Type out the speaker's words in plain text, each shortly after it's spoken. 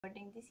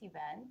Supporting this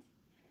event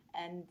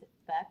and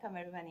welcome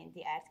everyone in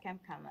the ArtCamp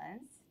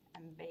Commons.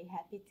 I'm very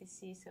happy to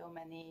see so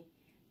many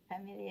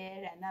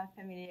familiar and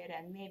unfamiliar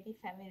and maybe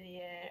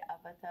familiar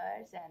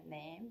avatars and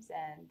names,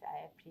 and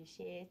I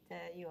appreciate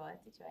you all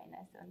to join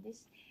us on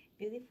this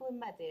beautiful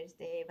Mother's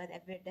Day,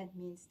 whatever that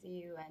means to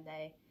you, and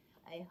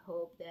I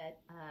hope that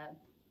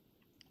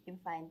you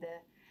find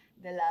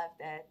the love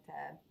that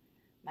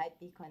might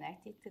be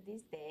connected to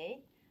this day.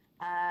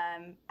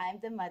 I'm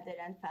the mother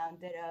and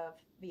founder of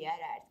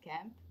VR Art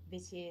Camp,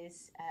 which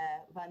is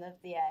one of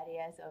the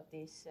areas of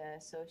this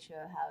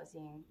social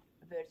housing,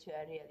 virtual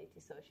reality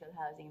social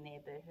housing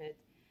neighborhood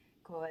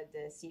called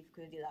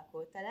Szívküldi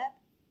Lakótelep.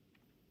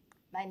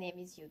 My name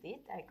is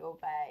Judith. I go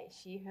by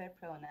she, her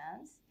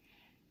pronouns,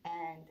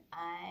 and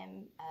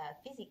I'm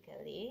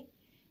physically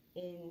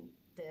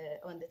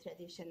on the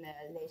traditional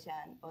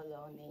Lejan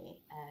Oloni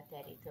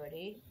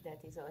territory that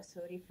is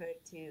also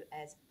referred to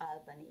as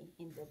Albany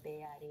in the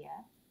Bay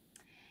Area.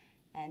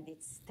 And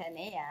it's 10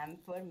 a.m.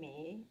 for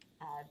me,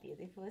 a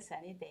beautiful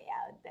sunny day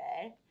out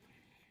there.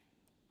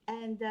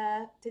 And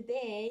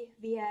today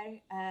we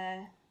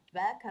are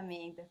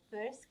welcoming the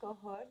first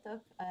cohort of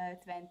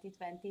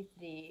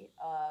 2023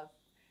 of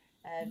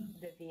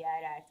the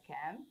VR Art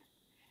Camp.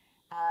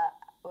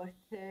 Our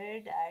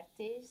third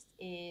artist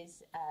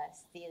is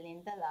still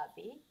in the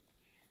lobby,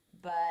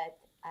 but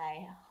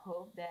I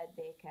hope that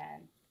they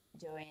can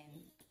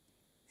join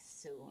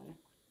soon.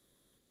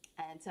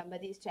 And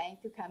somebody is trying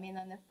to come in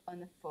on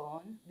a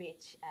phone,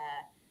 which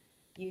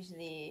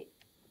usually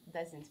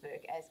doesn't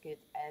work as good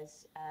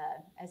as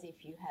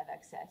if you have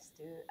access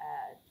to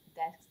a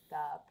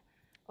desktop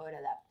or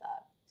a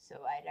laptop. So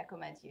I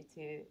recommend you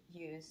to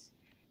use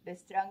the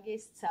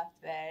strongest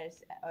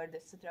softwares or the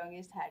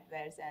strongest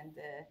hardwares and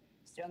the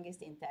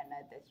strongest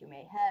internet that you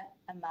may have.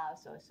 A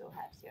mouse also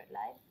helps your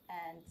life,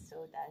 and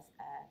so does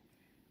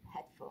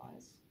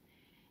headphones.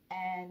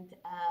 And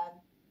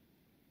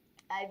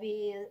I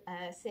will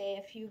say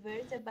a few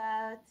words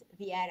about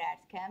VR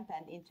Art Camp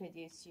and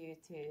introduce you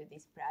to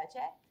this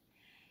project.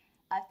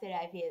 After,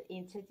 I will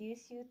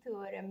introduce you to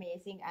our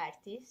amazing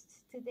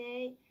artists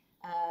today,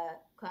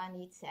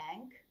 Conny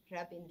Zenk,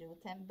 Robin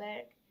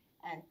Rutenberg,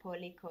 and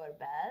Polly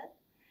Korbel.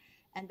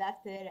 And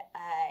after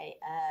I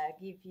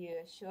give you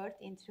a short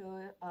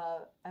intro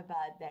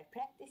about their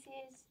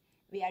practices,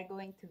 we are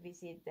going to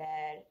visit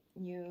their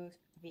new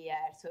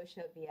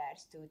social VR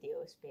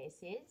studio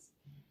spaces.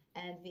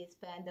 And we'll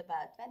spend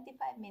about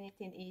 25 minutes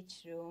in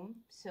each room.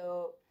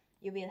 So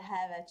you will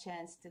have a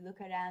chance to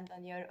look around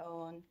on your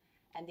own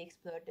and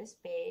explore the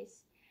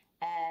space.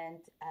 And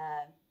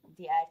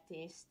the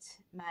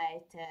artists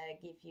might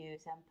give you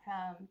some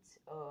prompts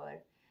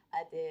or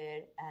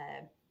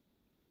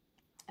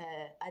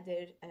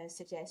other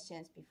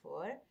suggestions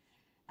before.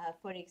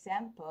 For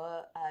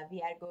example,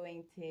 we are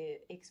going to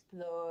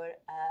explore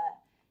a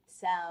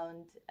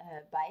sound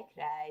bike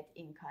ride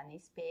in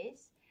Conny's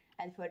space.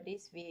 And for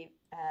this,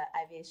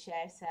 I will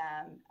share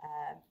some,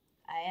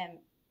 I am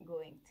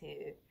going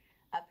to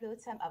upload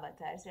some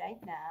avatars right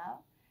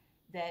now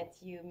that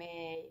you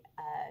may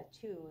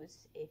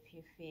choose if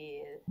you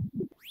feel,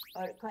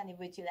 or Conny,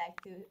 would you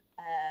like to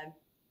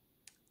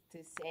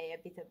say a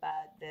bit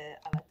about the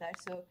avatar?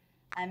 So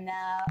I'm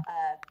now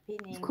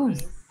pinning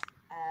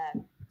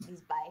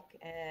this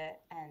bike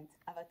and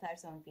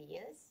avatars on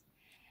wheels.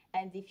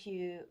 And if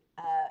you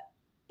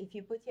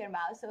put your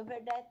mouse over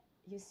that,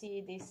 you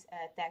see this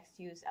text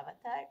use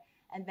avatar,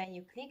 and when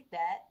you click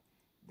that,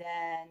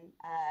 then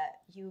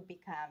you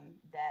become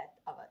that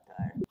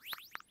avatar.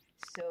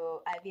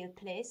 So I will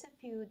place a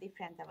few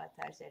different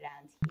avatars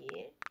around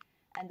here,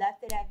 and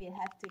after I will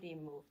have to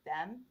remove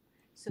them.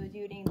 So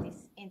during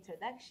this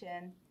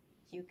introduction,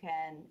 you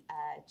can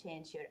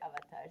change your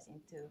avatars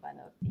into one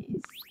of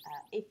these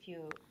if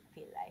you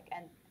feel like.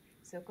 And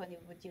so Conny,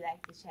 would you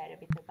like to share a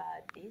bit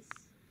about this,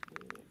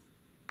 please?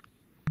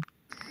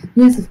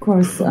 Yes, of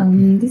course.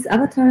 These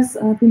avatars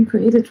have been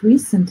created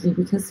recently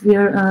because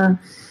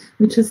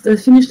we just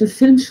finished a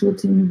film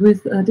shooting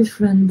with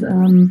different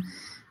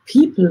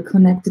people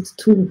connected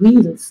to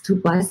wheels, to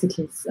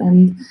bicycles.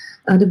 And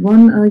the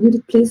one you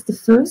did place the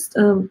first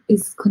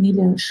is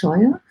Cornelia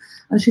Scheuer.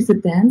 She's a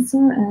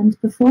dancer and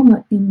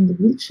performer in the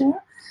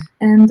wheelchair.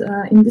 And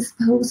in this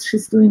pose,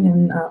 she's doing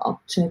an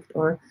object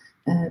or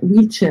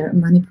wheelchair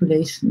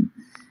manipulation.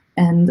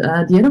 And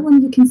the other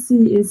one you can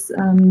see is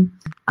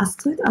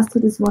Astrid.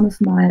 Astrid is one of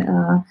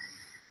my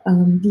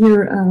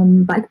dear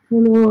bike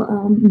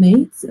polo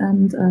mates,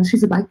 and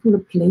she's a bike polo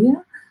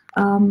player.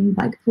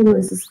 Bike polo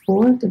is a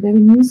sport, a very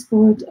new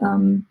sport,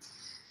 and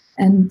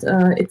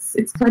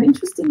it's quite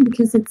interesting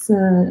because it's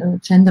a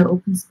gender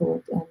open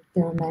sport, and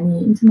there are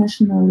many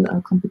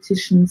international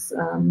competitions,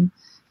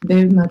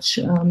 very much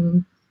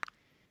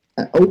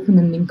open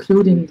and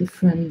including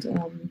different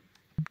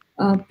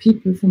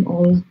people from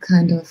all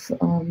kind of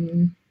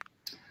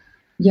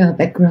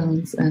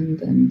backgrounds,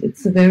 and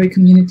it's a very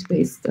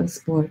community-based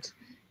sport.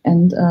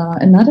 And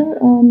another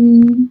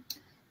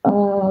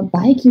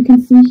bike you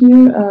can see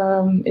here,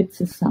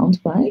 it's a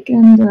sound bike,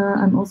 and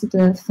I'm also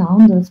the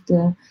founder of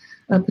the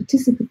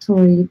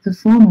participatory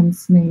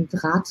performance named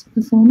RAD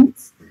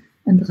Performance.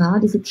 And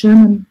RAD is a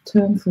German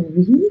term for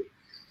we.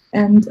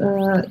 And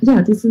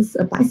yeah, this is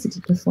a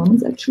bicycle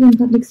performance actually in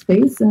public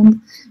space.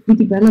 And we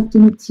developed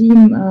in a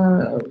team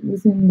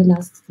within the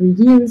last 3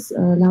 years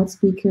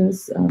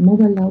loudspeakers,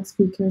 mobile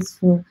loudspeakers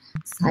for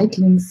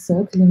cycling,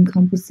 circling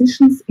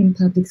compositions in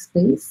public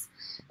space.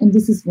 And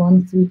this is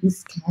one 3D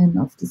scan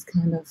of this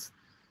kind of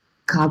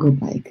cargo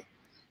bike.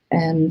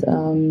 And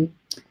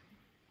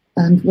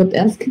what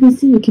else can we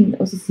see? We can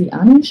also see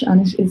Anish.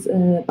 Anish is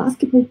a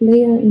basketball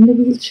player in the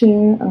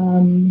wheelchair.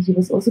 He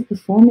was also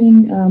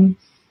performing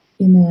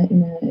in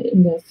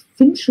the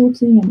film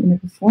shooting and in a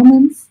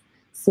performance.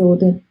 So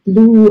the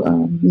blue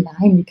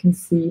line you can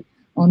see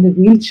on the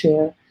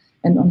wheelchair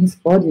and on his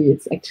body,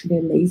 it's actually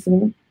a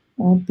laser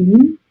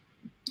beam.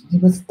 He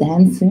was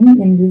dancing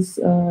in this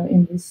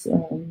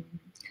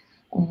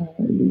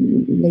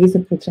laser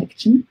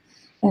projection.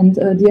 And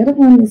the other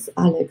one is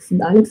Alex, and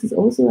Alex is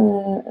also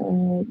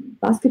a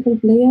basketball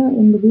player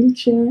in the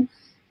wheelchair,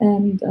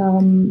 and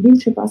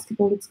wheelchair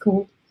basketball it's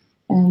called,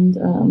 and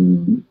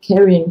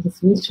carrying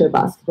his wheelchair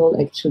basketball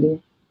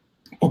actually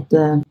at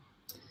the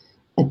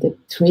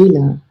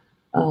trailer.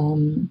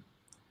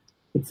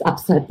 It's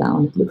upside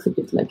down. It looks a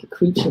bit like a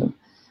creature,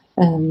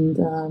 and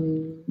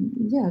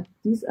yeah,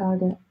 these are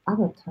the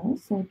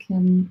avatars. I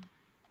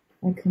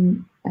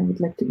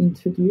would like to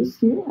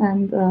introduce you,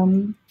 and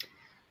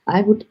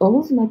I would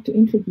also like to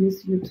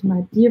introduce you to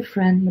my dear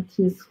friend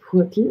Matthias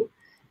Hurtl,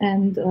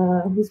 and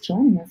who's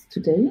joining us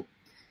today.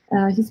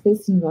 He's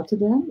based in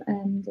Rotterdam,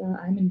 and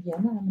I'm in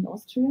Vienna. I'm in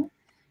Austria,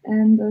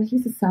 and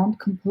he's a sound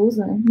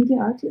composer and media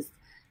artist,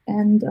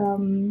 and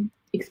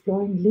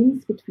exploring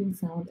links between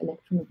sound,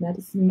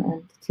 electromagnetism,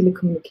 and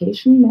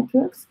telecommunication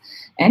networks.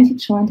 And he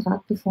joined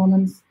RAD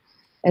Performance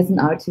as an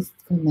artist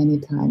for many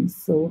times.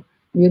 So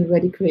we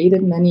already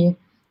created many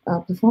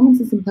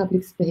performances in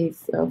public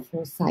space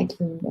for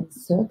cycling and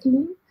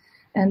circling.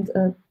 And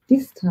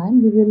this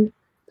time we will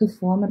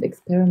perform and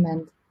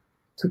experiment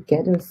to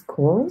gather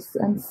scores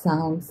and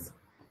sounds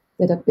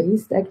that are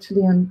based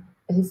actually on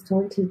a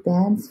historical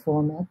dance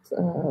format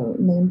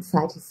named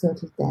cycle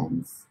circle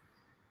dance.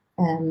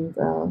 And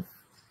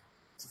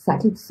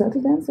cycle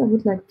circle dance, I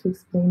would like to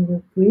explain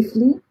you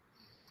briefly.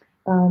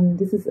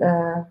 This is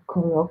a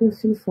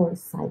choreography for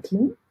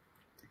cycling,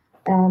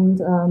 and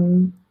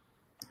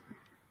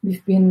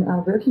we've been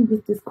working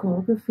with this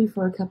choreography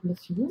for a couple of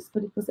years,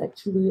 but it was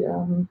actually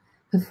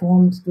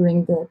performed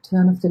during the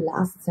turn of the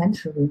last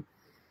century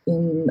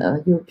in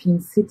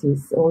European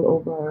cities all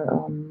over,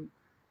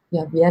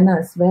 Vienna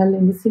as well,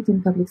 in the city,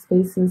 in public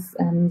spaces,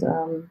 and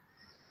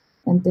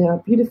there are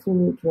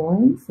beautiful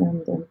drawings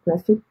and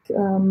graphic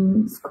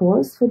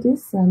scores for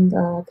this. And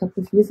a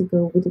couple of years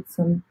ago,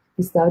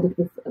 we started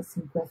with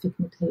some graphic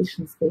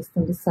notations based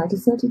on the cycle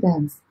circle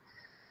dance.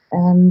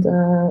 And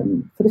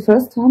for the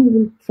first time, we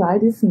will try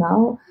this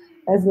now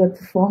as a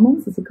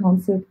performance, as a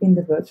concert in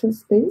the virtual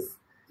space.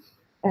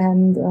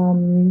 And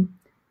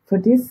for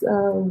this,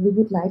 we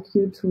would like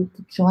you to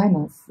join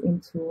us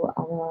into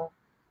our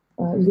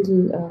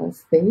little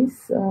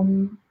space,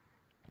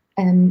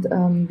 and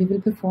we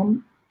will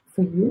perform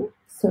for you,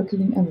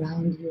 circling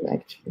around you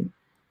actually.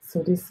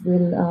 So this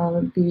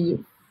will be,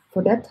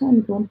 for that time,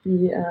 it won't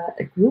be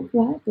a group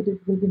ride, but it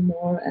will be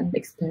more an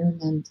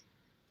experiment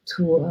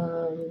to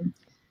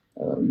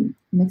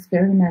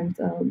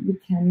we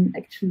can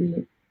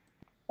actually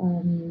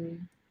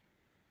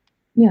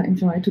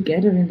enjoy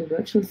together in the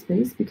virtual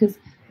space, because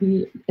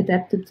we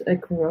adapted a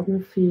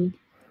choreography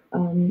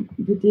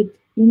we did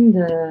in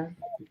the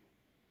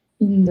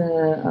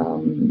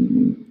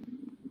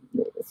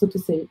so to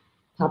say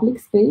public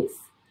space.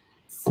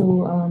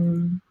 So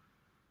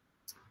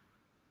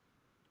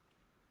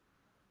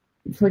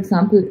for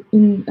example,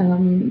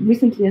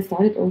 recently I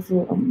started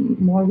also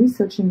more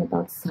researching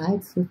about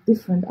sites with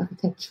different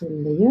architectural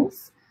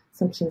layers,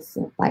 such as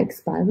bike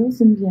spirals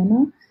in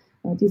Vienna.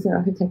 These are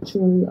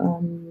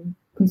architectural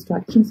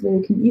constructions where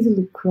you can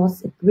easily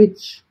cross a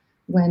bridge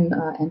when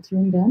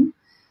entering them.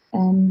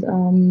 And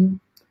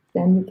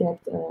then you get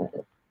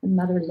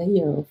another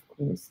layer, of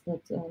course.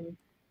 But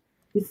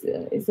this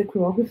is a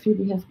choreography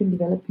we have been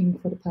developing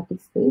for the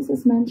public space,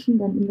 as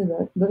mentioned, and in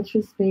the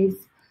virtual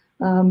space.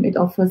 It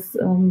offers,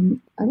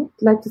 I would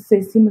like to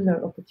say,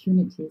 similar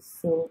opportunities.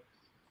 So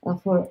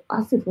for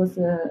us, it was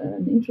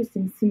an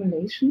interesting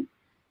simulation,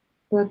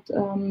 but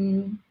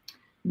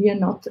we are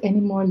not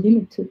anymore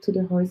limited to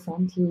the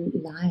horizontal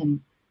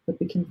line, but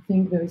we can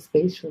think very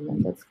spatial,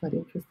 and that's quite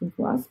interesting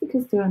for us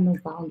because there are no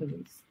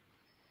boundaries.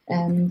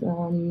 And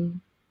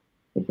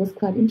it was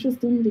quite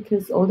interesting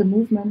because all the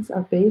movements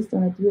are based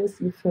on ideas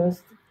we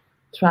first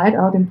tried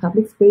out in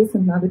public space,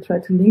 and now we try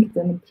to link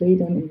them and play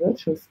them in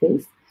virtual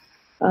space.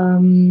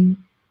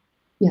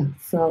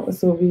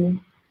 So we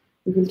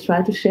will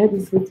try to share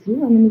this with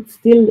you. I mean, it's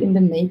still in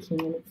the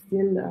making, and it's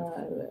still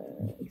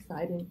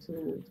exciting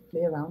to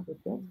play around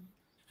with that.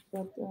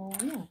 But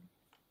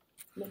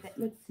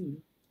let's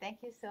see.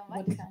 Thank you so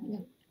much,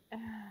 Conny.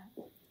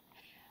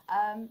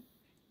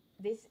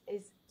 this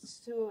is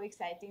so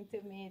exciting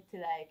to me to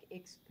like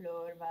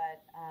explore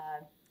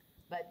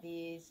what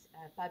these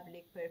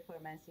public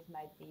performances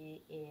might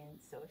be in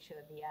social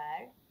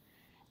VR.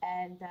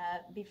 And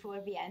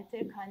before we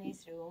enter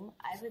Connie's room,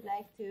 I would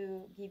like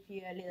to give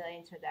you a little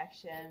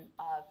introduction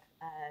of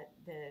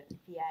the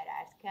VR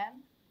Art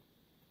Camp.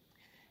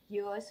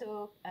 You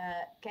also,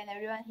 can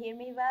everyone hear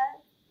me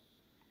well?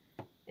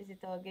 Is it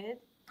all good?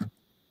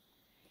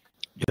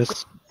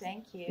 Yes.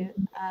 Thank you.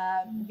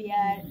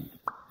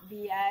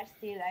 We are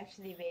still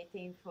actually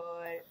waiting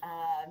for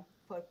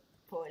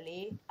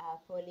Polly.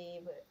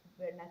 Polly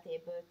were not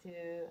able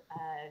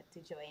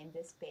to join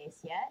the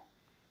space yet,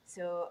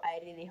 so I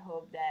really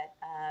hope that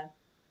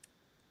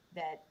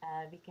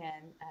we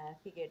can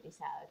figure this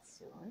out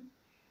soon.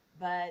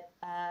 But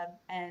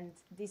and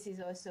this is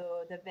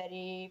also the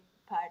very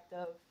part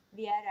of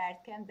VR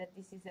Art Camp, that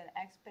this is an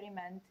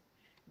experiment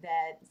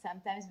that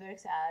sometimes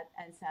works out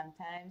and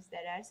sometimes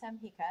there are some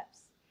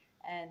hiccups.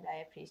 And I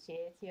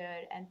appreciate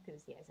your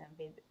enthusiasm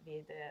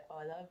with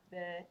all of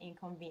the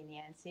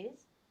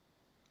inconveniences.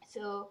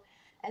 So,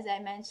 as I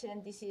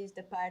mentioned, this is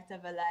the part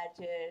of a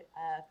larger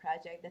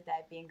project that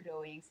I've been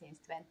growing since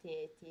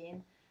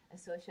 2018, a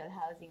social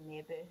housing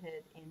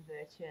neighborhood in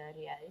virtual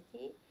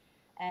reality.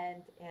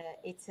 And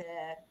it's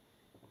a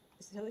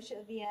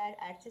social VR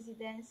art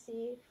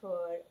residency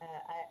for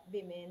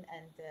women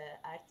and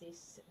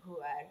artists who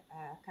are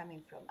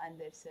coming from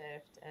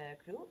underserved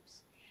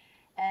groups.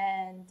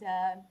 And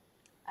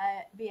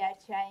we are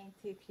trying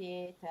to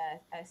create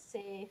a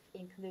safe,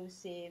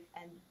 inclusive,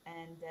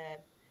 and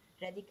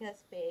radical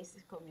space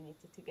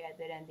community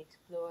together and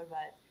explore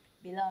what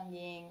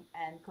belonging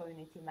and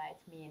community might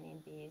mean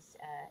in these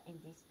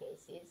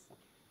spaces.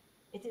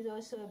 It is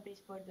also a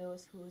bridge for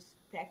those whose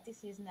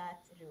practice is not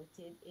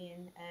rooted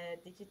in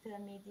digital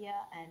media,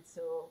 and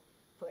so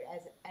for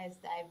as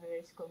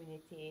diverse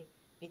community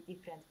with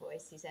different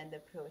voices and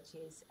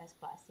approaches as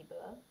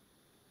possible.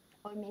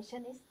 Our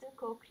mission is to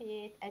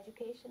co-create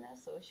educational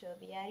social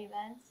VR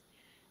events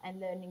and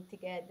learning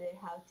together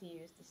how to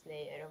use this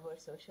layer of our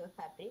social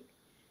fabric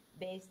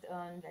based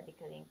on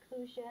radical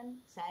inclusion,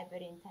 cyber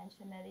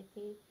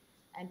intentionality,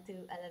 and to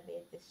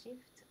elevate the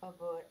shift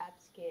of our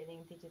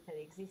upscaling digital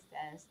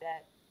existence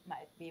that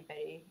might be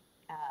very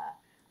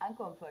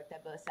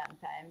uncomfortable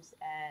sometimes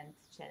and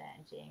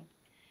challenging.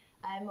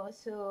 I'm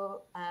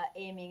also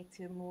aiming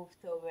to move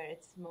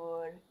towards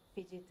more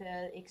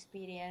digital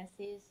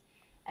experiences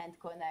and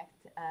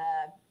connect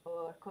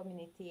our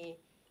community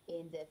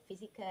in the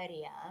physical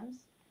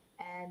realms.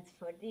 And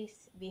for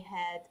this, we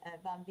had a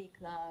 1 week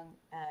long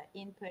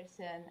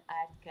in-person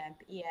art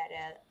camp,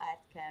 ERL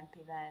art camp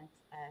event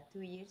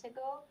 2 years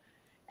ago.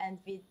 And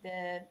with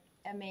the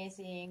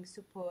amazing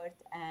support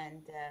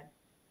and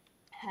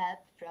help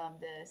from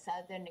the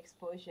Southern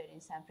Exposure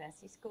in San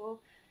Francisco,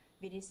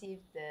 we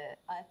received the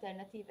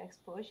Alternative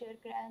Exposure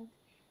Grant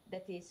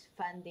that is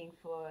funding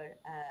for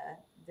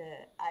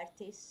the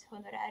artists'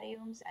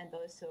 honorariums, and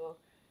also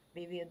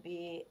we will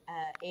be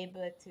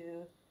able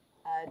to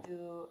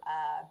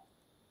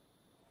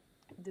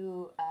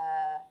do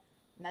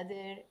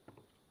another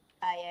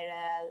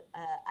IRL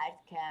art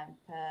camp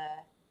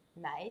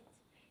night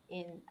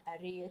in a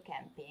real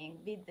camping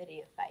with the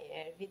real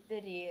fire, with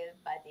the real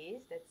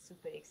bodies. That's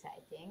super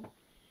exciting.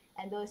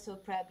 And also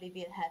probably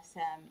we'll have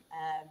some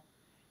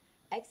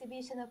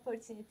exhibition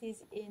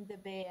opportunities in the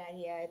Bay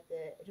Area at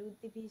the RAD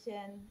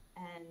division,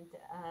 and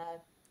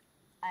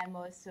I'm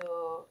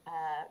also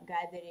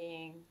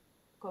gathering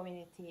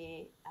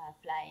community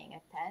flying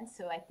attends.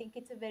 So I think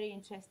it's a very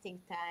interesting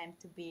time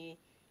to be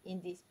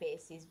in these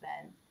spaces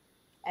when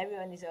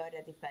everyone is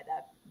already fed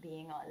up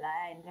being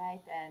online,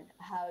 right? And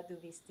how do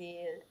we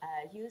still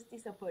use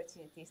these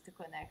opportunities to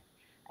connect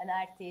an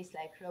artist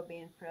like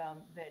Robin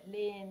from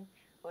Berlin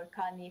or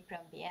Conny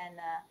from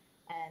Vienna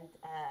and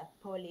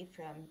Polly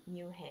from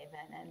New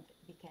Haven, and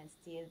we can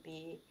still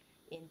be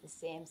in the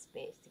same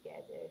space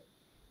together.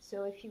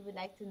 So if you would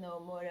like to know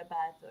more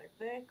about our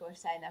work or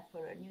sign up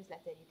for our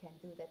newsletter, you can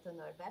do that on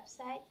our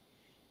website,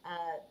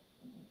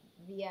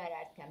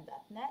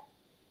 vrartcamp.net.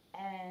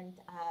 And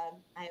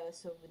I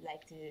also would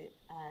like to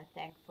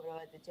thank for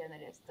all the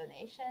generous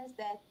donations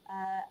that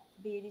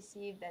we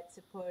receive that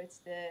supports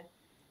the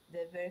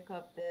work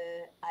of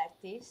the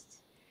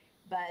artists.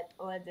 But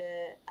all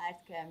the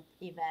art camp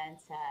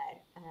events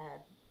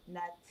are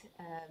not,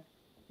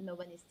 no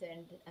one is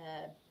turned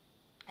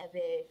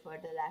away for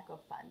the lack of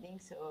funding,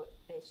 so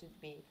they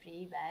should be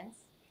free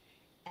events.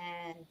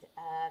 And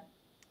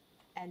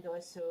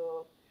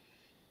also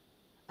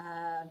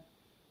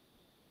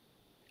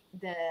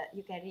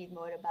you can read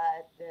more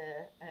about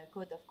the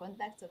code of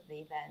conduct of the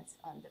events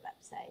on the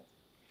website.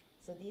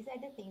 So these are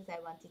the things I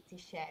wanted to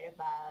share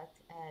about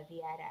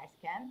VR Art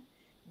Camp.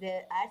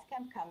 The Art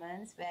Camp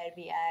Commons, where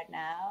we are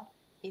now,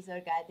 is our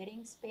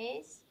gathering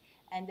space.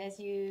 And as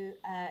you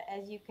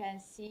can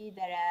see,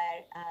 there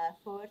are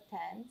 4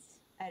 tents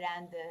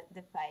around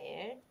the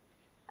fire.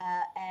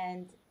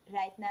 And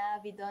right now,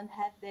 we don't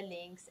have the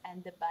links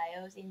and the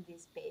bios in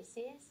these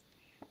spaces.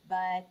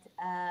 But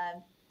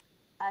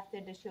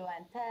after the show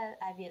and tell,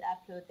 I will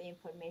upload the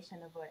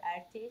information of our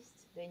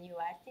artists, the new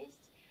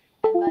artists,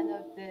 and one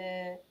of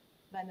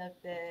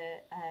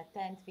the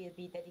tent will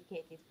be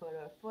dedicated for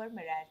our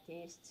former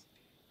artists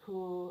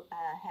who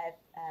have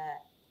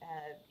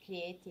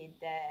created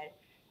their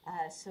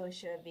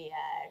social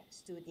VR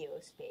studio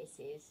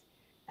spaces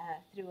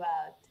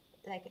throughout.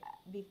 Like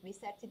we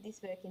started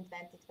this work in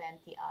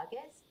 2020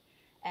 August,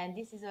 and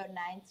this is our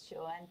 9th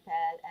show and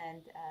tell,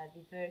 and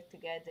we worked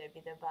together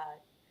with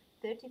about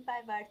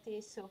 35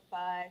 artists so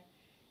far,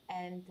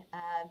 and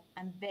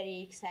I'm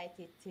very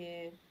excited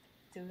to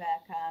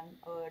welcome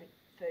our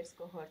first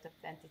cohort of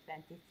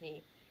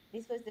 2023.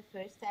 This was the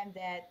first time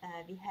that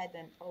we had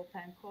an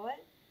open call,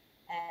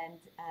 and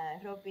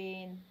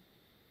Robin,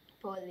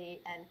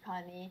 Polly, and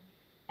Connie,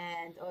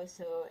 and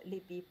also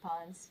Libby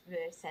Pons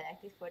were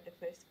selected for the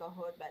first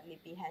cohort, but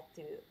Libby had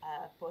to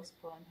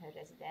postpone her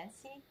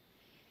residency.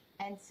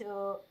 And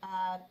so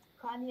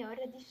Connie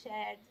already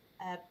shared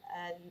a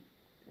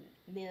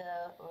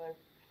little or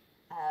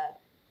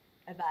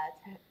about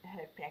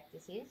her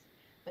practices,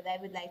 but I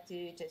would like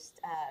to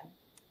just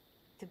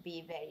to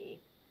be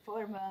very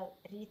formal,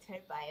 read her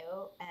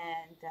bio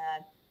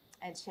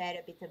and share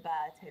a bit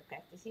about her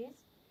practices.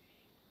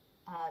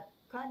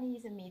 Connie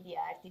is a media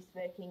artist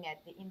working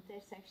at the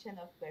intersection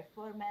of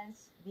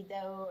performance,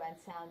 video, and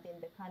sound in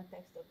the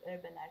context of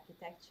urban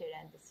architecture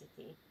and the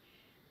city.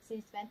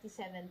 Since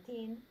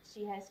 2017,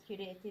 she has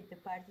curated the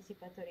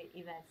participatory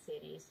event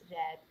series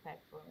RAD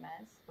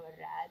Performance or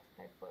RAD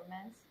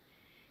Performance.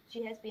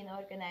 She has been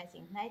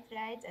organizing night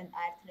rides and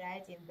art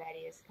rides in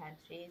various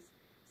countries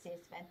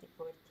since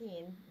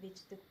 2014,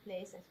 which took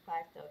place as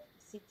part of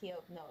City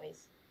of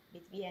Noise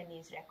with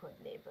Viennese record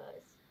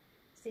labels.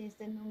 Since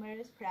the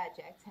numerous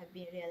projects have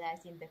been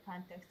realized in the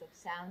context of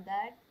sound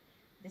art,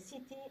 the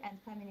city, and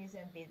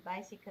feminism with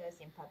bicycles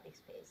in public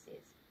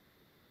spaces.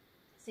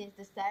 Since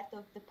the start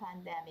of the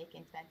pandemic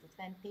in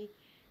 2020,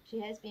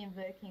 she has been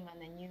working on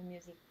a new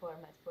music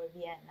format for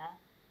Vienna,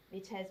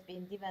 which has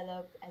been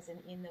developed as an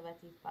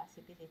innovative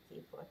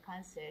possibility for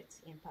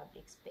concerts in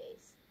public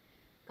space.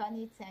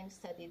 Conny Zenk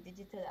studied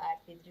digital art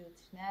with Ruth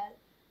Schnell,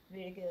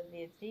 Virgil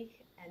Wildrich,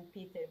 and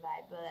Peter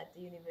Weibel at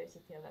the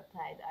University of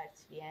Applied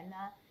Arts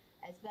Vienna,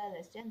 as well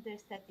as gender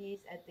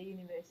studies at the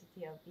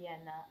University of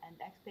Vienna and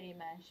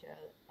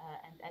experimental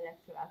and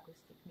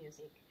electroacoustic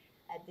music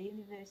at the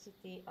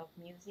University of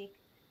Music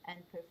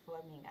and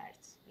Performing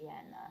Arts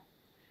Vienna.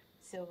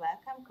 So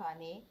welcome,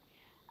 Conny,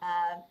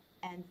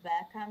 and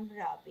welcome,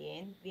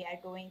 Robin. We are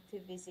going to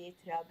visit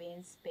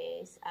Robin's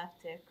space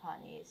after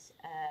Conny's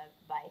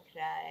bike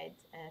ride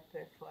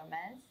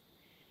performance.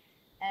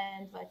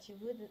 And what you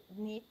would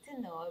need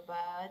to know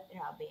about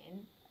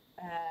Robin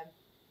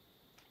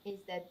is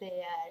that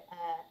they are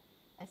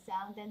a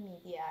sound and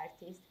media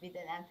artist with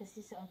an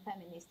emphasis on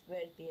feminist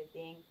world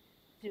building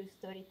through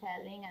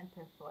storytelling and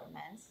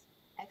performance,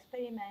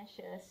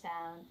 experimental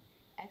sound,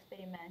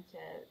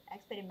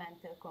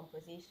 experimental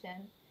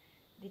composition,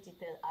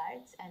 digital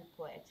arts, and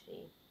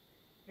poetry.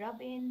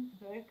 Robin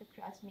worked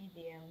across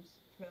mediums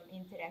from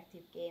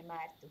interactive game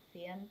art to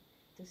film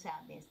to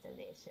sound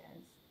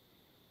installations.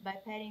 By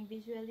pairing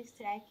visually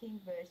striking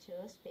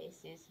virtual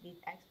spaces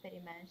with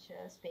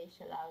experimental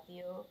spatial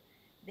audio,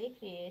 they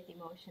create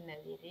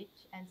emotionally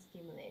rich and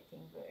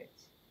stimulating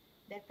words.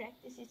 Their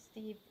practice is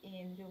steeped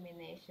in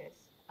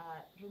ruminations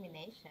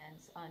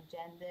on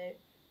gender,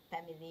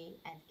 family,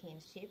 and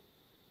kinship,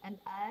 and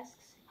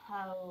asks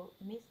how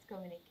missed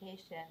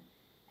communication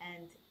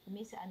and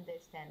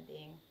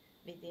misunderstanding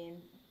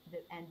within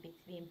and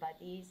between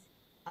bodies,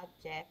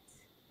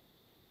 objects,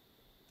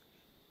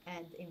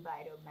 and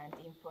environment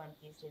inform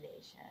these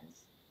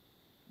relations.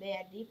 They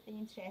are deeply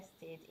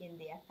interested in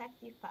the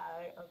effective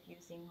power of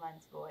using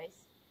one's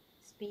voice,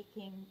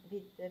 speaking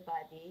with the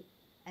body,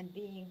 and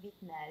being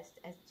witnessed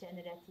as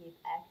generative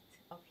act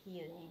of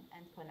healing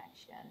and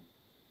connection.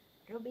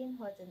 Robin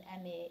holds an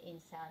MA in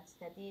Sound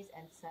Studies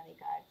and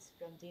Sonic Arts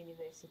from the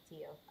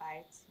University of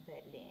Arts,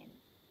 Berlin.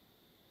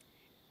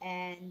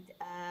 And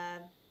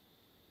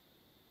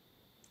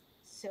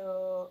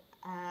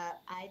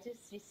I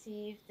just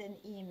received an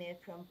email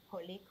from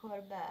Polly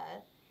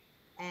Korbel,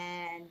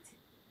 and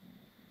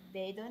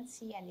they don't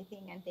see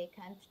anything and they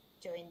can't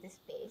join the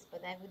space,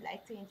 but I would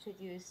like to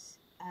introduce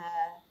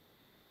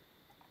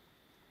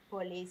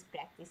Polly's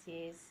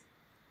practices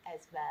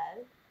as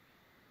well,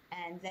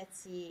 and let's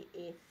see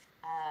if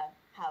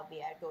how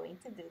we are going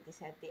to do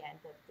this at the end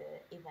of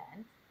the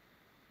event.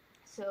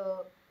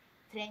 So,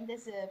 trained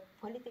as a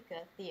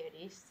political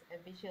theorist, a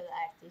visual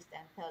artist,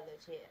 and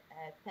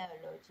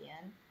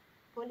theologian,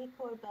 Polly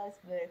Korbel's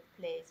work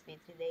plays with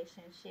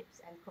relationships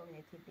and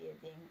community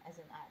building as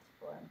an art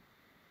form.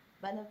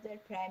 One of their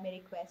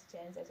primary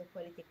questions as a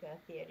political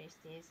theorist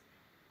is,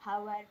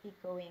 how are we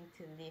going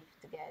to live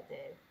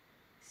together?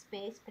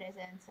 Space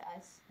presents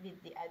us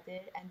with the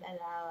other and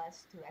allow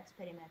us to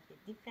experiment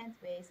with different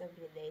ways of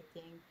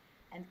relating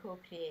and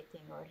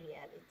co-creating our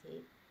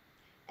reality.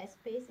 As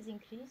space is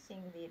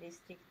increasingly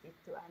restricted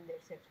to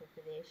underserved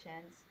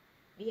populations,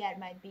 VR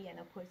might be an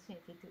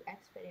opportunity to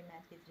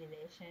experiment with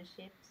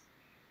relationships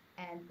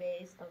and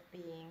ways of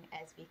being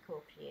as we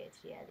co-create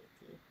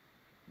reality.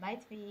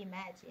 Might we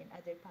imagine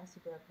other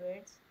possible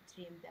worlds,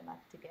 dream them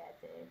up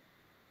together,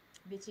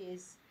 which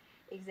is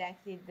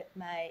exactly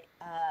my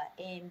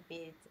aim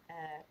with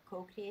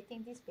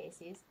co-creating these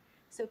spaces.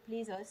 So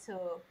please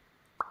also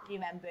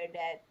remember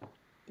that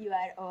you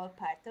are all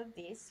part of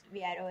this.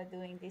 We are all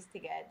doing this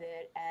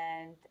together,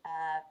 and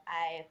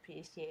I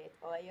appreciate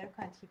all your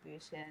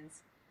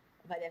contributions,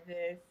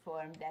 whatever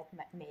form that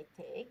may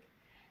take.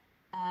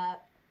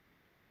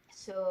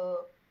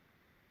 So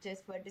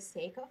just for the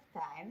sake of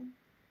time,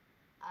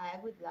 I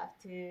would love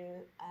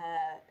to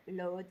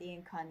load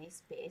in Conny's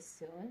space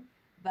soon,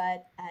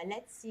 but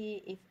let's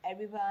see if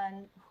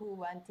everyone who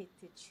wanted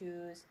to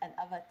choose an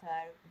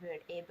avatar were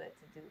able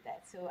to do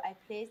that. So I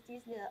placed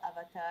these little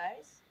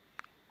avatars.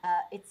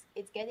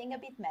 It's getting a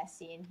bit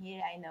messy in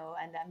here, I know,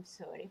 and I'm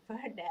sorry for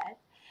that.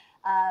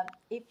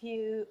 If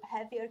you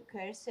have your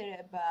cursor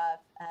above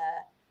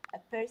a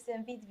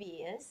person with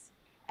wheels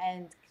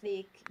and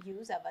click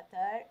use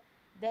avatar,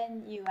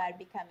 then you are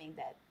becoming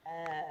that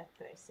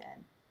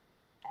person.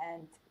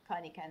 And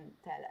Conny can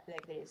tell,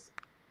 like there is,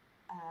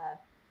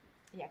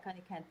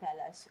 Conny can tell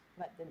us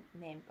what the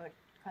name, or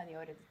Conny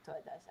already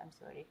told us, I'm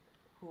sorry,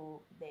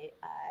 who they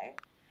are.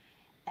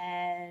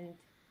 And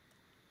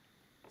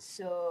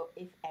so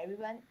if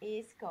everyone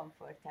is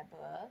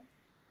comfortable,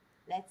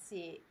 let's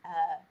see,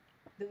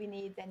 do we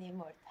need any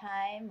more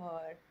time,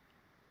 or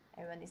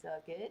everyone is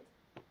all good?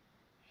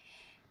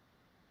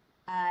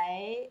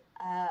 I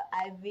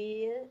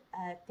will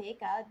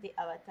take out the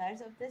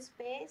avatars of the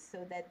space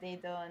so that they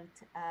don't,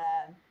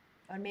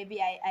 or maybe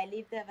I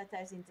leave the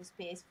avatars into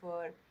space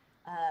for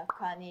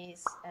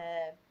Conny's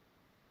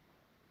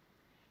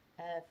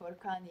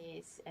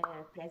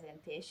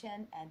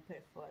presentation and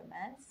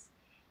performance,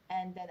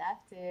 and then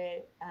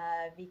after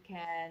we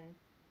can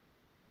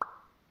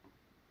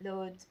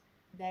load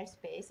their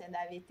space, and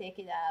I will take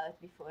it out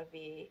before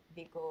we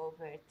go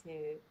over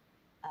to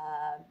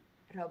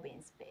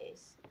Robin's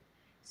space.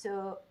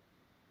 So,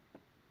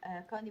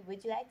 Conny,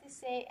 would you like to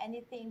say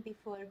anything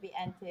before we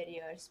enter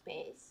your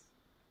space?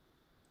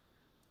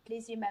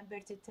 Please remember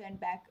to turn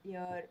back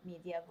your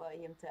media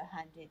volume to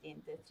 100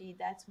 in the 3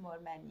 dots more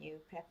menu,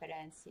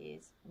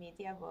 preferences,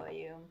 media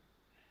volume,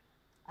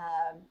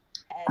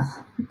 as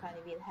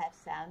Conny will have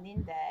sound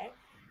in there.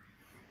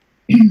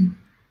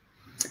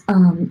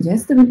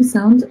 Yes, there will be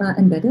sound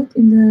embedded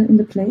in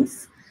the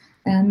place,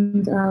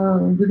 and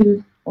we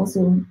will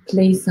also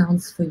play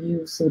sounds for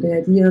you. So the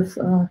idea of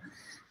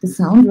the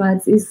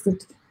Soundrides is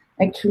that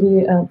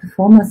actually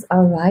performers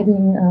are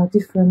riding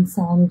different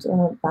sound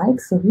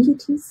bikes or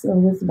vehicles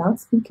with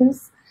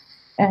loudspeakers,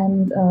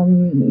 and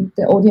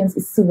the audience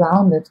is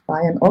surrounded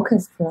by an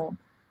orchestra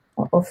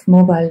of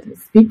mobile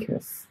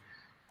speakers.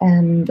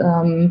 And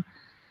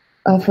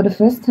for the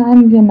first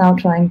time, we are now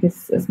trying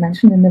this, as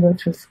mentioned, in the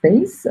virtual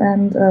space,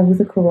 and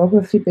with a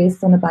choreography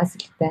based on a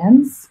bicycle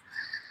dance,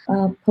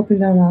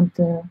 popular around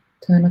the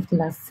turn of the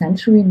last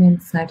century,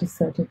 named cycle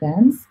circle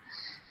dance.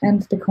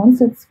 And the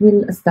concerts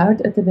will start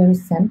at the very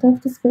center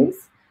of the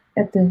space,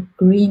 at the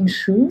green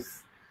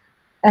shoes.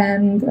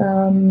 And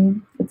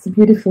it's a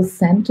beautiful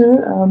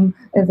center,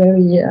 a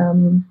very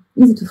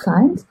easy to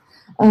find.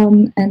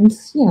 And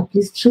yeah,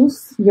 please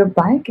choose your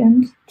bike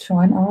and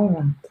join our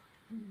ride.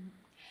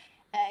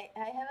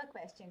 I have a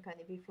question,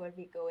 Conny, before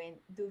we go in.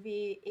 Do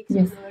we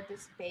explore the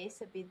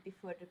space a bit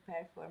before the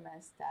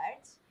performance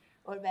starts?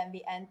 Or when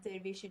we enter,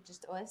 we should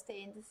just all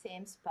stay in the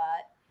same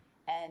spot,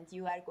 and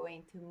you are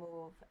going to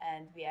move,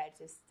 and we are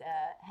just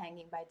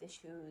hanging by the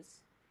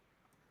shoes?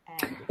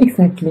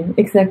 Exactly.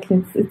 It's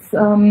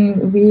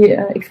we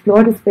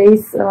explore the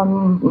space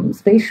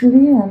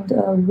spatially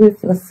and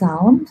with a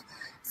sound.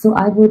 So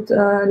I would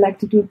like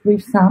to do a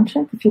brief sound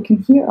check, if you can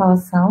hear our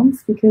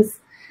sounds, because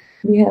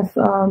we have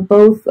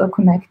both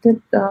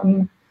connected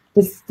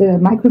the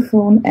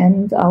microphone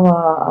and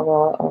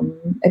our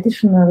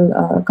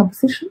additional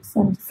compositions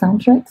and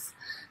soundtracks.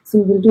 So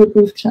we'll do a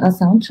brief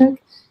sound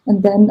check,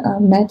 and then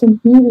Matt and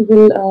me, we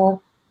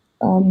will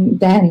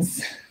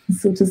dance,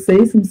 so to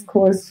say, some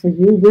scores for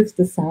you with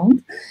the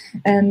sound.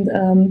 And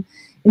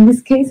in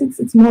this case,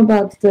 it's more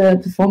about the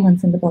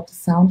performance and about the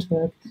sound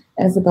work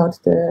as about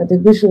the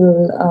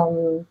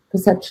visual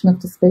perception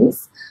of the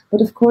space.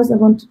 But of course, I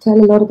want to tell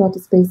a lot about the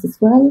space as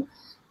well.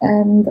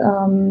 And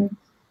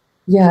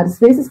yeah, the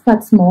space is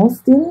quite small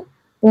still,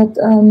 but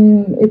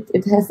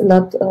it has a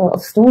lot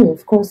of story,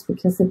 of course,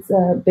 because it's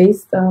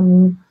based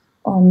on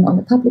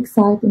a public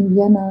site in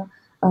Vienna.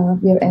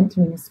 We are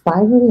entering a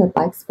spiral, a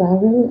bike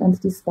spiral, and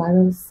these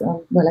spirals,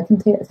 well, I can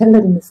tell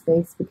that in the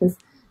space because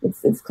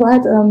it's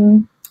quite,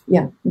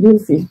 yeah, you'll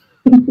see.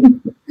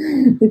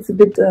 It's a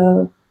bit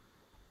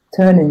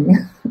turning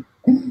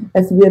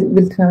as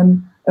we'll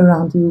turn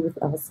around you with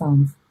our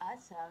sounds.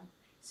 Awesome.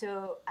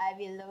 So I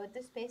will load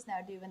the space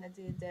now. Do you want to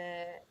do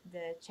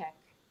the check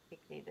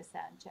quickly, the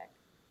sound check?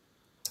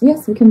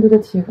 Yes, we can do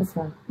that here as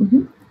well.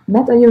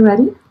 Matt, are you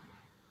ready?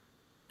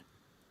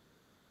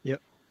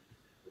 Yep.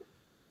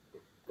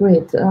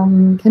 Great.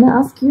 Can I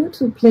ask you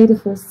to play the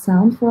first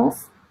sound for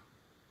us?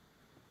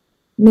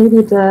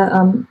 maybe the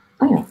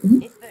oh yeah.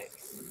 It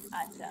works.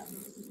 Awesome.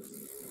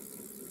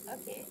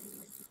 Okay.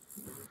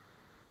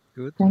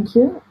 Good. Thank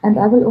you. And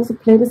I will also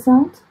play the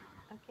sound.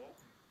 Okay.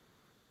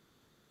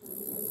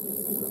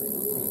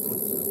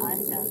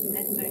 Awesome.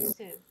 That works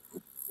too.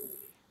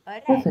 All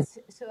right. Perfect.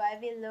 So I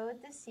will load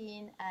the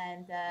scene,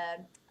 and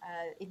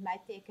it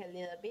might take a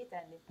little bit,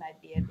 and it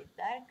might be a bit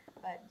dark,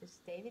 but just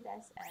stay with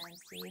us and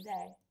see you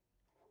there.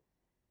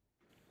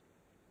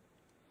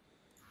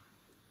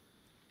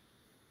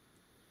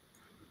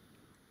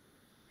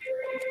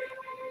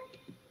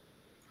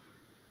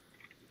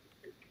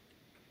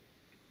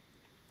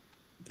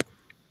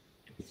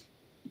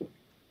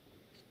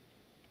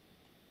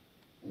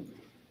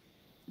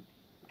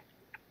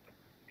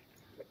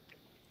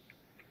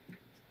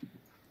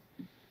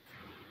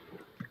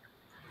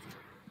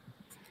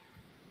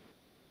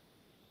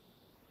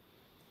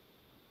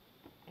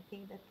 I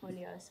think that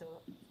Polly also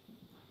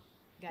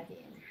got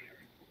in.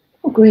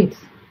 Oh, great.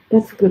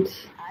 That's good.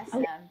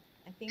 Awesome.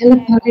 I think Hello,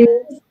 they're Polly.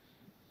 all...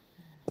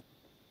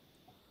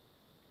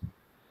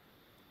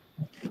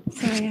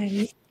 Sorry,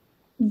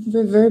 I'm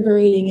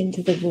reverberating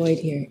into the void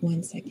here.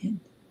 1 second.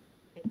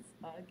 It's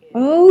all good.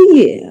 Oh,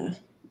 yeah.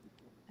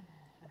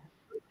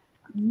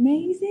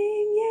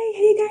 Amazing. Yay.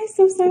 Hey, guys.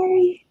 So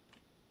sorry.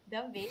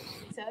 Don't be.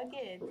 It's all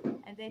good.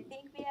 And I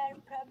think we are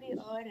probably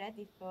all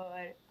ready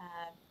for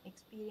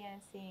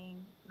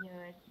experiencing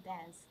your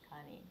dance,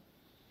 Connie.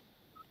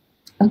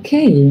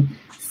 Okay,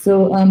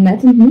 so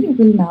Matt and me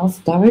will now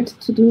start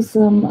to do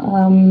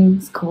some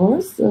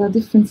scores,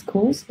 different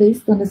scores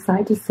based on the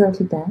Cycle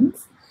Circle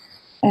dance.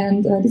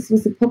 And this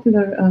was a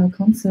popular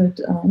concert,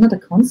 not a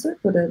concert,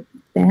 but a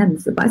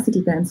dance, a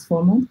bicycle dance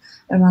format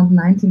around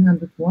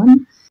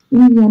 1901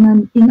 in Vienna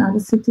and in other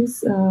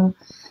cities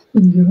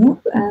in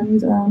Europe.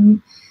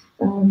 And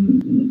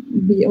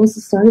we also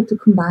started to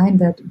combine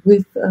that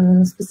with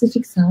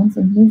specific sounds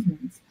and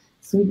movements.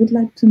 So we would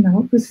like to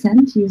now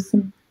present you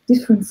some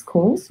different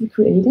scores we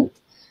created.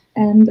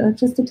 And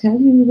just to tell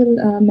you, we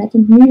will, Matt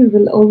and me, we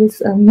will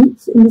always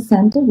meet in the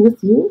center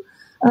with you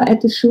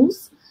at the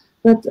shoes.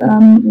 But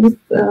with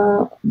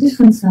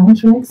different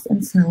soundtracks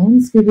and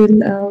sounds, we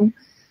will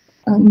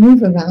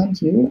move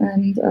around you,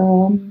 and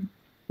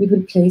we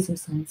will play some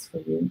sounds for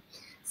you.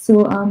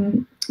 So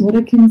what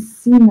I can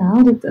see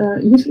now that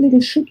usually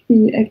there should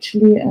be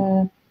actually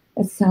a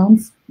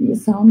sound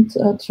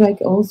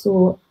track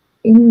also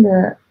in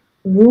the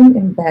room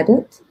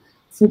embedded.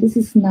 So this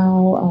is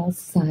now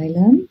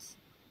silent.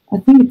 I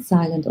think it's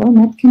silent. Oh,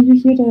 Matt, can you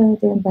hear the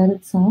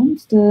embedded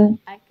sound?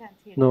 I can't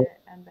hear No.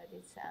 the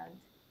embedded sound.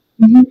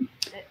 Mm-hmm.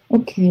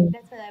 Okay.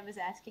 That's what I was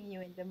asking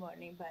you in the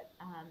morning, but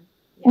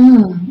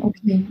yeah.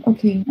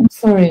 Okay. I'm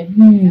sorry.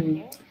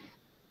 Okay.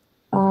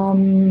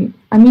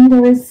 I mean,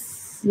 there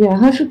is, yeah,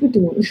 how should we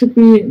do it? We should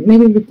be,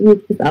 maybe we do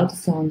it without the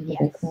sound in the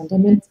background. I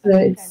mean, that's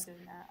what it's, we can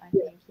do now, I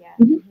think, yeah.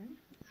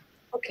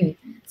 Okay,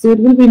 so it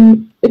will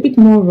be a bit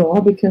more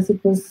raw because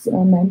it was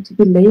meant to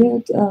be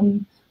layered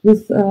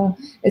with,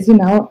 as you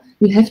know,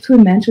 you have to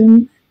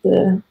imagine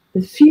the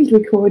field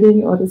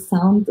recording or the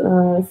sound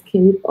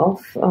scape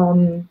of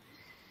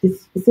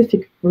this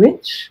specific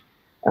bridge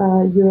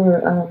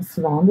you're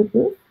surrounded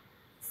with.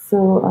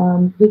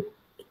 So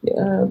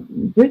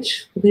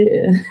bridge,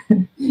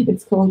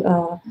 it's called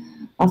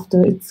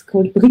it's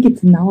called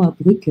Brigittenauer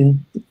Brücke.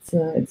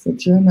 It's a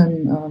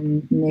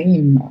German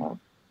name,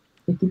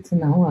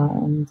 Brigittenauer,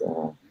 and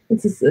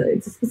it's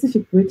a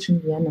specific bridge in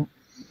Vienna.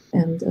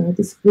 And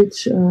this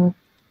bridge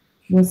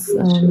was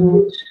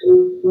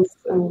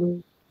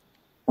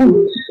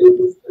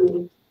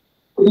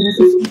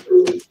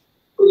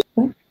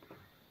what?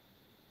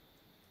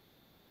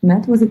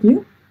 Matt, was it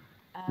you?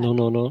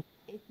 No.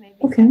 It may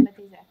be Okay.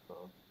 somebody's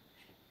echo.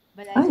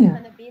 But I just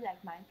want to be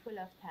like mindful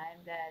of time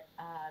that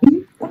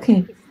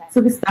okay.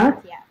 So we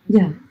start.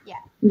 Yeah.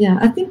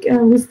 I think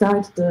we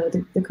start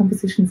the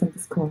compositions of the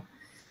score.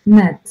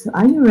 Matt,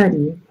 are you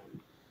ready?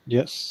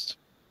 Yes.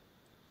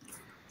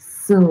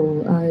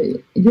 So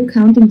you're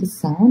counting the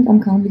sound.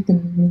 I'm counting the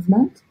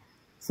movement.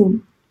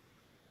 So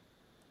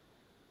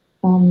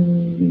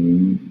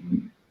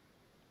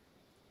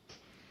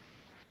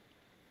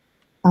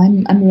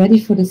I'm ready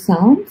for the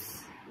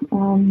sounds.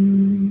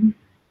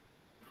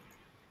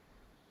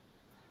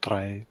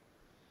 3,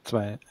 2,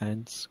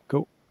 1,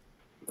 go.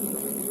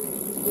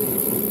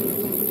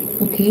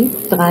 Okay,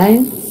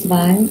 3, 2,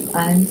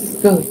 1,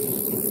 go.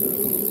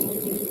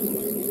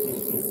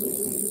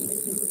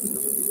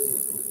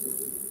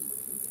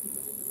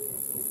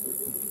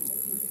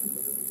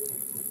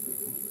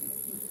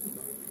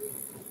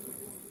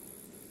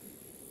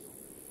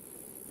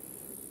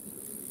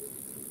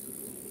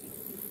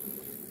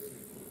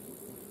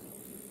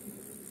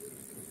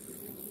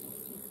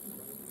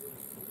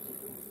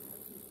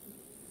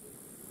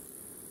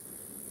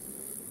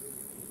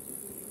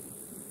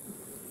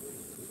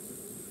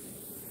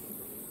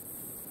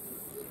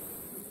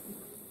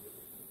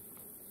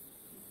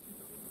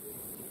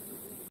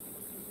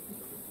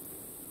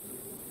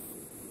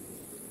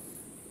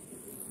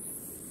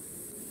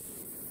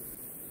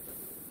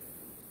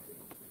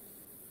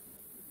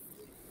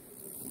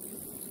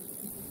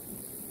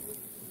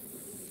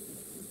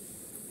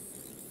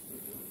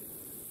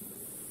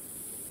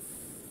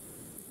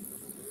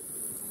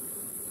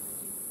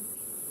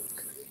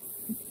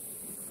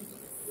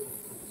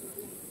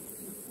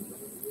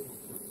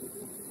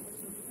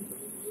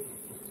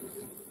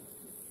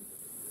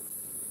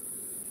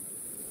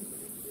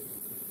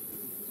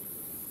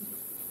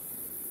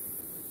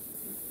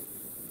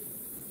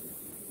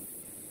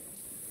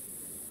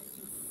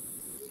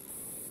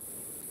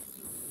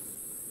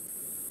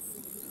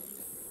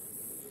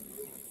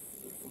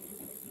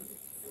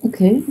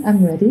 Okay,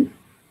 I'm ready.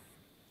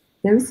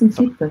 There is some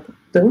feedback,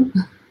 though.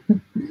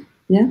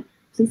 Yeah,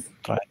 please.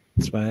 3,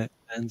 2,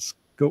 1,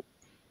 go.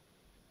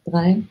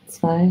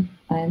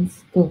 3,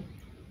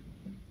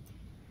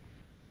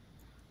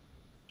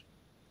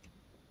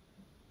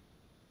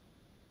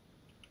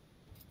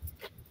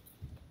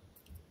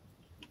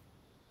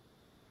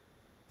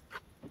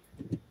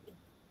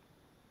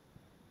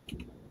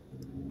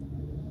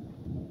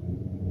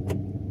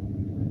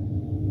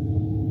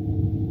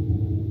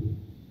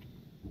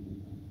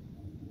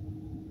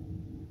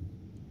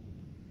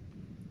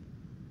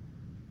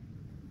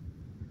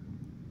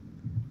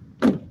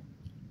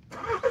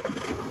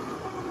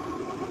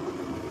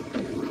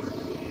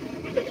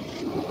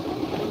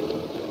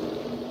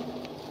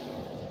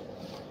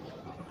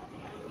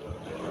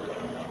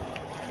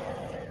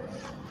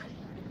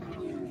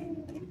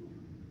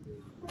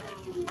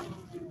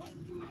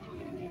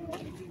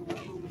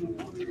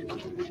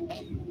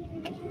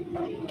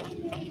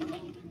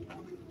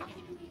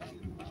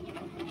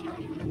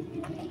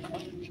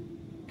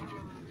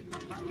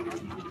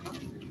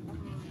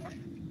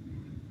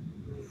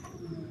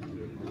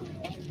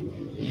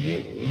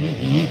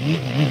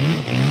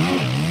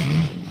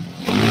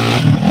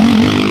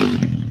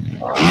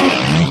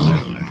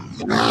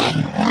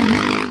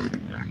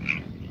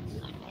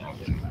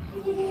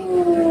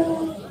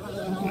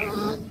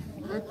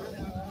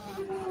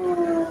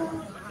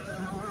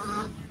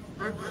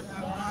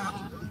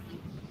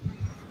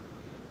 2,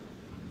 1,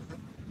 go.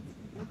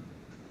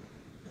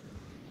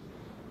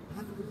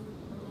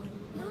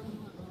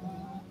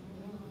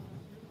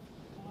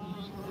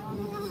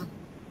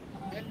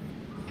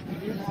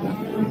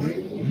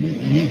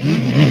 Drei,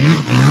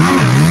 zwei,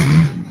 eins, go.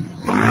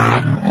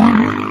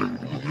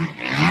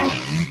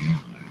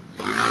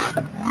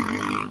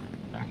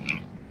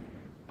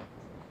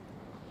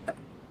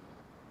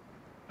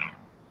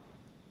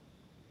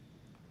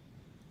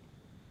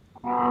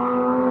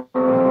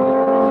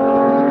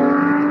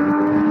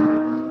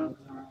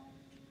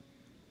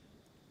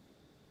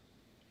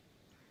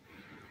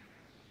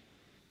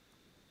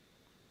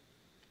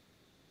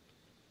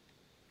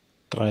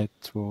 3,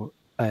 2,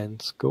 1,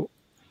 go.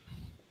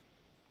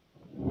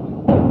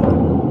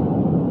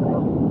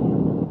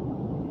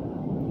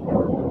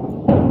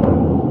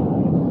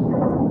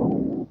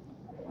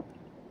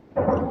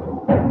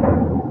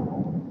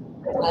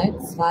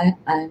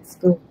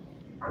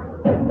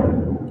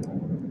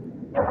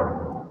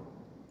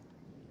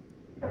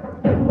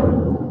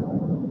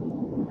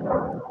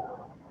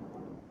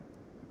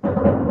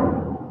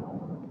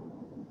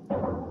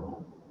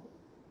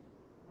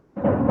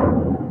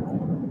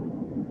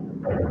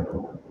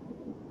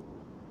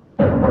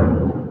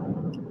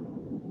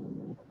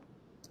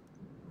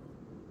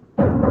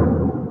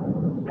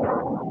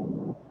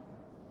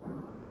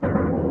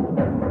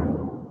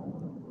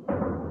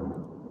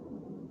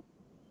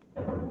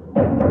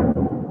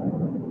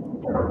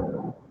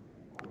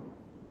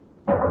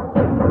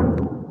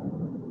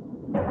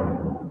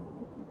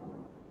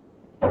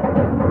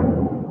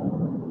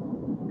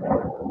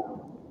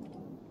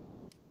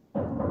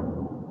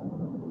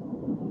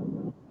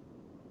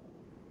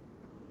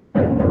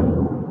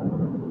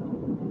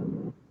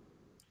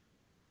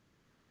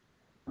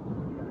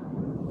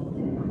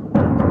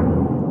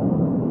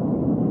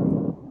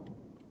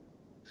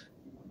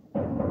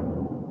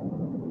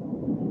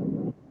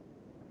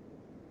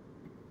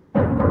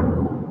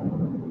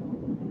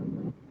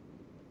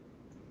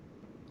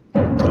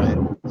 Drei,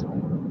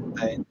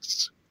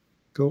 eins,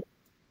 go.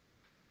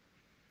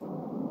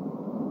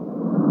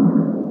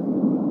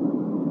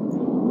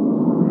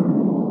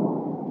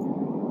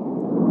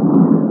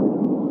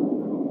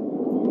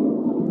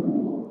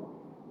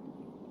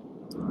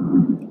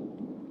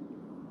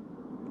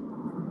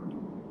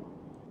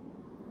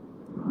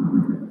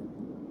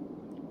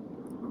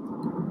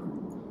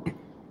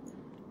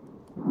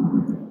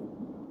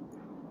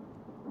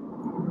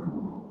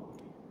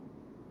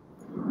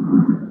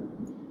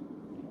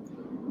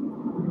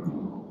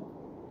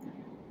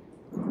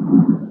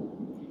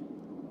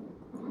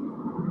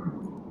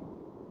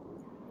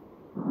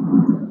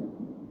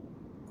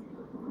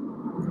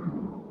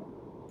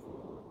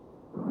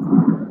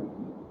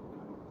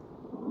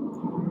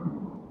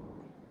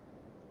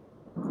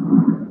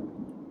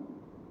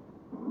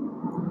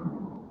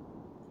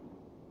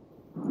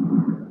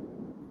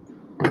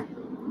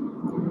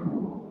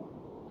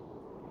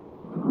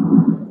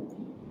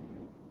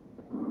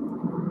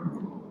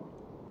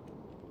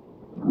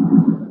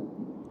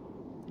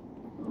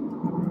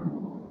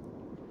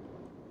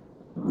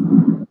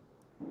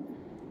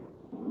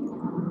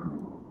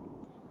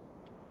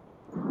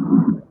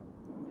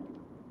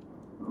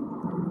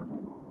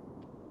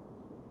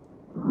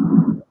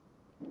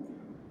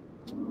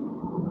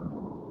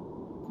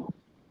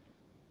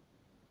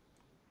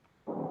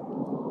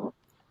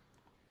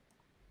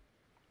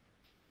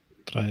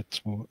 Drei,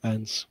 zwei,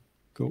 eins,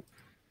 go.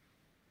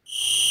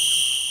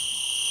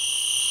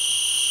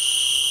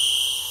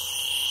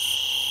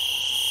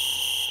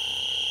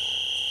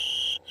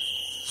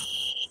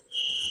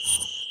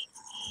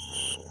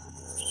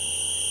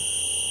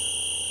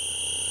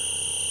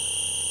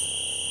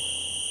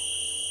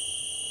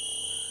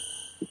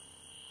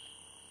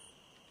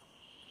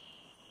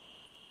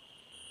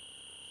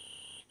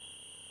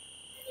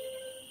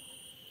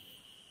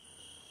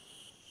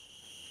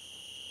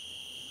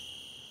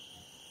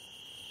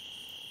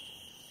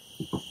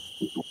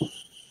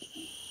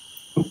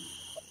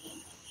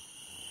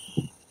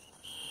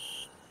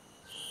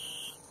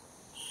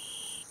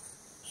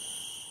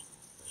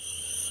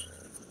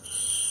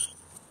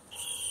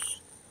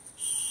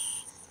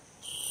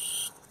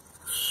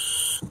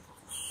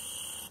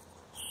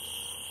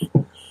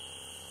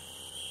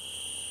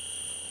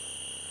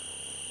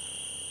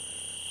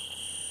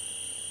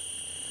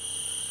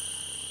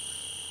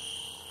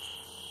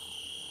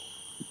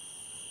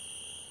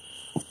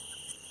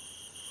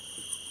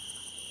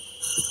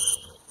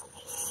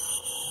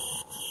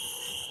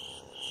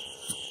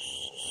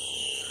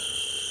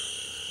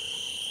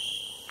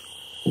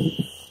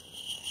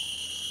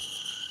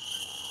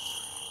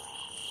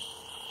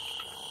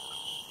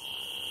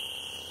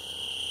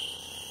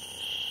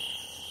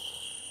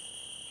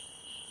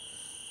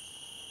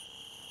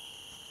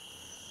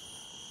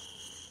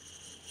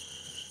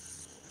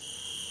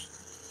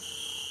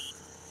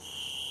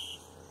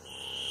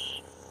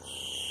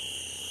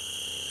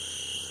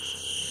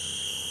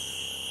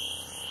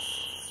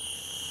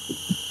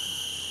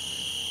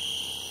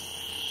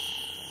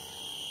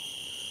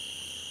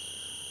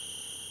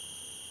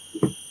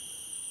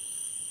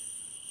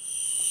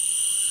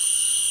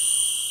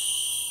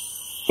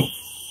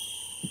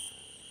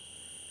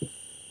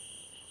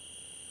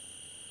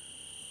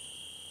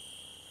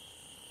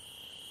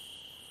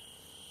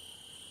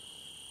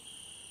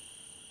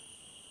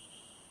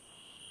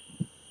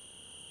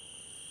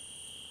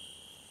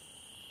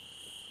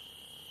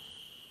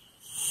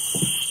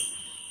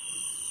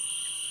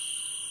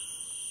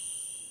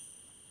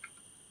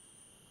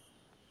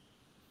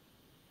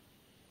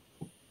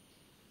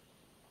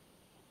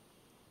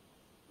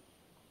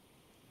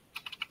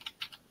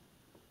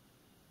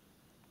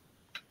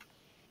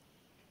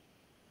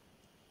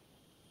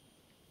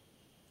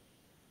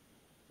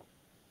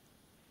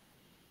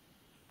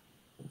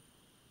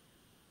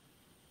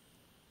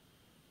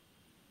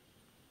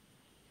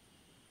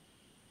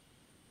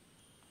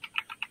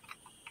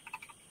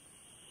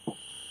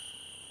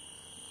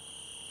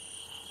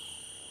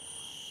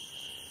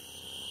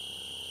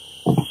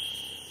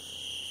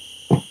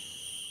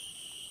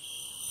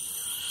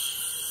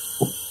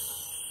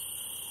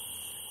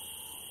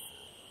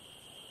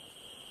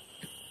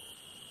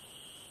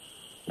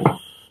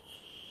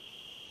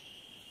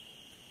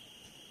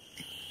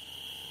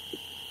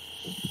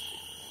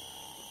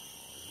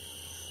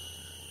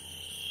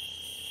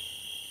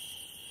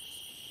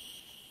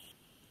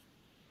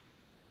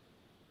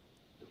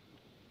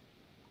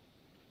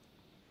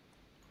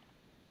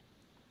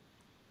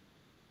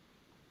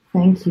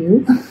 Thank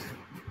you. Wow.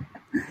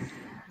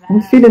 I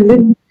feel a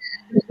little bit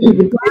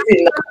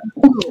dizzy now.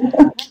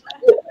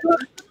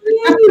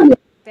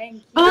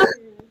 Thank you.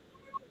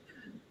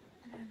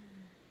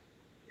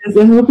 Yes,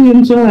 I hope you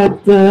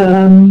enjoyed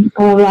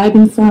our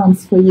writing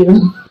sounds for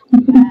you.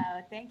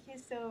 Wow, thank you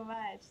so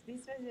much.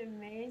 This was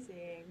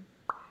amazing.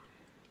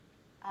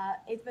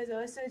 It was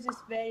also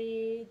just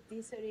very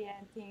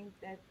disorienting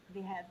that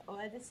we have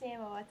all the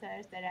same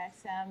avatars. There are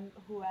some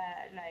who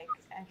are like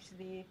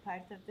actually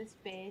part of the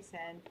space,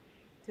 and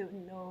to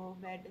know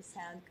where the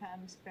sound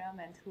comes from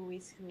and who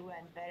is who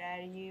and where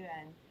are you,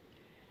 and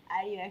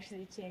are you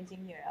actually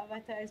changing your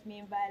avatars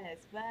meanwhile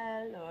as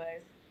well,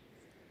 or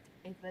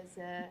it was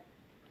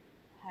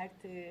hard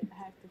to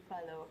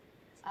follow.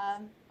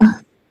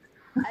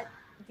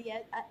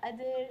 The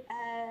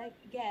other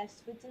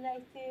guests, would you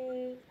like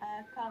to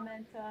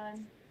comment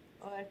on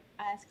or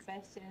ask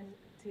questions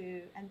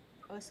to? And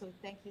also,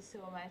 thank you so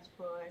much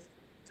for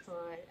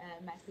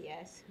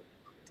Matthias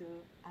to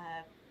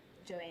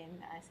join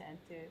us and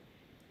to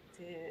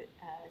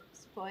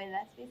spoil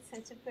us with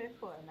such a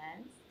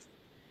performance.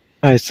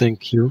 I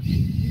thank you.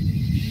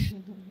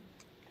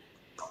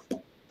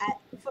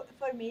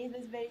 For me, it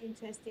was very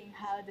interesting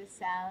how the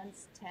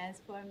sounds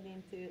transformed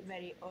into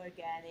very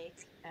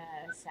organic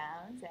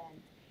sounds,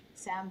 and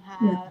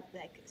somehow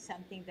like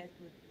something that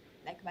would,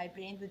 like my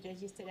brain would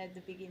register at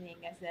the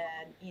beginning as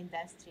an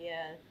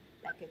industrial,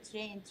 like a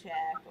train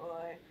track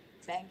or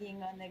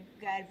banging on a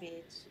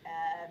garbage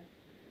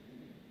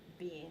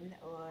bin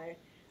or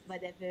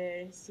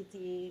whatever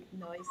city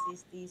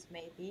noises these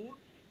may be,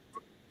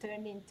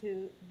 turned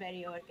into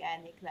very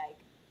organic, like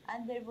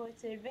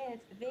underwater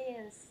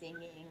whales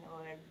singing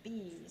or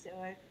bees,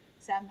 or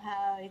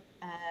somehow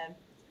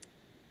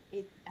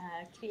it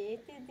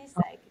created this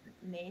like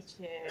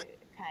nature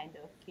kind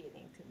of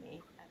feeling to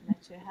me. I'm not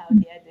sure how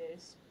the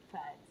others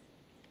felt.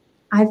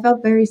 I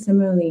felt very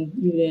similarly,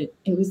 Judith.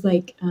 It was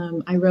like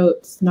I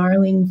wrote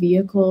snarling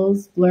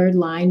vehicles, blurred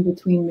line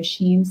between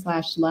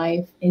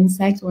machine/life,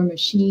 insect or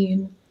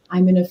machine.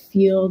 I'm in a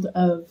field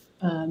of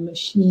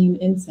machine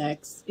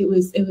insects. It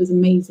was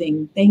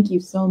amazing. Thank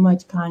you so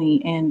much,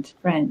 Connie and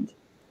friend.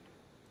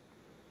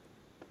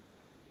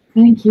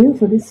 Thank you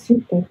for this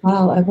feedback.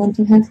 Wow, I want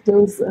to have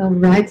those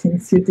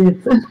writings you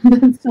did.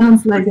 That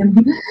sounds like an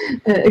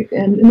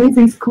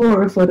amazing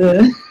score for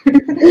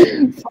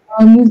for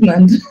our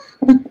movement.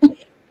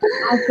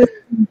 I'll put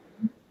it in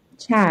the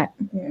chat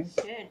here.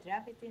 Sure,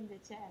 drop it in the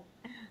chat.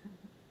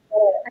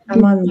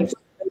 I'm on the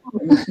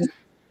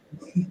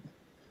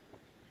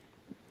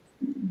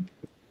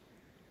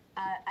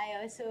I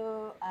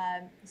also,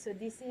 so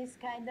this is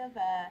kind of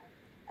a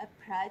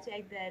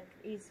project that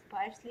is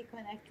partially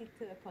connected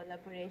to a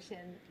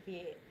collaboration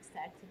we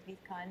started with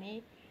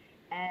Conny,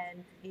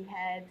 and we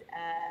had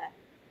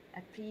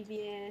a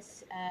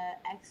previous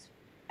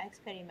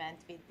experiment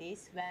with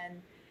this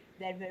when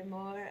there were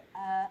more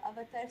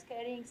avatars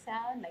carrying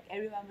sound, like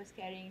everyone was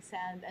carrying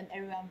sound and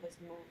everyone was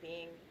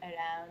moving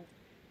around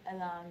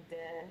along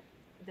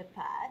the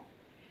path.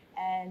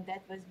 And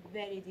that was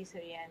very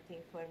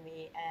disorienting for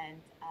me, and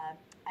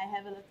I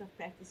have a lot of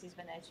practices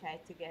when I try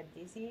to get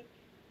dizzy.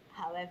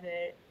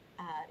 However,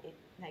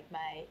 like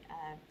my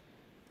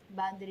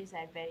boundaries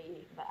are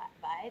very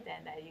wide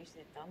and I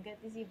usually don't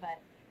get dizzy, but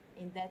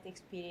in that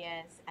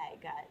experience I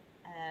got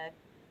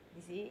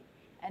dizzy,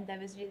 and I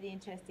was really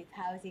interested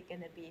how is it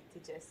going to be to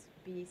just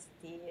be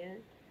still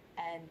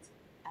and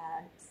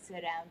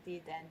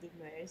surrounded and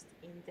immersed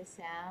in the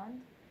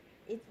sound.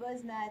 It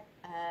was not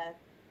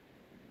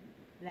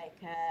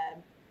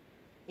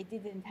it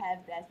didn't have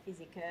that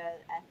physical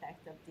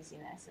effect of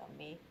dizziness on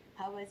me.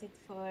 How was it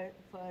for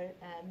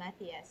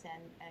Matthias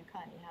and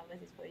Connie? How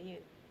was it for you?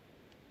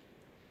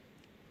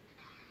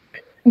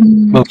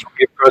 Well, for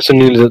me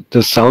personally,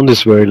 the sound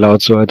is very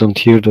loud, so I don't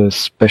hear the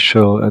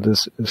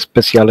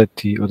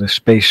speciality or the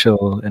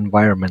spatial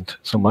environment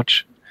so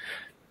much.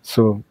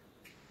 So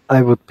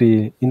I would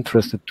be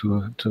interested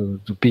to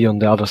be on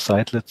the other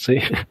side, let's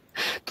say,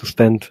 to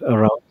stand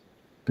around,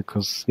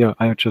 because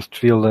I just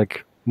feel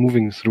like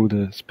moving through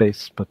the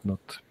space, but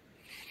not.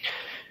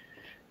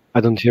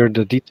 I don't hear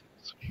the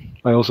details.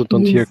 I also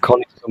don't hear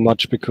Connie so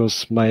much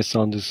because my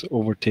sound is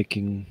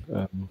overtaking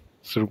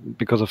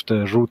because of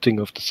the routing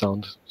of the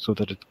sound, so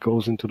that it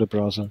goes into the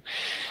browser.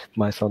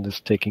 My sound is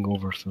taking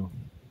over, so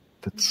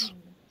that's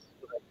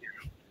what I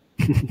hear.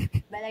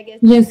 But I guess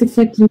yes,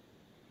 exactly.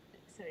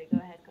 Sorry, go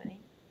ahead, Connie.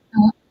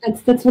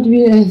 That's what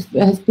we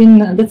have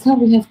been. That's how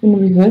we have been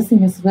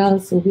rehearsing as well.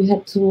 So we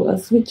had to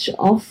switch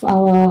off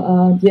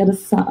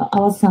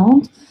our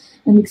sound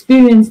and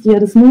experience the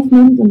other's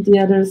movement and the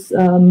other's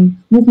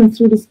movement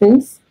through the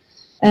space.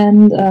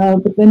 And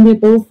but when we're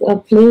both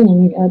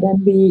playing,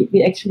 then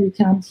we actually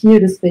can't hear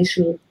the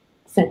spatial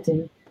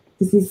setting.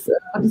 This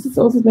is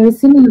also very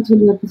similar to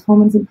the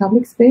performance in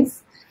public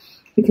space,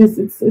 because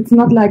it's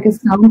not like a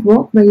sound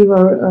walk where you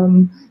are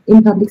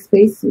in public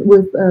space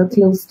with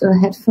closed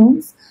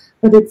headphones,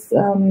 but it's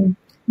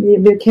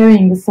we're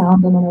carrying the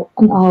sound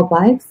on our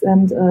bikes,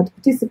 and the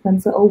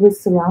participants are always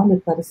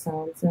surrounded by the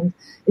sounds. And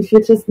if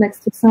you're just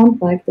next to a sound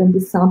bike, then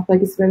this sound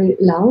bike is very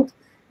loud,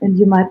 and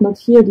you might not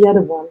hear the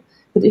other one.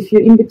 But if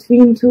you're in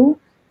between two,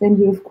 then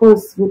you of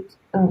course would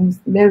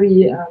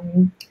very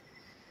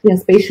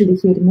spatially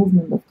hear the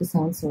movement of the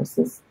sound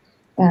sources.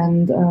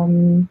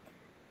 And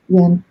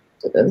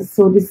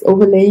so this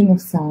overlaying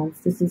of sounds,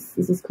 this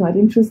is quite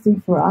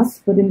interesting for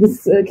us. But in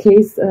this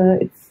case,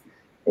 it's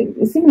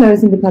similar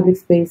as in the public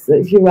space.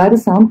 If you ride a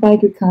sound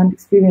bike, you can't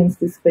experience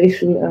this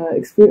spatial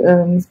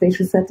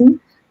setting.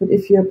 But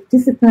if you're a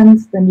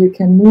participant, then you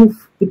can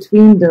move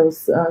between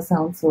those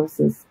sound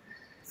sources.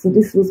 So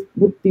this was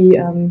the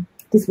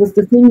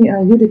thing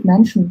Judith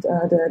mentioned,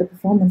 the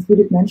performance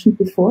Judith mentioned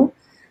before,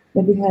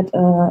 that we had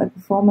a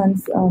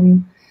performance.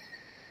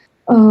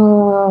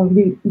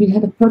 We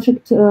had a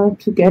project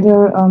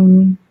together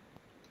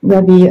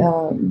where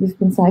we've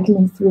been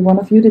cycling through one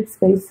of Judith's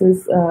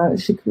spaces.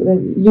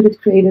 Judith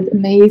created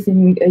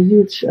amazing,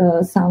 huge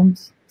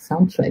tracks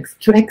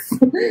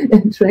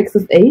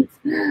of 8,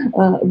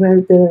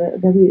 where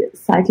we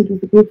cycled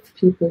with a group of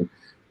people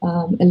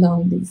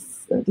along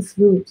this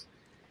route.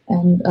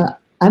 And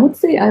I would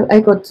say I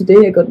got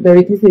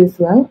very dizzy as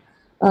well,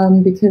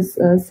 because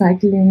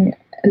cycling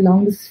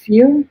along the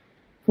sphere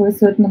for a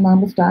certain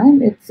amount of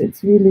time, it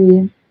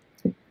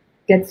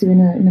gets you in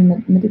a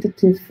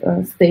meditative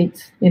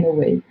state in a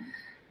way.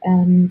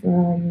 And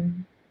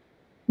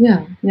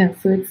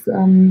so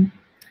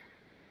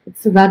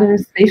it's a rather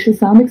spatial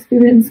sound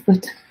experience,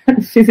 but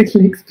a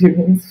physical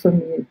experience for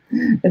me,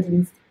 at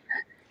least.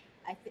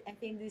 I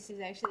think this is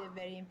actually a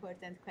very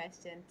important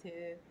question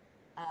to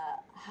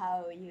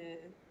how you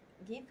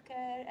give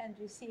care and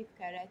receive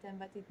care, right? And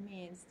what it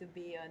means to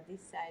be on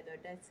this side or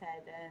that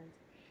side,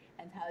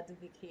 and how do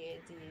we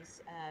create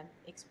these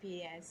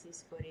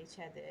experiences for each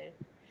other.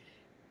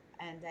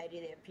 And I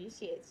really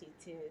appreciate you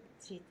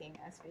treating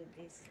us with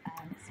this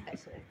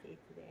specialty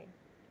today.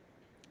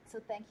 So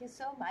thank you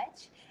so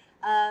much.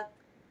 I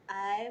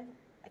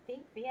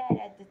think we are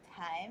at the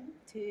time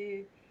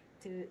to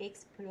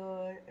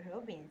explore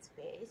Robin's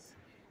space,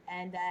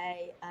 and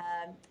I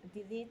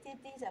deleted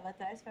these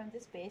avatars from the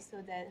space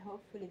so that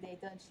hopefully they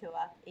don't show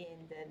up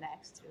in the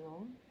next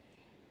room.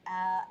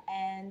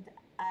 And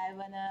I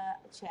wanna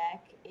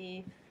check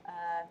if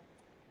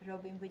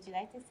Robin, would you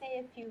like to say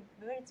a few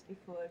words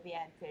before we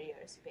enter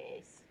your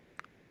space?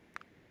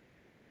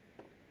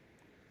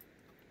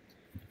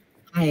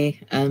 Hi,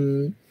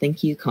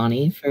 thank you,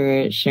 Connie,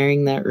 for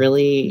sharing that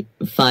really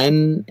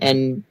fun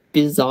and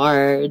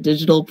bizarre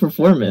digital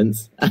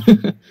performance.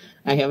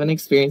 I haven't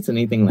experienced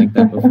anything like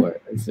that before,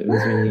 so it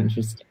was really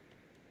interesting.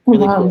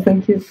 Really wow, cool.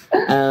 Thank you.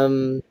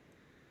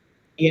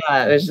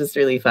 Yeah, it was just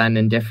really fun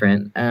and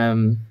different.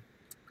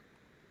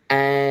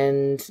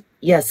 And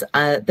yes,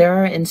 there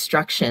are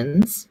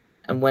instructions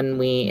when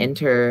we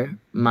enter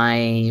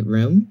my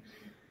room.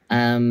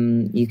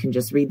 You can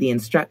just read the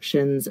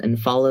instructions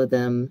and follow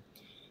them.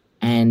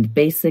 And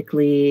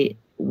basically,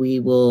 we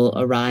will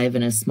arrive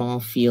in a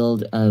small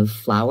field of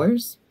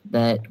flowers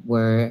that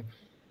were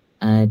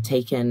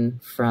taken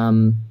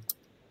from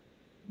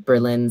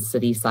Berlin's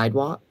city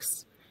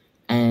sidewalks.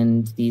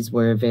 And these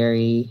were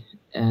very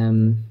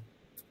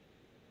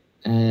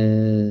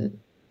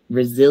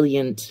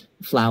resilient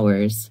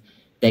flowers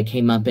that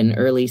came up in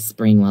early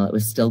spring while it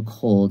was still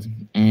cold.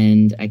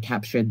 And I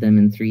captured them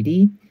in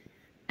 3D.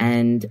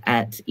 And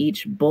at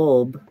each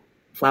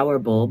flower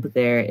bulb,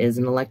 there is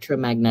an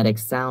electromagnetic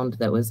sound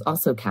that was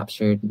also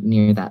captured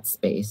near that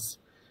space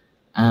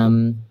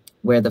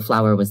where the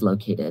flower was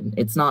located.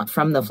 It's not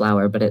from the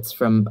flower, but it's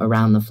from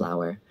around the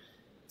flower.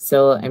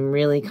 So I'm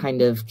really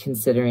kind of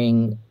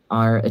considering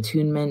our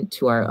attunement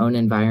to our own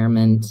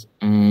environment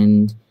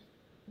and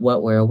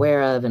what we're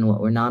aware of and what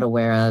we're not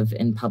aware of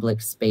in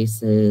public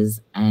spaces.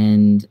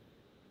 And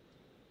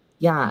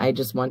yeah, I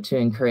just want to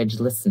encourage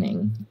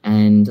listening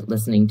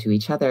to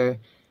each other,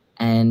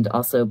 and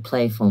also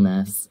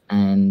playfulness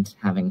and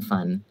having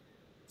fun.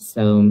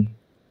 So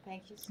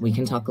we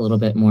can talk a little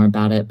bit more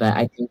about it, but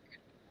I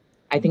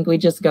think we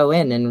just go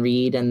in and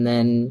read, and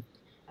then,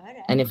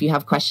 and if you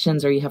have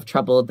questions or you have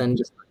trouble, then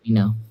just let me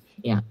know.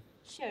 Yeah.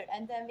 Sure,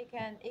 and then we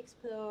can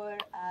explore,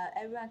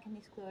 everyone can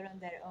explore on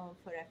their own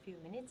for a few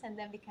minutes, and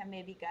then we can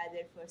maybe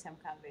gather for some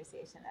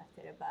conversation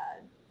after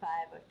about 5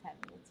 or 10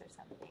 minutes or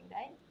something,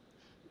 right?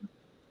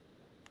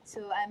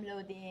 So I'm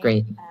loading.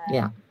 Great,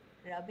 yeah.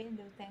 Robin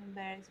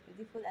Rutenberg's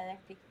beautiful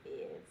electric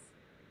fields.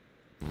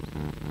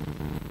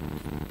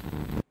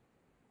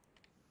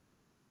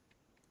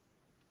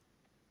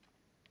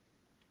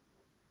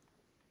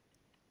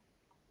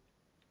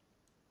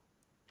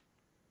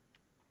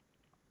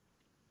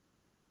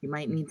 You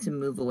might need to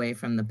move away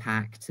from the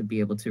pack to be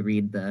able to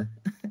read the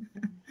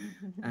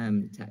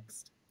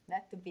text.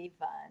 Not to be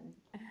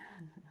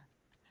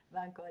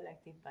one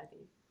collective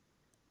body.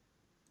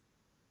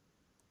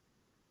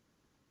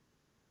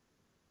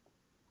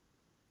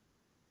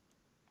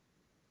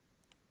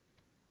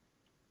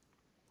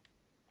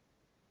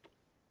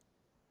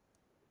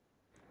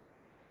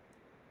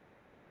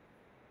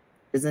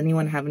 Does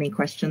anyone have any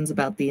questions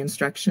about the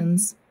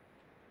instructions?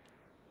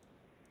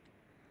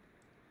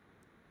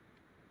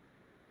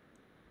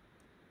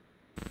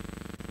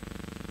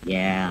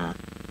 Yeah.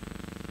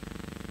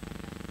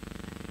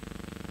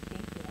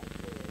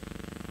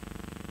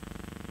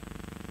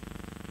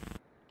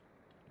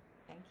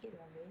 Thank you,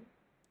 Robi.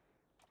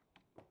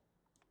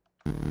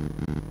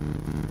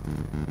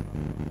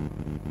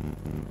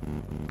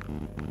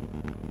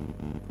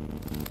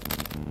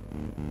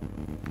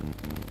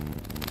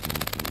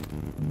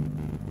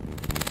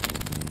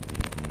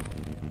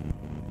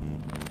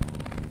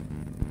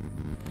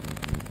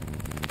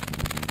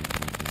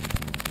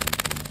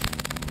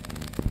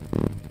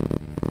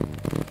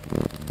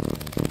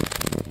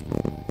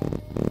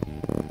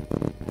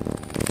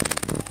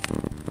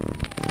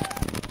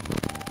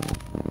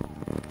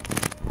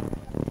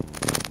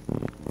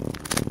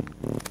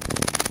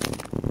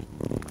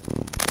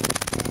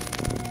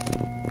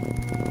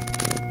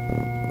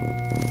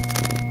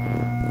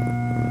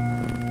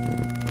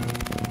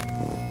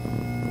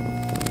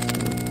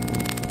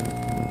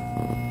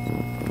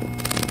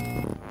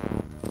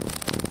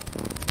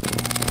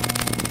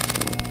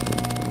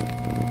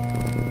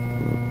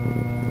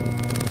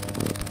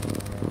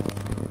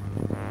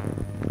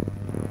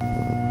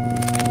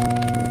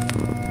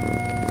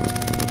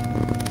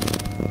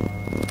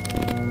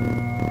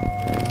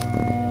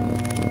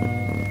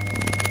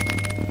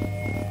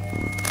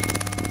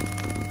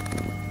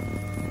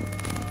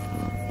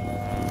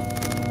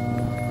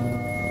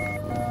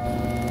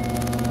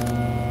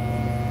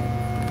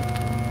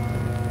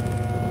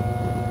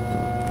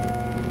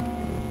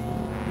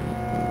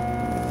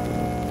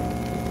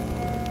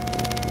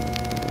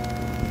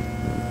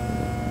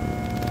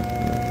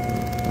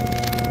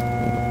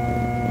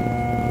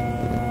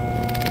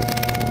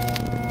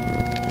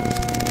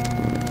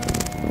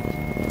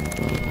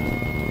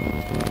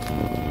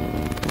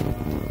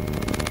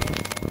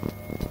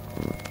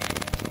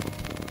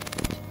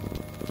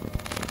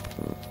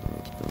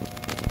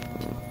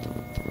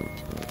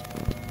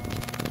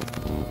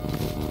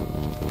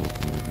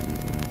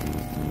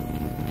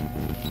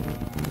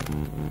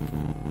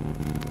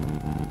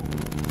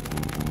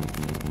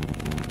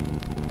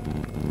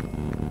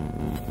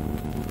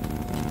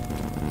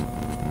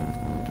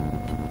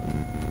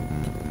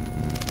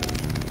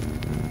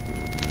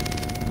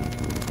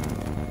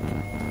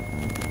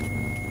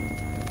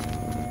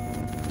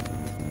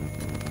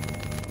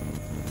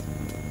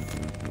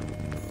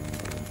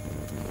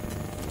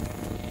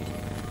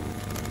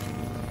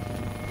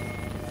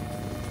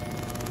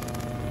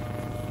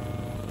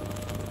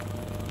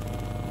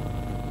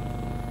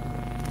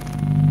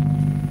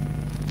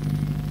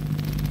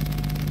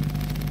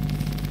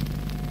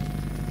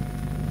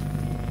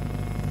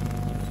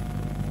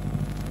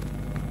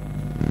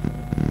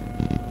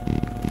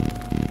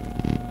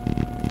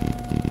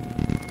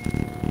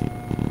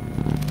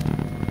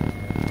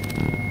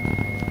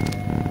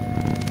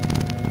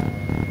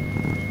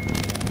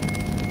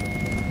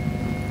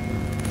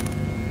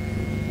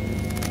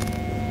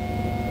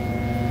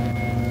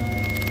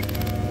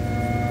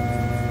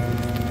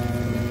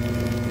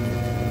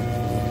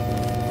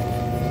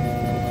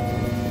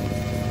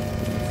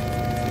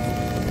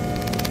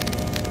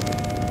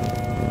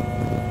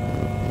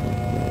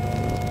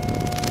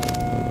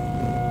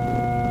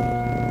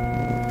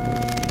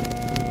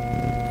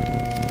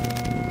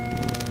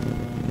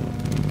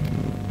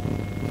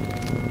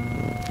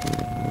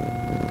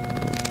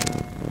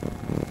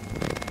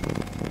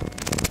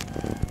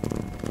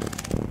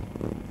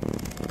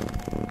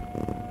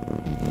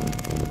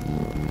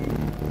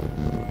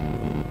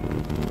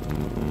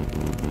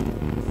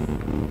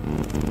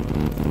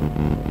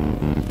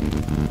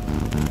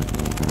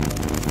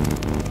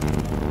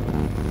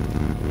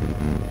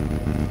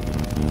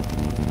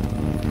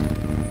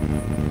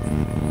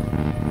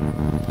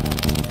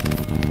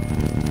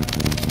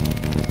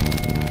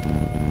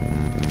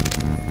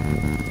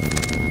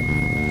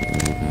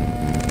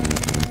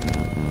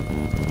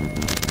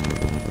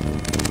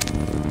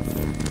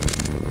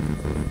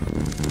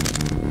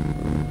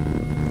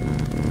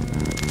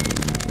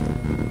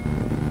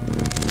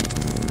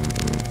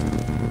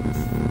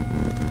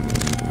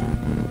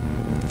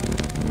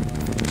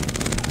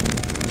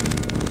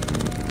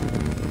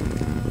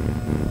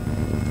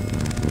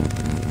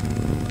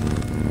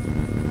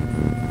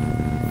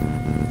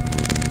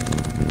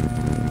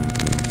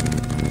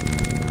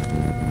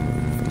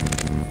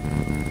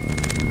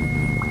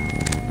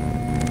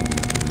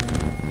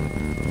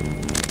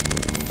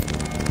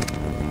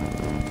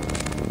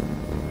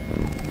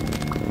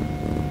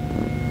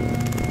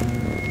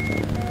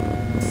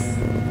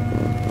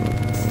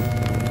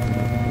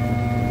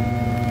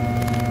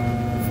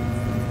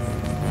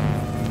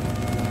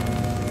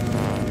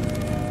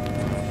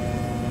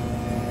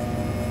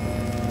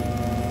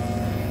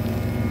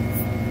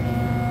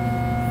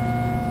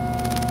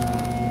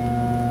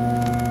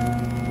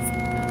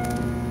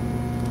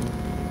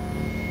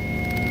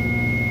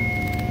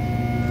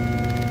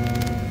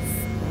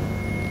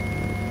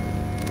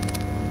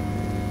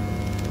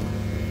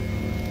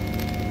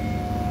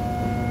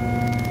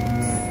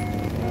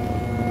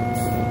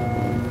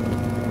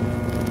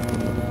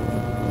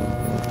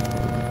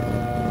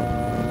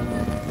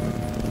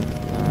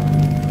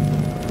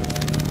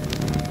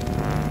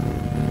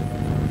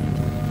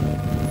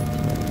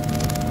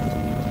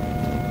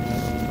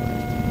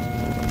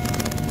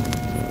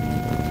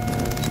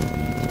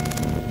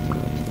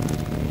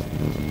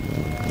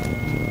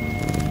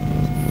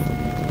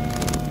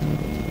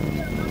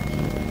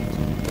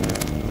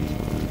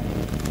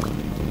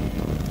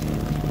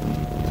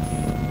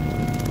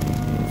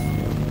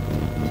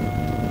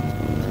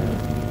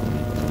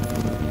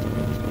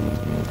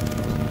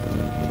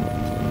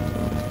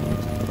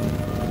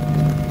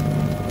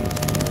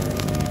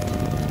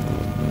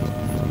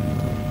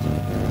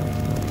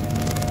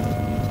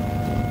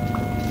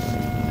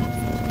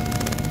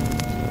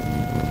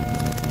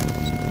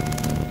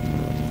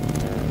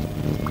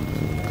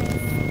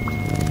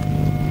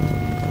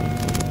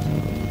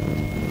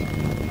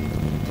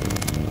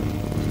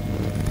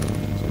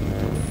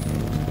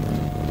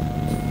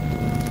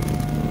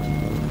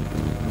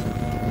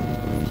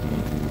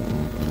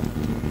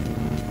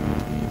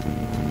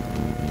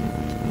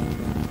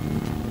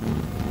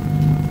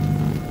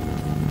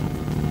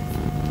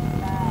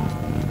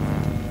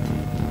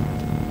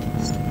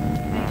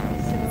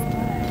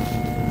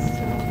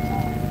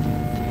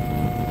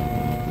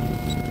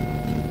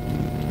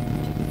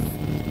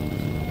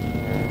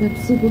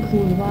 That's super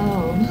cool.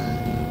 Wow.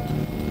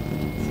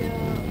 So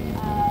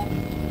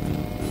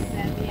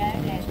when we are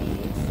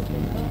ready to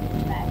go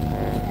back to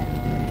the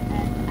center,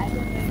 and I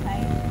don't know if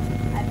I'm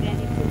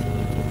ready to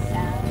leave the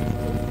sound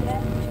just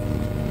yet,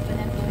 but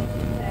I'm going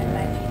to turn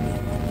my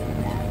video volume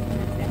down to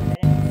the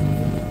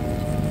preferences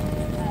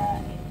in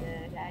the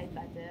right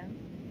bottom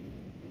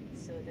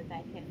so that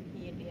I can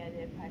hear the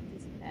other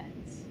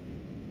participants.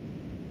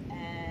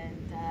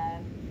 And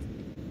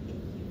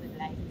if you would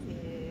like to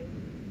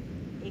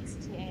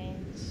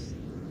exchange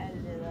a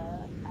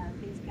little,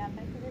 please come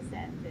back to the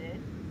center.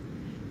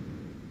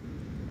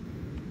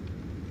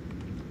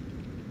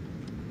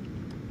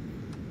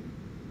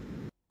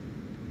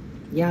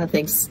 Yeah,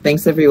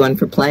 thanks everyone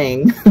for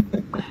playing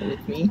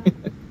with me.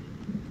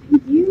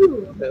 Thank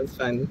you. That was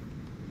fun.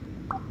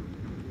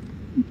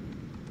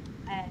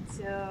 And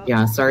so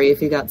Yeah, sorry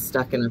if you got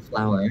stuck in a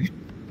flower.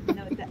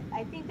 no,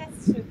 I think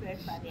that's super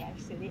funny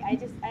actually. I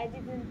didn't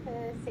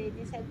say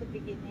this at the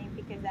beginning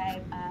because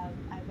I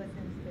wasn't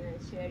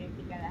sure if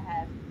we're gonna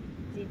have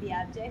 3D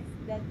objects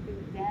that do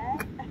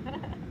that.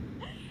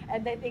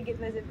 And I think it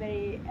was a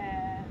very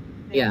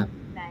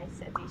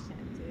nice addition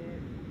to.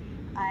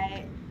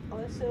 I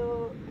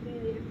also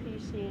really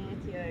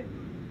appreciate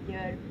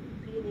your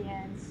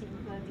brilliant,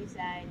 simple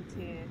design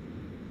to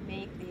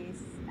make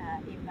this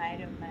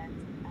environment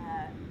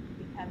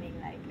becoming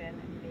like an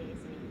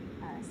amazing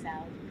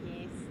sound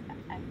piece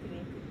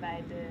activated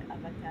by the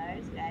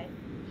avatars, right?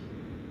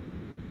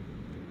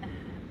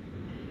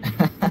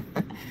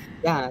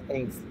 Yeah,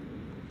 thanks.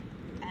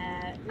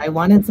 I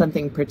wanted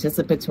something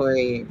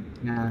participatory.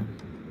 Yeah.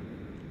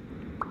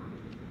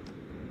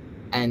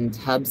 And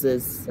Hubs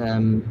is,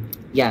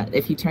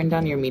 if you turn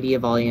down your media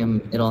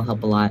volume, it'll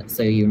help a lot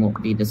so you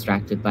won't be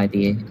distracted by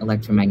the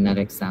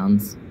electromagnetic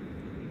sounds.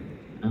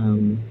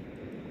 And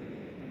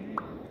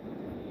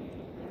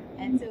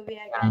so we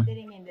are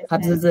gathering in the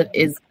Hubs center.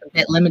 is a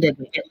bit limited.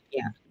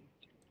 Yeah.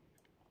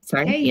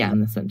 Sorry? Hey. Yeah,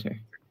 in the center.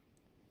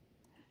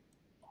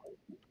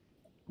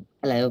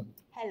 Hello.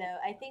 Hello.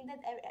 I think that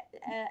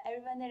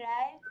everyone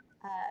arrived.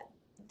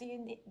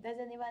 Does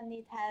anyone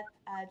need help?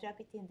 Drop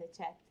it in the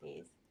chat,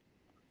 please.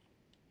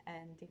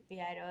 And if we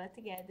are all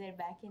together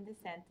back in the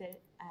center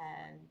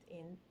and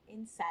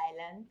in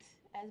silent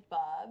as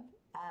Bob,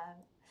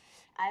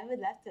 I would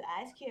love to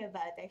ask you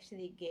about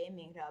actually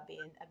gaming,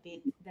 Robin, a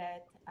bit.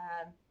 That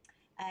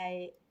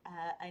I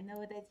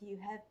know that you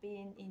have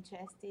been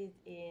interested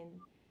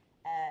in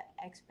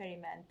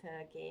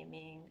experimental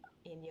gaming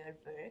in your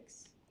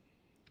works.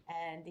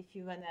 And if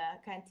you want to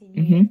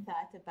continue your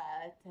thought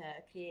about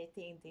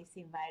creating this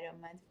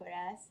environment for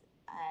us,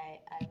 I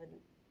would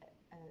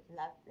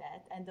love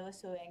that. And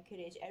also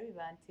encourage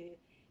everyone to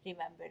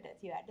remember that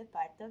you are the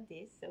part of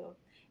this. So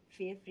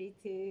feel free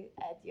to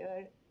add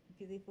your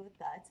beautiful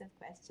thoughts and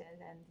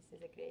questions. And this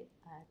is a great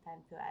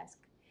time to ask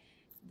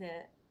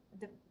the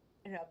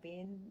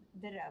Robin.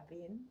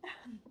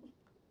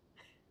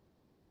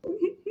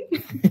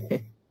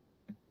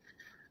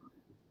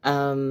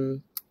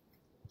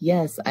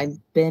 Yes, I've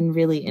been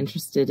really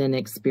interested in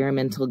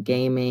experimental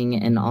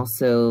gaming and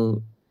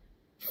also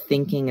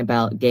thinking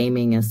about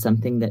gaming as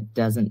something that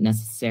doesn't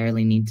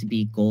necessarily need to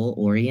be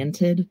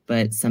goal-oriented,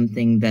 but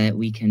something that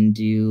we can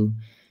do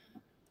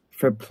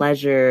for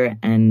pleasure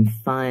and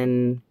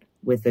fun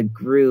with a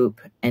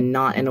group, and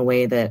not in a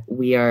way that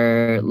we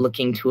are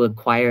looking to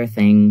acquire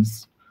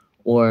things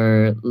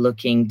or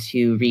looking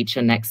to reach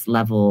a next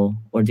level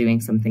or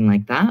doing something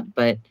like that,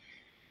 but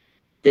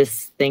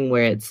this thing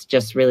where it's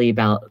just really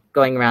about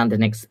going around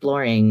and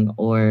exploring,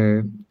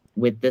 or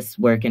with this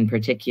work in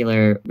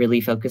particular,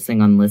 really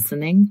focusing on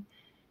listening,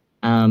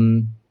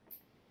 and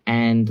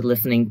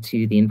listening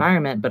to the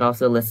environment, but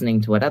also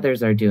listening to what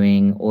others are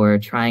doing, or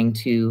trying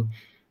to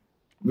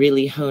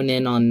really hone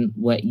in on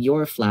what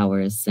your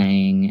flower is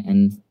saying.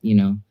 And,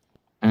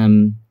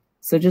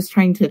 so just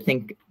trying to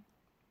think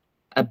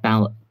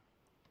about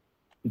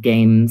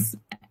games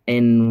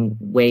in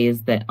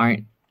ways that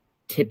aren't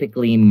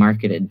typically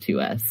marketed to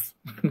us.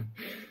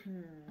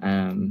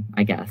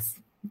 I guess,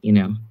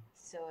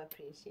 So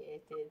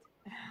appreciated.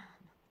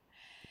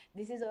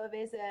 This is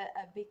always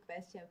a big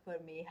question for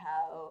me,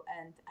 how,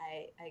 and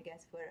I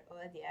guess for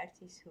all the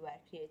artists who are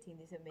creating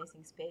these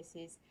amazing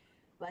spaces,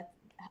 what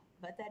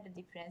are the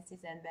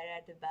differences and where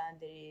are the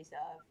boundaries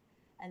of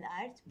an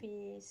art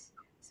piece,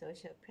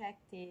 social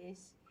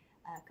practice,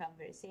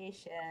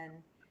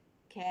 conversation,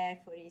 care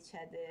for each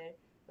other,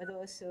 but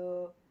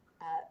also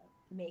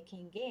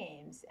making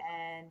games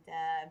and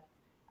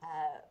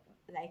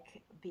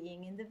like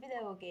being in the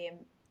video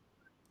game,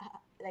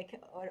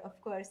 or of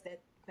course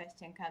that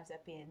question comes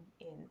up in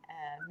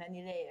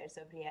many layers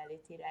of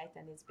reality, right?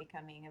 And it's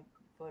becoming,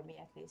 for me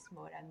at least,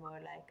 more and more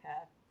like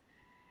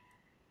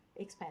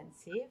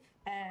expensive.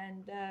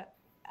 And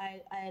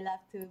I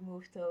love to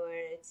move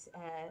towards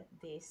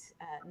this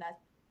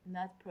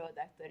not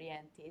product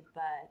oriented,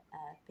 but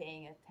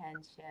paying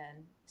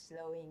attention,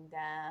 slowing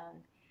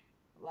down,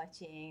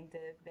 watching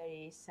the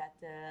very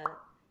subtle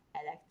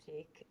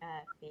electric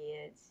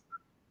fields.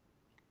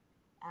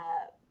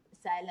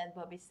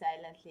 Bobby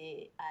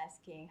silently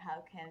asking,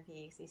 how can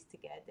we exist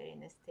together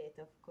in a state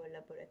of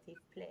collaborative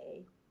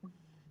play?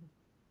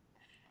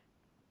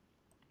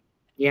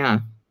 Yeah.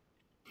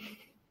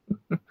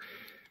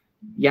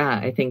 Yeah,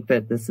 I think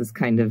that this is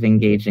kind of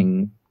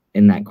engaging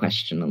in that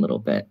question a little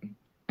bit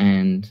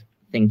and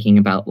thinking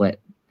about what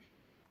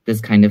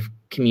this kind of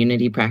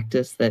community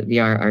practice that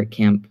VR Art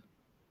Camp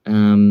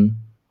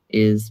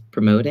is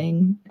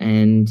promoting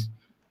and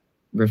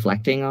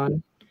reflecting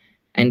on,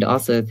 and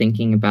also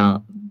thinking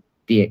about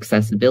the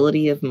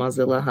accessibility of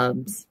Mozilla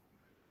Hubs,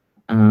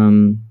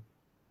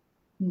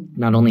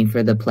 not only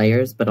for the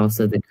players, but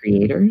also the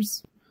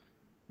creators,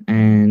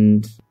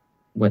 and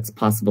what's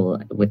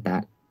possible with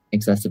that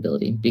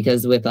accessibility.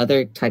 Because with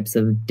other types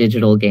of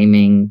digital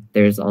gaming,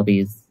 there's a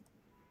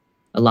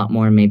lot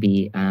more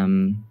maybe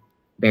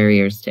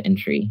barriers to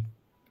entry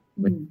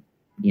with,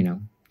 you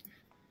know,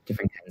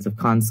 different kinds of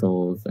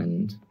consoles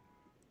and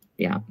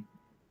yeah.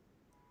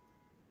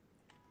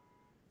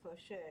 For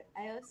sure.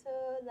 I also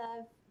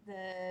love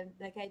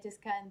I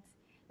just can't,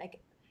 like,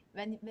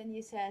 when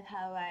you said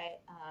how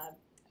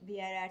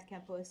VR Art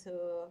Camp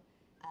also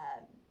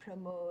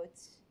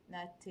promotes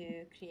not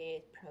to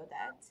create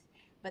products,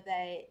 but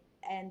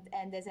and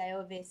as I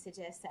always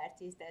suggest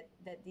artists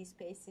that these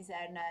spaces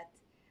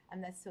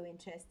I'm not so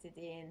interested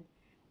in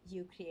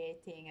you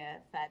creating a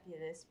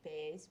fabulous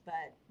space,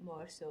 but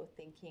more so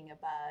thinking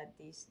about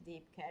this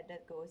deep care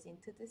that goes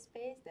into the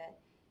space that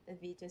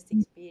we just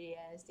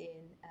experienced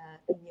in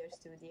your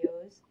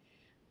studios.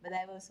 But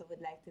I also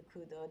would like to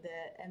kudo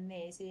the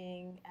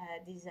amazing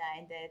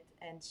design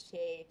and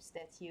shapes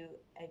that you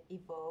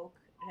evoke,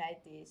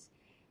 right?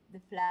 The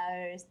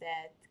flowers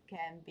that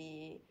can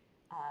be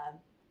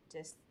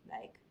just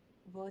like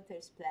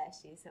water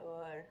splashes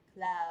or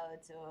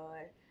clouds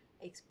or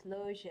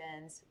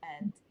explosions,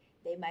 and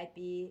they might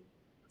be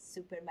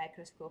super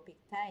microscopic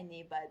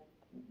tiny, but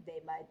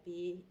they might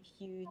be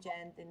huge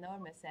and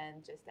enormous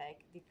and just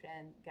like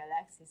different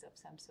galaxies of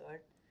some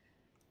sort.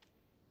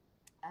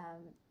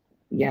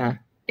 Yeah,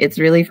 it's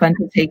really fun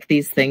to take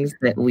these things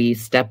that we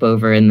step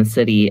over in the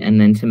city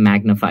and then to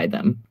magnify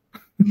them.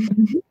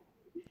 Can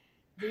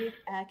you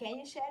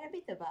share a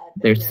bit about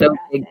They're so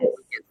big.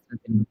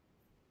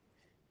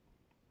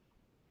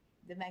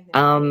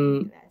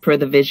 For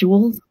the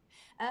visuals?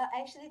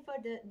 Actually, for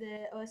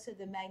the also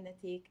the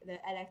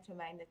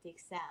electromagnetic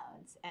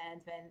sounds,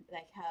 and when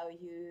like how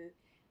you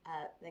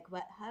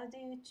how do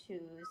you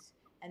choose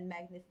and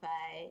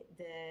magnify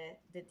the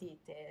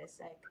details?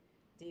 Like,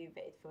 do you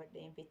wait for the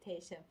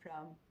invitation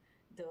from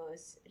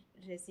those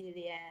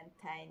resilient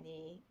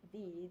tiny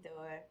bead,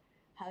 or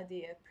how do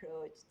you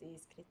approach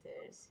these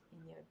critters in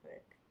your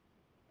work?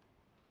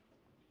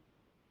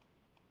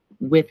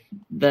 With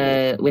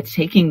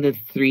taking the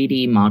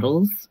 3D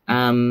models,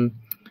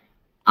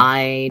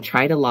 I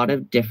tried a lot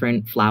of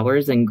different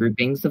flowers and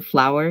groupings of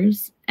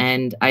flowers,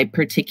 and I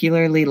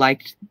particularly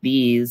liked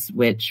these,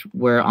 which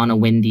were on a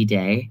windy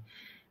day.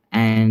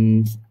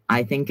 And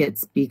I think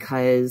it's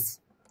because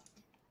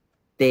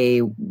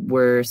they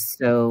were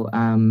so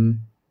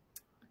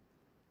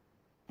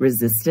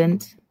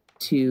resistant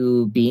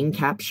to being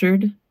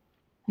captured.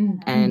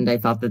 And I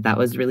thought that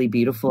was really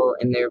beautiful,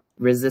 and their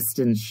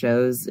resistance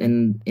shows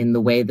in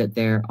the way that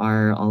there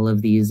are all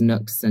of these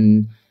nooks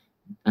and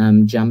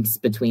jumps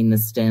between the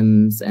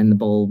stems and the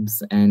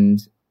bulbs,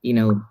 and you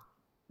know,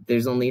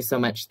 there's only so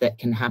much that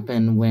can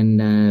happen when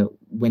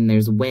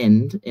there's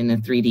wind in a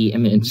 3D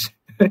image,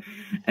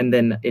 and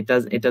then it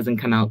doesn't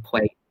come out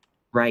quite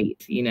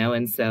right, you know.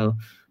 And so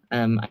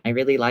I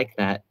really like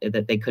that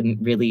they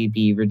couldn't really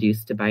be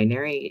reduced to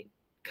binary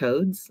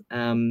codes.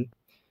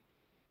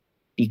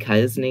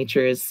 Because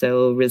nature is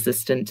so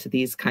resistant to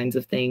these kinds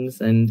of things.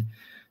 And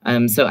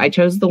so I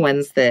chose the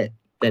ones that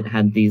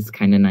had these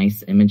kind of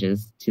nice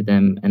images to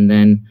them. And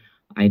then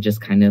I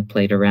just kind of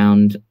played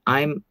around.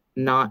 I'm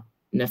not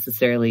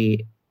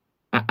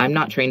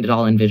trained at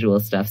all in visual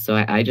stuff. So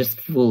I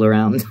just fool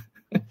around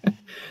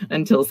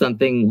until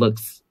something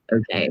looks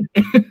okay.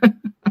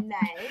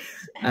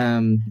 Nice.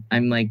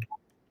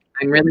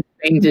 I'm really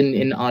trained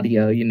in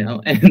audio, you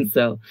know, and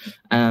so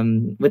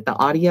with the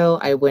audio,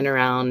 I went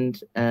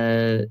around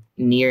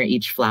near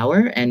each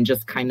flower and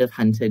just kind of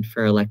hunted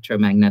for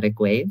electromagnetic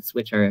waves,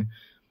 which are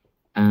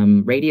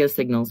radio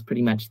signals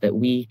pretty much that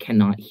we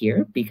cannot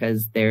hear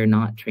because they're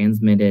not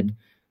transmitted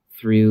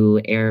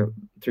through air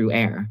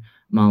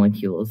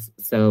molecules.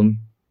 So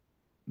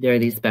there are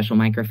these special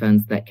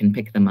microphones that can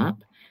pick them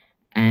up,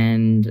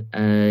 and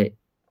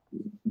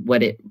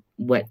what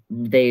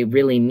they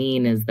really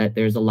mean is that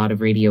there's a lot of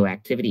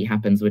radioactivity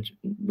happens, which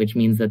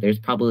means that there's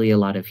probably a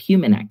lot of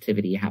human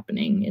activity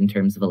happening in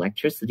terms of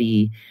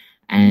electricity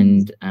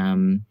and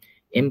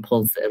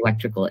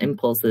electrical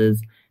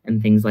impulses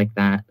and things like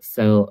that.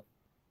 So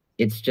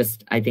it's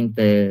just, I think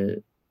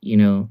the, you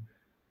know,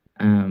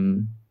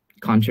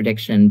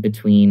 contradiction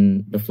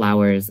between the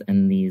flowers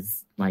and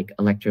these like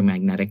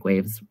electromagnetic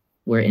waves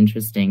were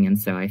interesting. And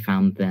so I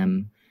found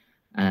them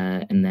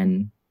and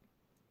then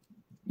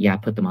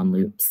put them on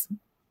loops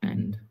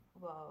and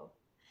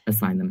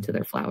assign them to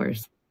their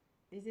flowers.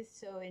 this is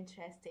so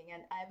interesting,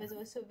 and I was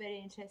also very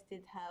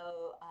interested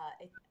how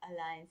it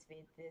aligns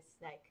with this,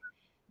 like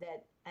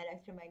that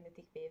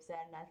electromagnetic waves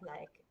are not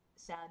like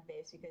sound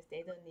waves because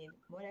they don't need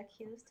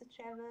molecules to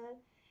travel,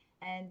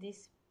 and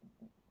this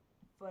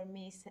for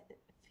me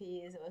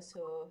feels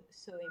also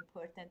so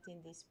important in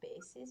these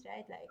spaces,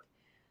 right? Like,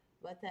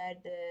 what are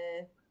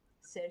the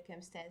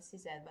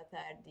circumstances and what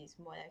are these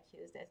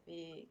molecules that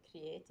we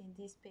create in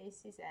these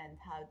spaces, and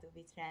how do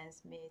we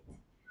transmit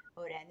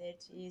or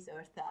energies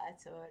or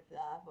thoughts or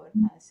love or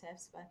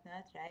concepts,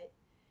 whatnot, right?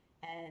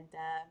 And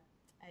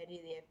I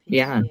really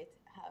appreciate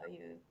how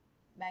you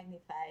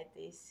magnify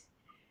this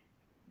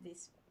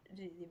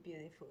really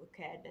beautiful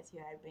care that you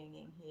are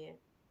bringing here.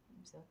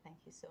 So thank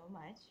you so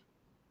much.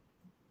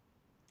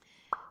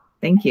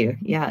 Thank you.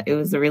 Yeah, it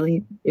was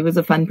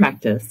a fun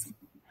practice.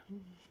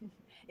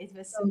 It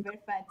was super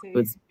fun to. It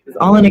was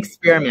all an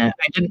experiment.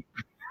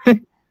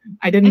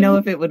 I didn't know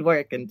if it would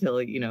work until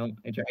I tried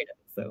it.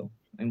 So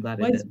I'm glad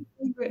it did. What's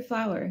your favorite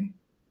flower?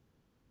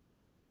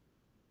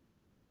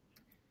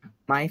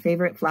 My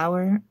favorite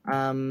flower?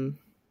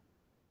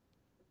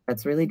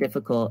 That's really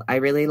difficult. I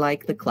really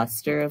like the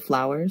cluster of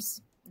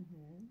flowers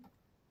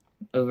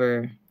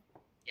over,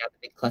 the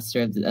big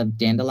cluster of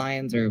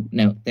dandelions, or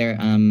no, they're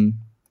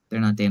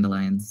not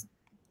dandelions.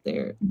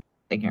 I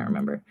can't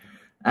remember.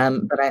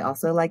 But I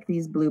also like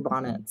these blue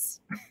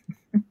bonnets.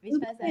 Which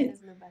ones are the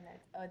blue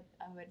bonnets? Oh,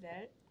 over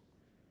there?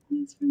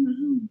 It's from my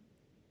home.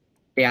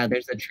 Yeah,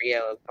 there's a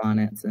trio of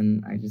bonnets,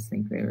 and I just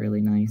think they're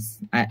really nice.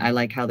 I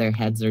like how their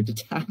heads are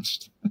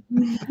detached.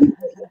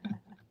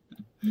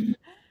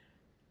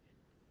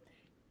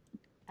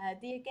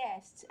 Dear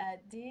guests,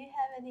 do you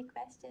have any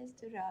questions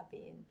to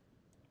Robin?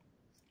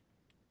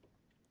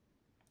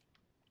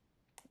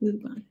 Blue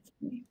bonnets.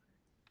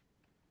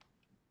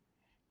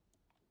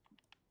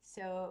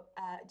 So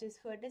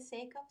just for the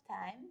sake of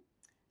time,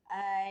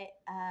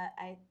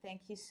 I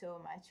thank you so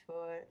much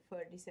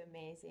for this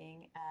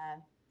amazing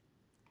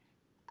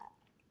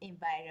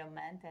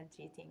environment and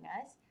treating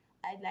us.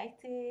 I'd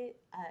like to,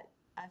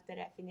 after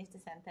I finish the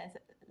sentence,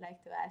 I'd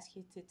like to ask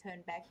you to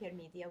turn back your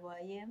media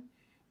volume,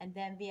 and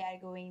then we are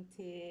going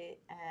to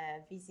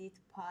visit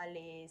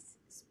Polly's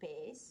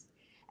space.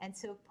 And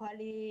so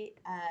Polly,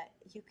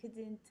 you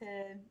couldn't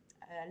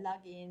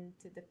log in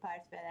to the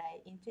part where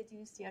I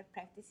introduced your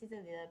practices a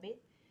little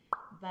bit,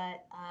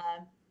 but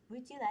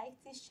would you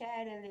like to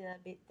share a little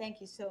bit?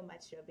 Thank you so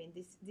much, Robin.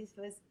 This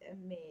was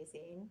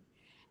amazing.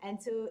 And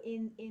so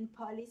in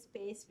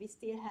Polyspace, we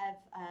still have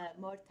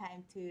more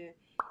time to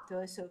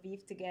also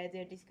weave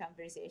together these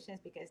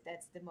conversations, because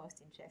that's the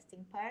most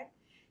interesting part.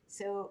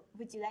 So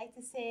would you like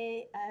to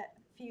say a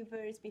few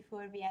words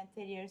before we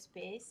enter your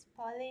space,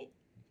 Polly?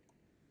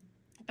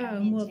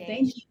 Well,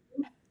 thank you.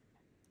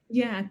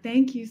 Yeah,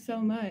 thank you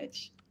so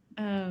much.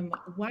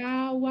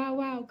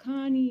 Wow,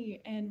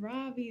 Connie and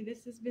Robbie,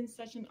 this has been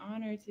such an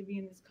honor to be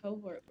in this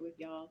cohort with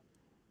y'all.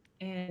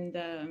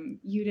 And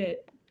Judith,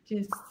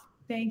 just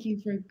thank you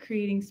for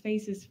creating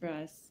spaces for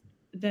us.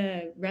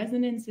 The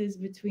resonances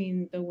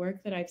between the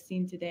work that I've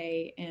seen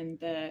today and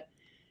the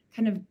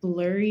kind of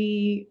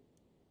blurry,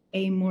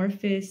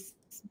 amorphous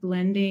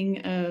blending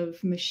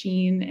of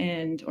machine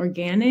and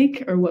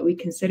organic, or what we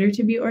consider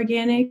to be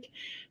organic,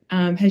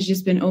 has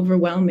just been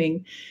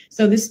overwhelming.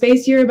 So the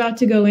space you're about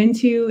to go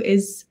into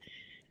is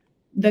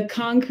the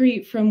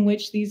concrete from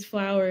which these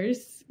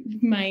flowers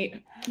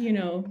might,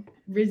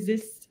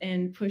 resist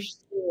and push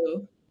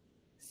through.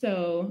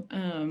 So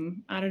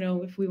I don't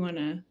know if we want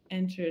to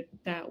enter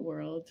that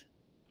world.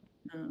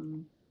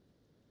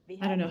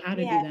 I don't know how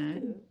to do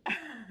that.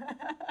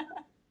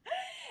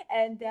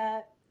 And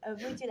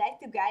would you like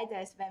to guide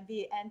us when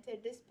we enter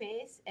the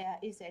space?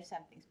 Is there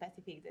something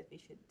specific that we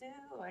should do,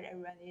 or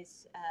everyone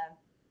is,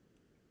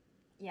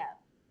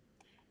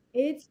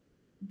 It's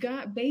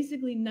got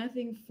basically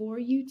nothing for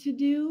you to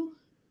do.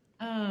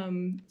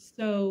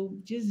 So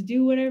just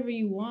do whatever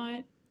you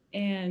want.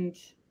 And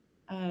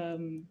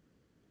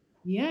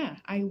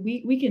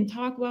we can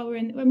talk while we're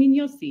in. I mean,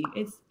 you'll see.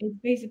 It's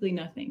basically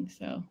nothing.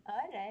 So.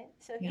 All right.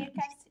 So here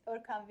comes Our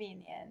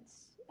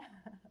Convenience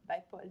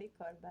by Polly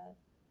Korbel.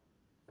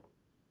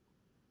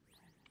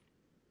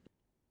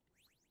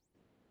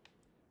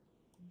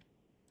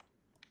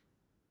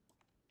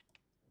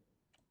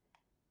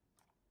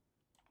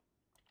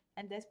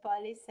 And as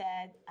Polly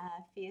said,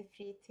 feel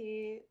free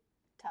to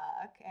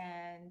talk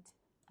and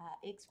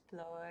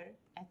explore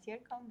at your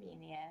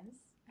convenience.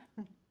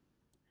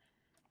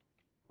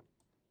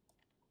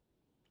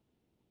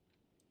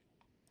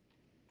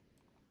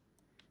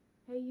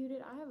 Hey,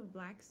 Judith, I have a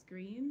black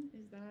screen.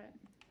 Is that?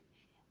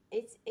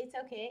 It's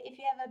okay. If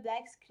you have a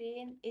black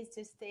screen, it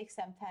just takes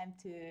some time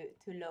to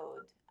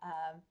load.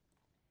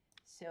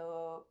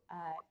 So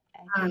I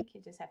think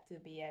you just have to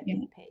be a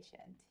bit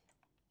patient.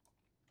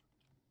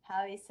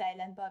 How is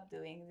Silent Bob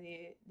doing?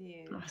 Do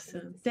you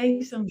awesome.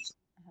 Thanks so much.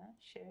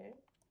 Sure.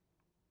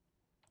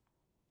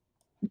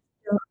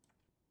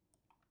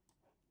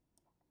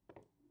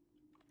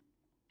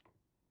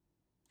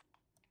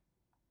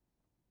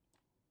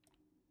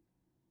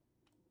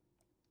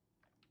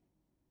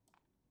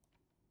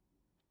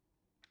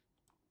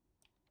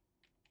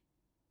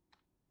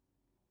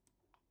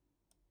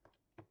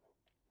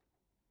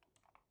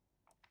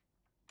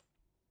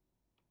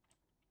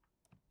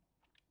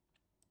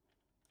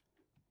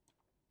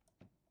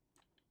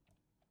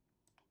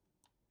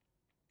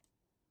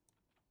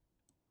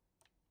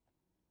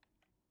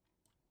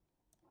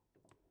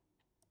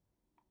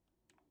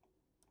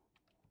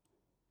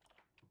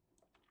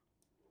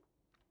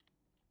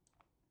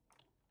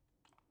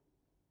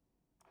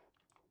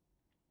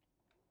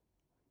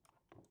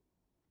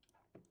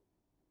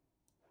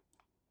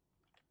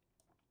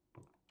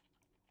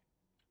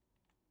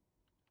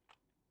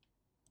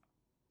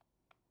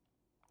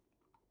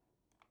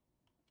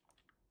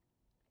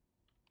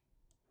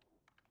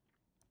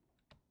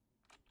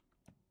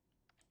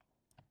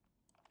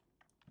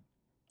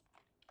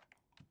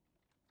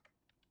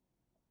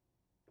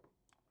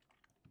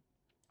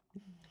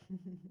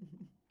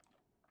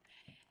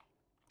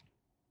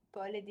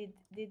 Polly,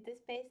 did the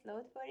space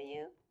load for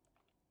you?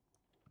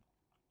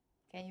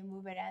 Can you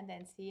move around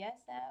and see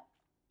us now?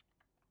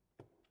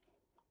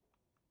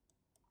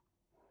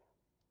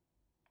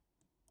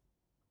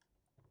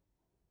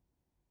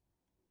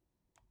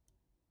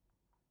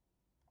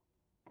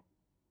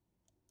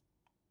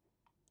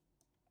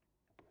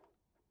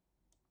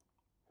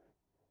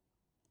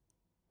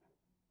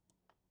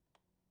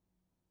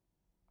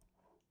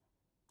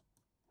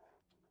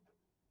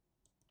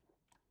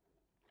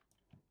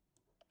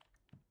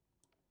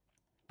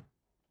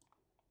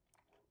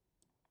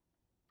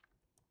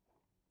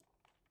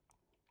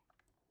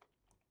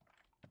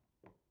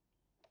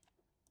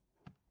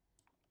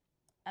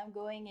 I'm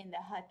going in the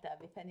hot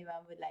tub if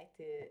anyone would like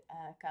to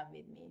come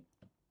with me.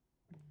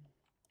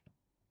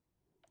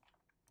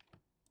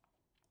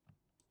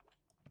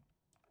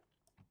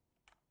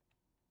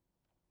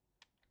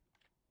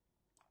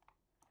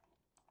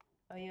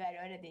 Oh, you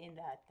are already in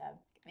the hot tub.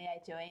 May I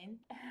join?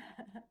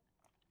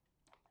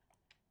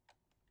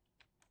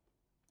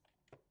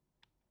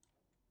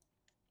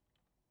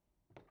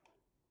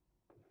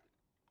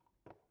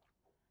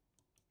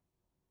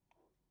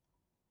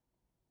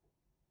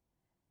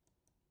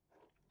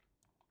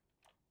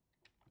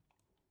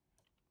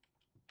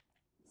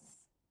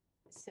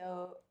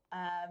 So,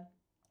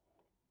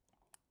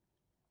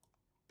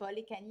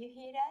 Polly, can you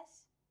hear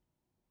us?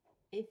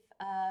 If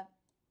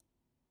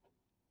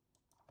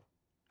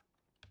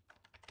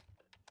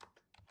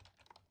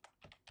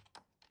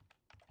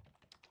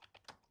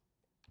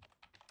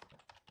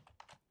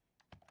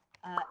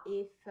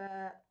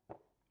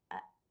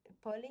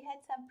Polly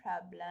had some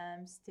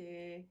problems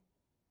to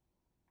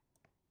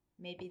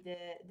maybe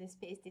the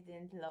space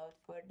didn't load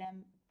for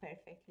them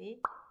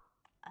perfectly.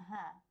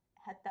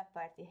 Hot tub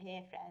party.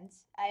 Hey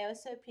friends. I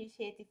also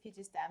appreciate if you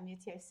just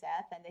unmute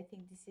yourself, and I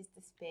think this is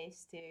the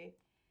space to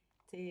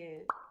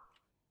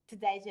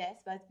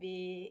digest what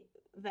we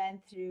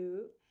went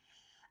through.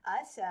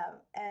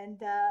 Awesome.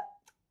 And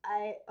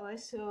I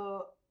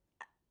also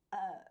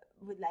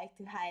would like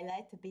to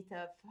highlight a bit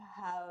of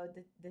how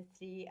the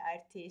three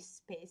artist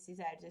spaces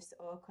are just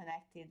all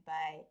connected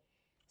by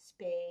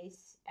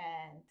space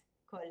and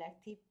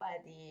collective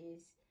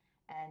bodies,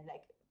 and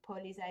like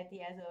Polly's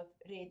ideas of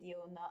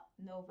radio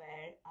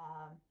nowhere,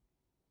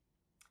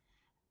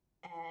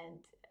 and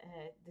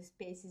the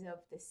spaces of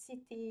the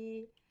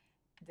city,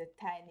 the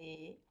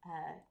tiny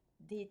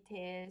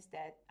details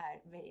that are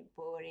very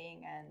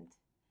boring and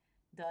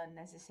don't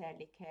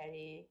necessarily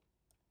carry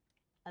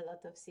a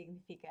lot of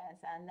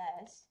significance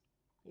unless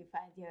you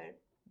find your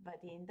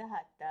body in the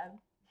hot tub.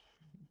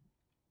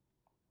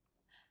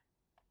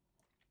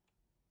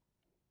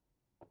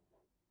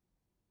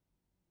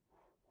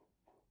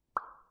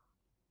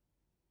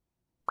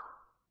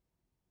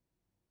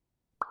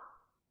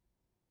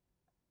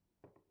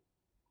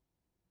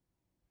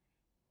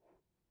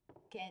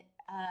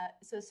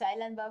 So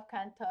Silent Bob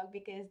can't talk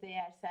because they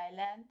are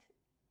silent,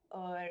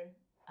 or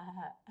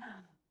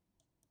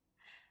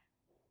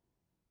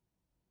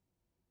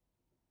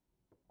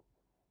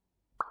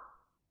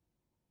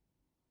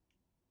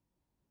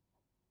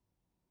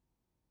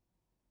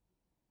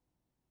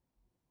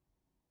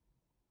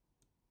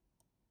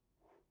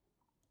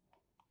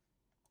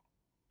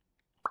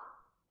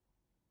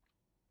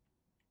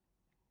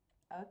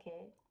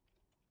okay.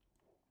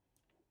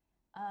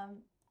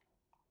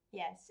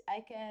 Yes,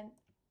 I can.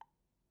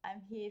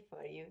 I'm here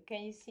for you.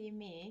 Can you see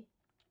me?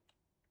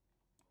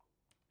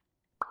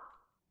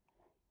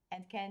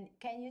 And can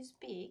you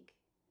speak,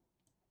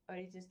 or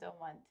you just don't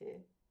want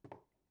to?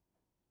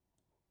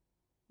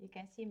 You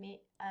can see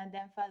me, and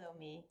then follow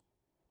me,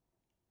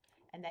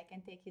 and I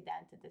can take you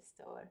down to the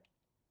store.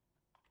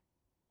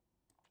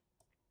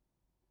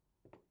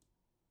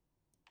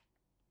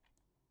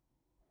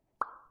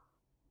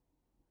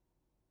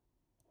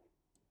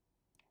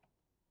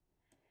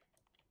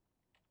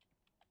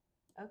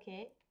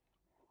 Okay.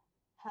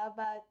 How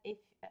about if,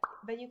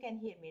 but you can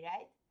hear me,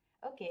 right?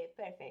 Okay,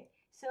 perfect.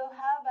 So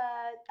how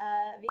about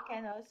we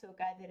can also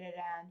gather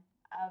around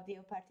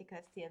audio particle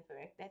still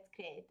work. That's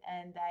great.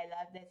 And I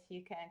love that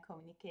you can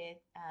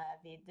communicate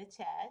with the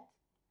chat.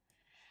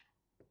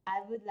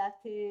 I would love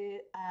to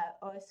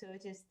also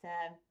just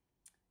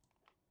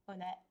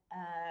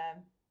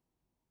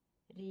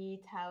read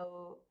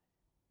how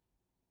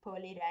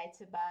Polly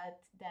writes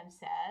about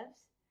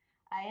themselves.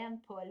 I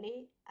am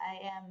Polly. I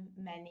am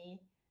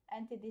many: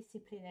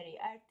 antidisciplinary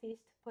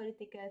artist,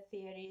 political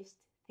theorist,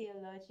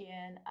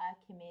 theologian,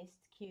 alchemist,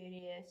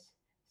 curious,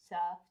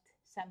 soft,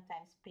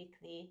 sometimes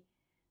prickly.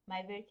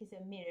 My work is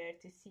a mirror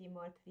to see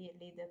more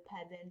clearly the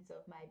patterns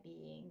of my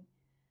being.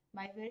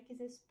 My work is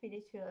a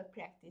spiritual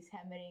practice,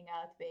 hammering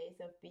out ways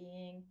of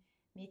being,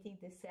 meeting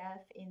the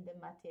self in the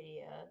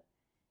material,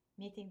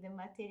 meeting the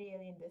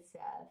material in the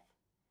self.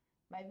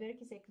 My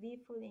work is a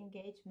gleeful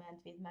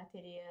engagement with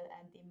material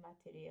and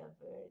immaterial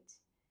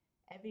words.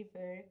 Every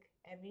work,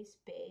 every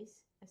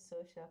space, a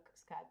social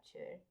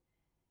sculpture,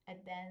 a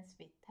dance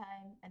with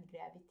time and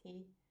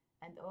gravity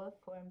and all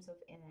forms of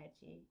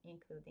energy,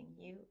 including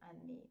you and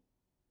me.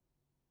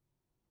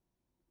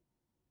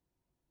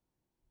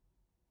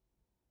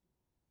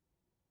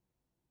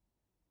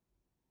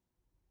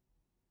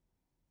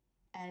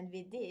 And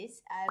with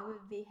this, I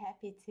would be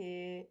happy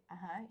to,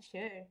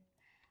 sure.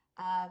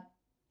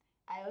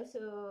 I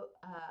also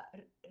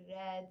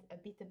read a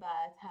bit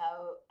about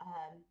how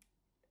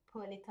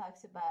Polly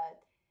talks about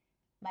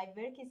my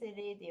work is a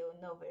radio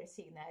nowhere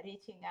signal,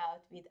 reaching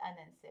out with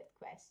unanswered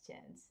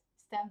questions,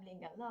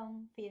 stumbling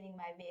along, feeling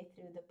my way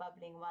through the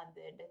bubbling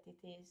wonder that it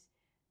is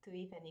to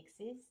even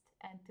exist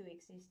and to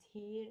exist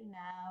here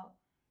now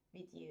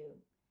with you.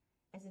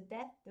 As a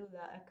death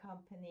doula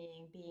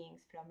accompanying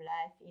beings from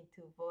life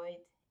into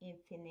void,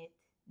 infinite,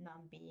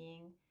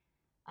 non-being,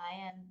 I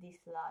am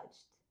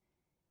dislodged,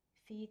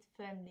 feet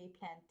firmly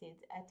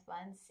planted at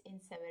once in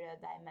several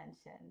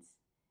dimensions.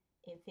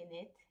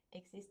 Infinite,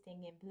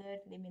 existing in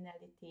blurred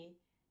liminality,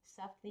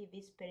 softly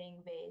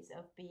whispering ways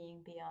of being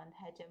beyond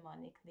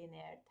hegemonic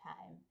linear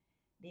time,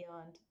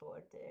 beyond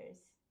borders.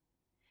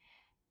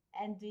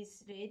 And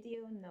this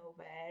radio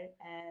nowhere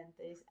and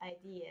these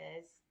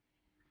ideas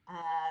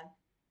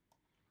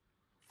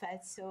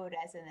felt so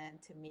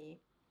resonant to me.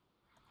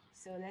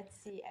 So let's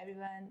see,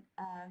 everyone.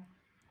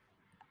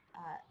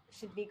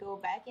 Should we go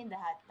back in the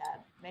hot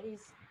tub? Where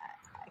is,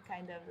 I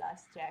kind of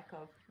lost track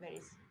of where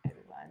is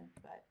everyone,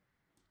 but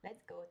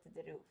let's go to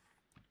the roof.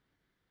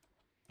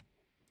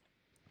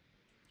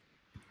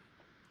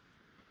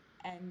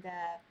 And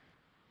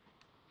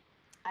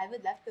I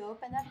would love to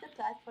open up the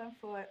platform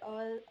for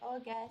all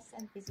guests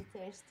and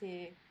visitors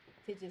to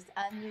just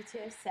unmute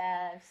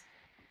yourselves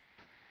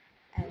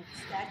and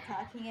start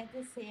talking at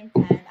the same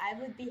time. I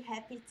would be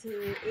happy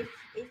to,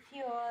 if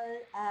you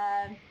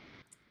all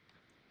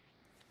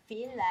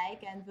feel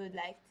like and would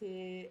like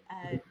to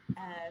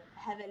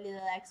have a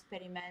little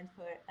experiment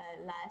for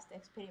a last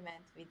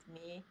experiment with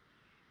me,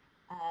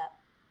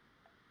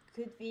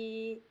 could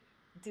we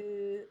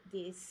do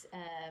this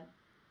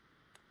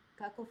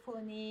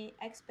cacophony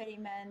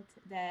experiment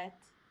that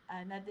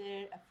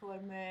another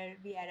former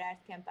VR Art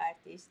Camp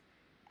artist,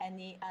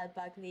 Annie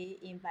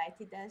Albagli,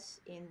 invited us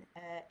in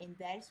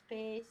their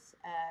space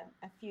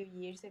a few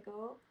years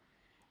ago.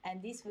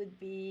 And this would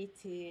be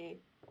to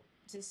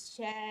just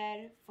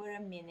share for a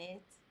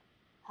minute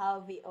how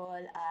we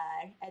all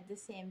are at the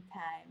same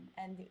time.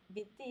 And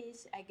with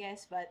this, I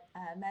guess what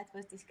Matt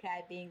was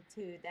describing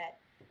too, that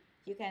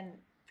you can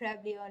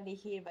probably only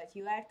hear what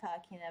you are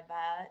talking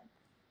about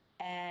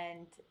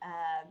and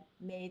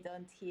may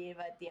don't hear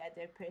what the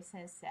other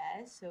person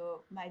says.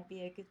 So might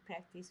be a good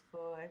practice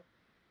for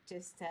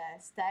just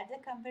start the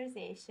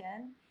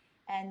conversation.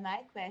 And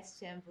my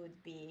question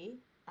would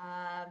be,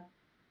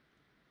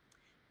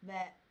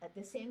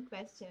 the same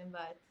question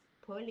what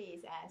Polly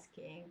is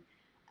asking,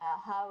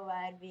 how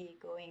are we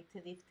going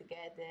to live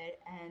together?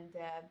 And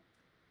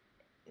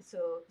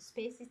so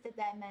space is the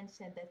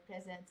dimension that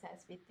presents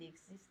us with the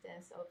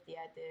existence of the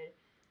other,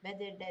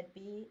 whether that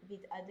be with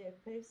other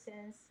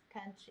persons,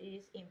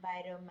 countries,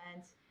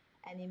 environments,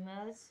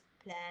 animals,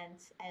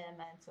 plants,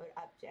 elements, or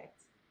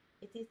objects.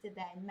 It is the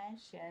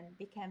dimension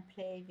we can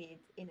play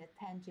with in a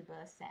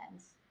tangible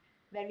sense,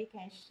 where we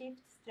can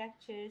shift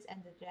structures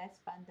and address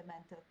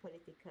fundamental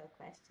political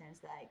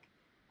questions like,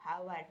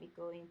 how are we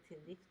going to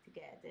live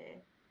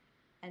together?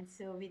 And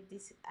so with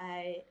this,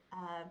 I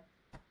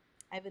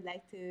would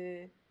like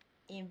to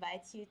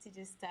invite you to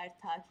just start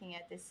talking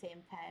at the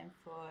same time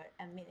for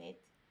a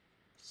minute,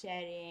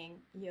 sharing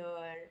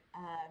your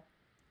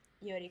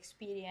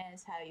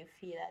experience, how you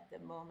feel at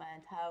the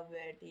moment, how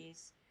were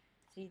these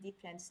 3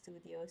 different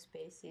studio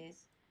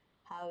spaces,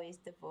 how is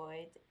the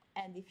void,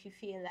 and if you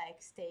feel like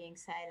staying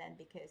silent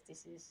because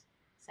this is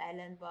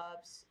Silent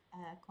Bob's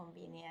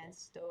convenience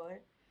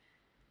store,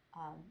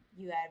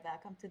 you are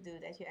welcome to do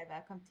that. You are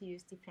welcome to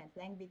use different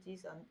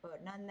languages or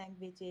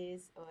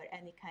non-languages or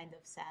any kind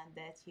of sound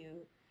that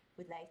you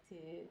would like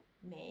to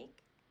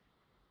make.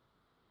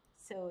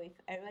 So if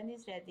everyone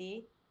is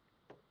ready,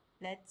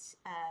 let's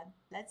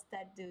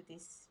start do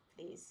this,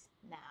 please,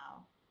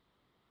 now.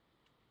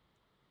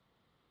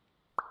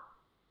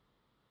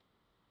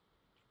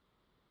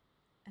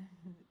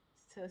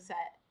 So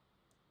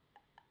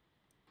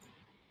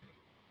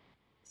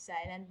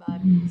Silent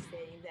Bob is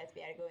saying that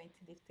we are going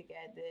to live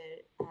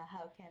together.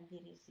 How can we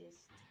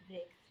resist,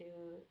 break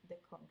through the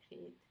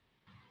concrete?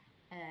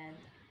 And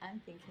I'm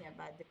thinking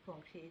about the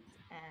concrete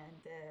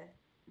and the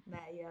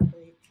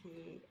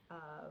malleability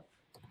of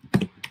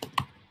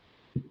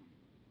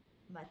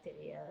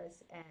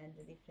materials and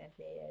the different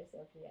layers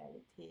of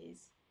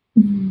realities.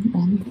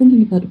 I'm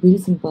thinking about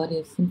wheels and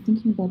bodies. I'm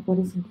thinking about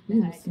Bodies and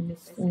Wheels. Und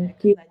es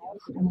geht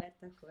auch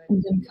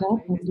um den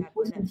Körper, um die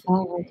Fuß und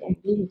Fahrrad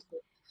und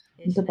Vehikel.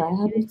 Und dabei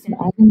habe ich zum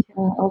einen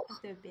auch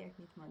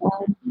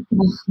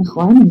nach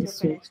Räumen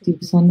gesucht, die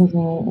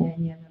besondere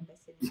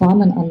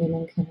Formen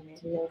annehmen können,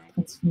 die auch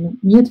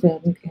transformiert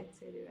werden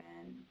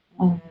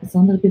können.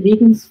 Besondere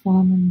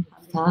Bewegungsformen,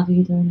 mit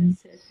Fahrrädern,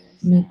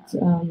 mit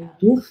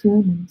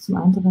Durchführen und zum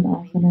anderen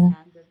auch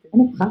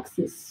eine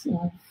Praxis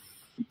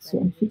zu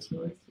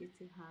entwickeln.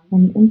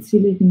 Von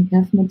unzähligen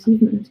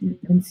performativen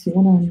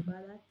Interventionen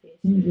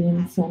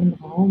hingehen zu einem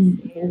Raum,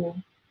 wo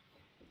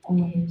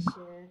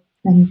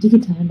einem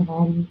digitalen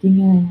Raum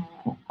Dinge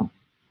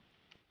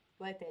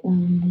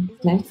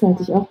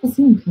gleichzeitig auch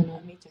passieren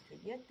können.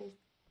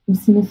 Im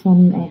Sinne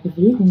von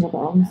Bewegung,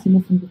 aber auch im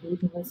Sinne von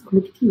Bewegung als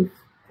Kollektiv.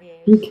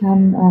 Wie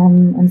kann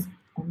ein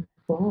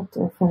Wort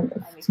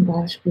zum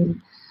Beispiel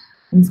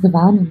unsere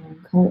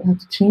Wahrnehmung, how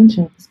to change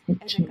our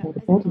perception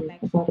about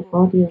the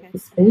body of the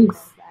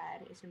space,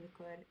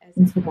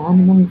 unsere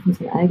Wahrnehmung auf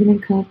unseren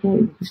eigenen Körper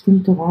über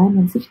bestimmte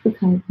Räume und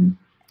Sichtbarkeiten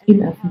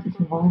in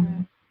öffentlichen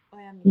Räumen,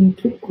 in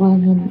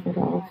Clubräumen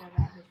oder auch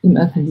im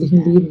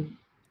öffentlichen Leben.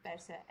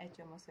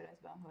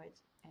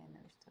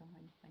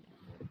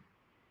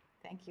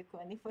 Thank you,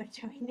 Conny, for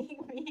joining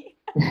me.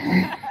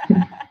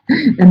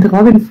 And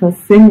Robin for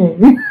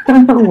singing.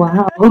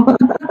 Wow.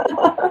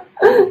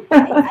 I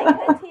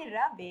can't hear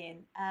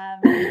Robin.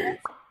 Am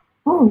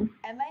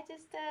I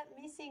just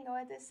missing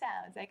all the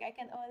sounds? Like I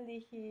can only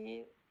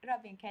hear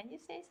Robin. Can you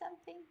say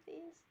something,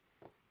 please?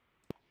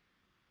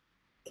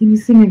 Can you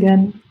sing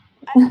again?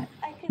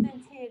 I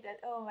couldn't hear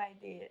that. Oh my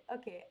dear.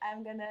 Okay,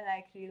 I'm gonna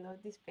like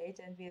reload this page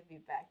and we'll be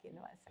back in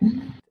 1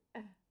 second.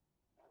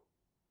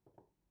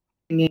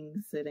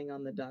 Sitting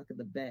on the dock of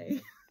the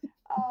bay.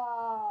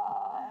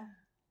 Oh,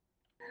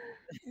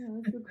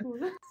 so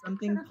cool.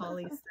 Something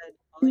Polly said.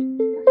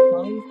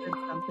 Polly said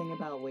something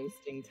about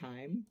wasting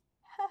time,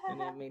 and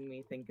it made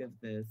me think of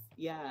this.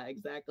 Yeah,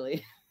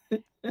 exactly.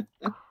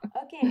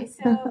 Okay,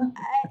 so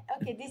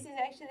this is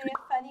actually a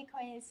funny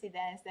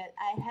coincidence that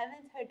I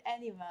haven't heard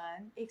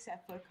anyone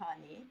except for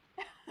Connie,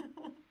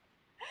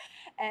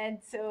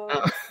 and so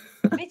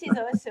which is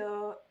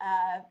also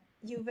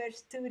you were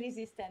too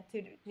resistant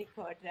to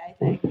record, right?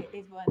 Like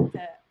it won't.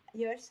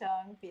 Your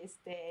song will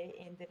stay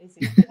in the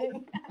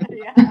resisting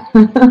area.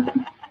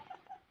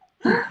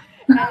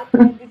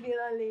 and it will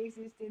only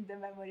exist in the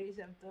memories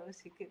of those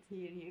who could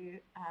hear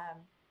you.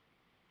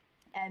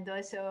 And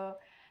also,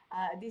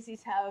 this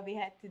is how we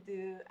had to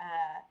do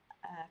a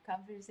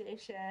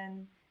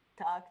conversation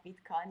talk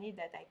with Connie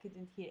that I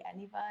couldn't hear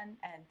anyone,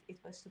 and it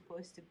was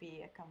supposed to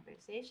be a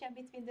conversation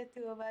between the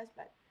two of us,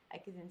 but I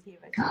couldn't hear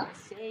what she was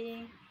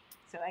saying.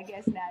 So I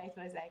guess now it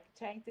was like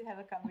trying to have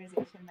a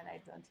conversation when I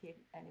don't hear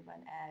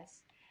anyone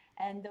else.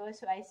 And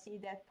also I see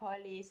that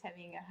Polly is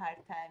having a hard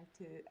time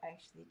to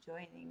actually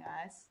joining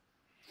us.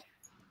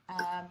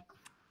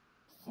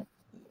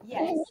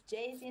 Yes,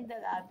 Jay's in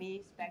the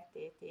lobby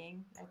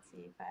spectating. Let's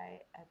see if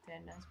I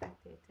turn on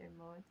spectator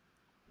mode.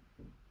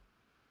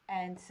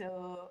 And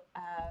so,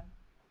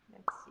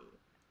 let's see.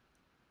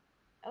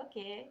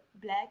 Okay,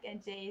 Black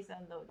and Jay is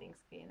on loading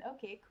screen.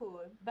 Okay,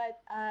 cool.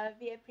 But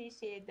we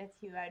appreciate that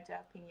you are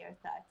dropping your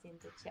thoughts in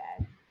the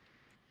chat.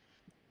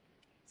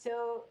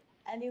 So,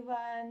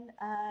 anyone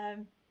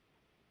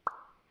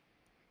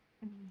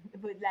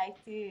would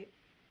like to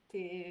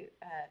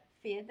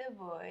fill the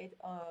void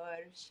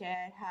or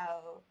share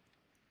how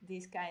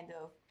this kind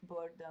of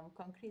boredom,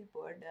 concrete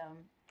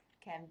boredom,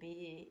 can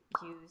be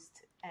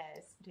used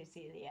as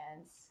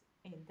resilience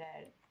in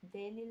their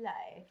daily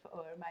life,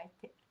 or might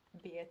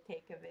be a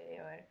takeaway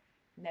or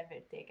never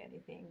take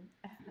anything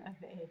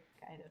away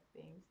kind of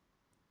things.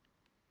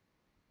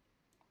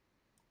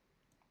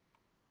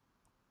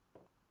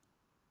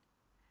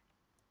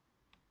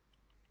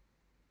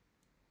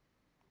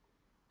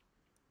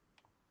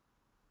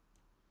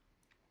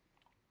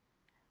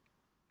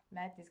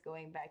 Matt is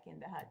going back in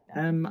the hot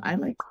tub. I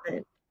liked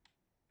it.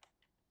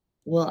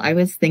 Well, I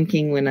was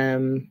thinking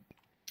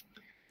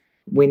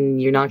when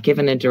you're not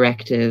given a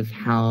directive,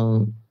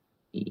 how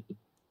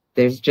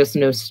there's just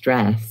no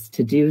stress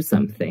to do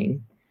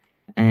something.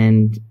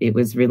 And it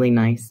was really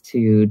nice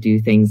to do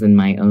things in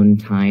my own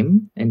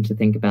time and to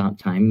think about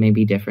time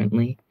maybe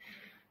differently.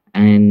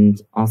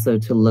 And also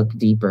to look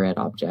deeper at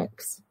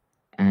objects.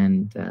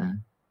 And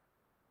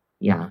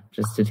yeah,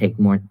 just to take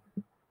more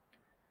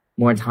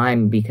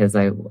time because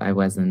I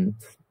wasn't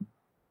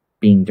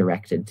being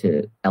directed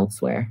to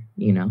elsewhere,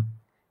 you know?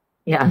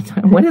 Yeah,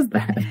 what is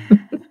that?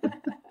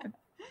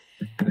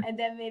 And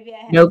then maybe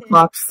I have no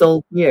clock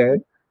sold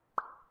here.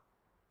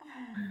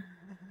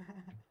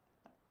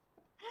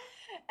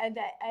 And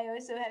I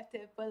also have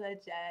to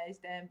apologize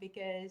then,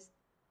 because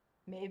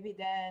maybe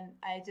then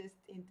I just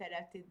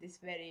interrupted this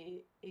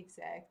very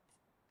exact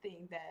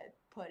thing that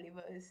Polly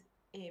was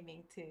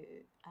aiming to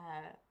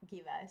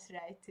give us,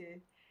 right?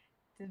 To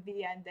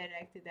be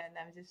undirected, and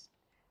I'm just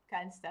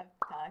can't stop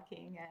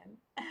talking and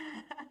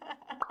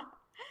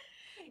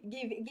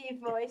give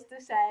voice to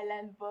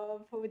Silent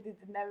Bob, who did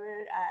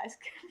never ask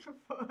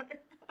before.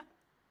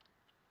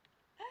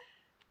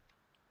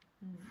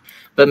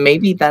 But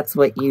maybe that's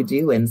what you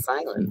do in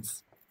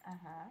silence.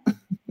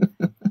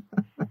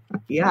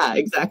 Yeah,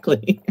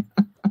 exactly.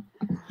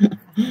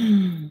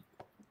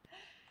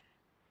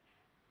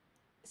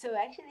 So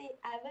actually,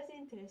 I was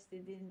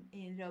interested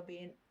in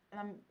Robin.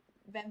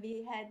 When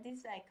we had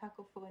this like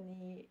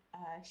cacophony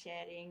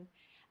sharing,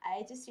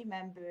 I just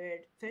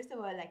remembered, first of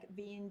all, like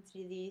wind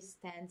really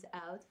stands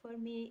out for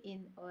me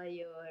in all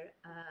your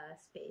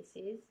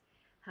spaces.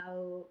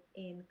 How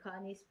in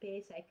Connie's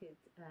space I could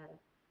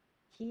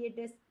hear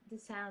the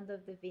sound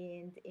of the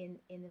wind in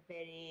a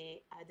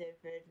very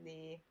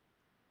otherworldly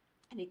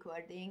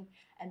recording,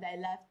 and I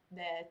loved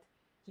that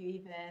you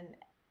even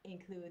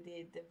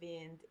included the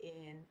wind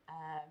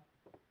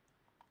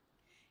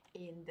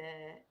in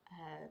the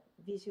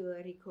visual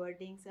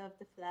recordings of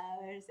the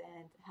flowers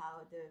and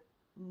how the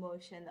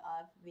motion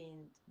of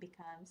wind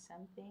becomes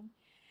something.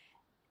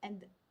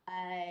 And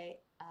I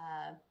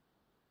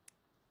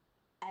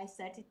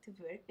started to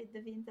work with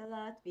the wind a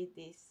lot, with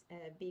this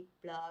big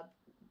blob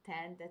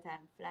tent that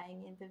I'm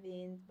flying in the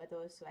wind, but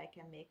also I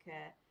can make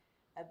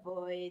a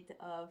void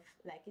of,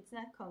 like, it's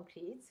not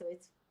concrete, so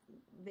it's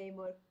way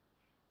more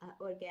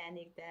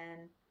organic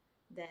than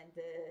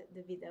the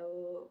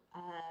video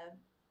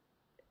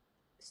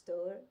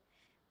store,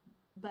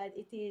 but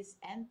it is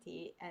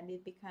empty and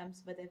it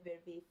becomes whatever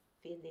we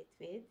fill it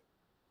with.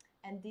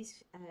 And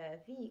this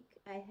week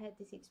I had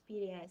this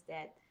experience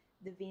that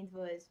the wind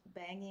was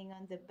banging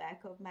on the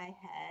back of my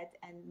head,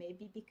 and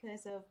maybe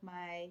because of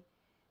my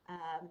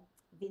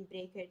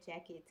windbreaker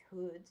jacket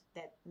hood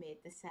that made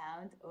the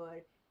sound,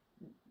 or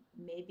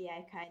maybe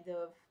I kind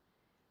of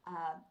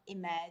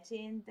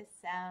imagined the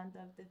sound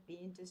of the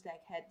wind just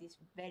like had this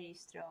very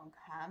strong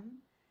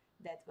hum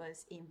that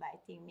was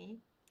inviting me.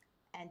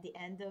 And the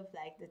end of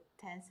like the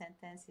 10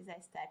 sentences I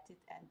started,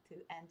 and to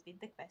end with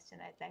the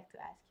question I'd like to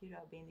ask you,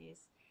 Robin,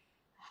 is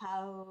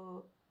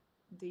how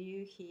do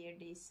you hear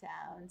these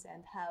sounds,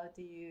 and how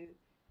do you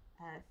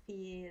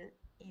feel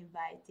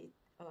invited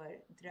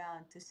or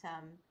drawn to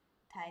some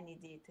tiny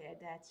detail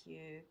that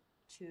you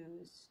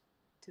choose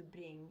to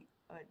bring,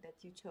 or that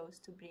you chose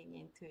to bring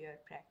into your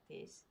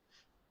practice?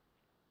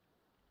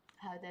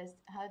 How does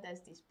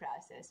this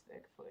process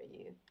work for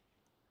you?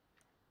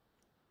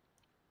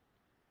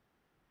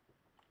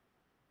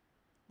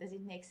 Does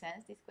it make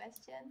sense, this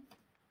question?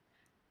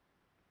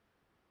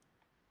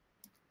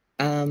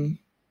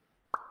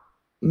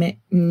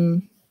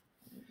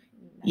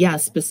 Yeah,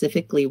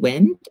 specifically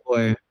wind,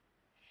 or?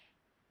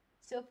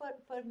 So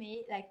for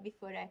me, like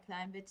before I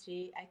climb a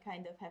tree, I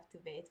kind of have to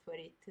wait for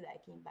it to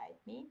like invite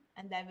me.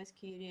 And I was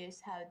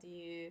curious, how do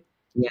you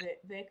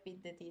work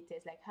with the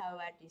details? Like, how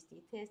are these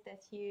details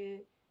that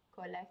you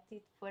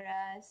collected for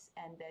us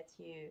and that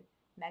you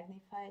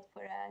magnified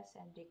for us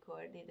and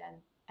recorded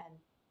and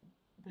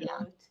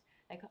brought?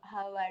 Like,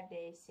 how are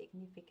they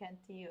significant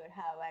to you, or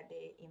how are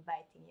they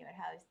inviting you, or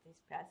how is this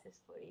process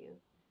for you?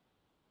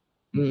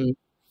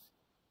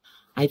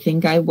 I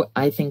think I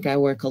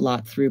work a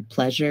lot through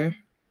pleasure,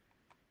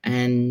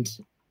 and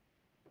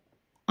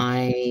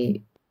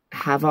I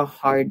have a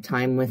hard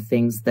time with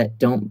things that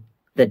don't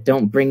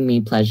bring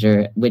me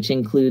pleasure, which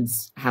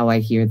includes how I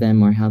hear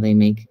them or how they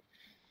make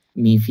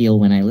me feel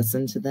when I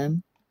listen to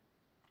them.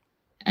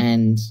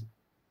 And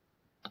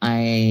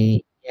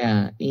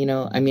you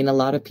know, I mean, a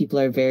lot of people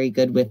are very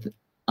good with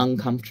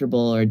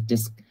uncomfortable or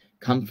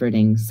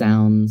discomforting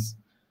sounds.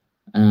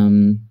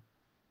 And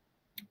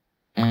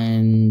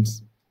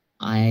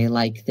I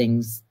like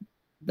things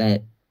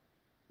that,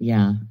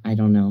 I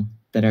don't know,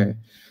 that are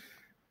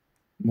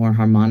more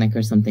harmonic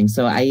or something.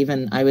 So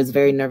I was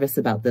very nervous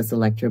about this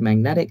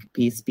electromagnetic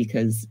piece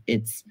because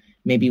it's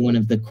maybe one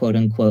of the quote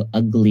unquote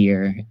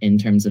uglier in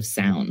terms of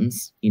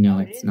sounds. You know,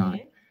 it's not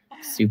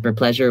super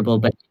pleasurable,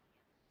 but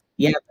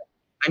yeah,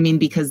 I mean,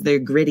 because they're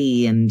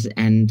gritty and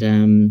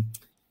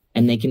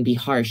they can be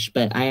harsh,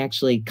 but I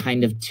actually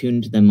kind of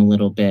tuned them a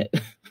little bit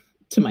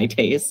to my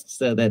taste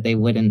so that they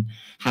wouldn't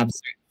have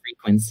certain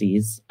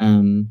frequencies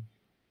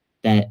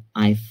that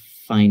I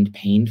find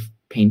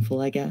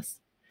painful, I guess.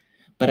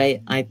 But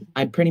I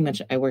pretty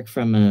much, I work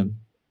from a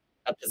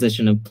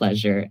position of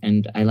pleasure,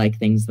 and I like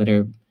things that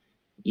are,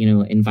 you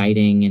know,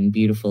 inviting and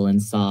beautiful and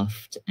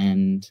soft,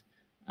 and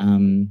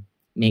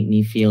make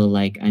me feel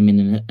like I'm in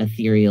an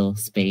ethereal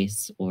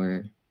space,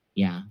 or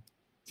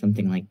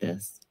something like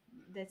this.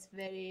 That's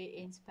very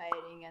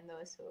inspiring and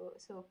also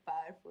so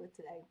powerful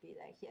to like be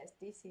like, yes,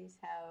 this is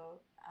how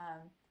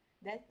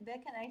that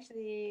can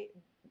actually,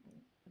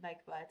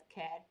 like, what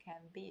care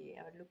can be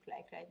or look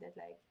like, right? That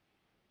like,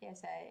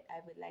 yes,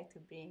 I would like to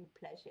bring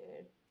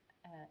pleasure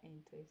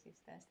into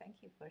existence.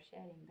 Thank you for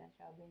sharing that,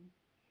 Robin.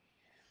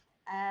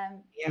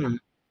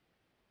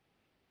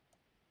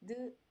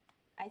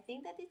 I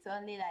think that it's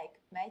only like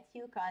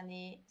Matthew,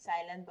 Conny,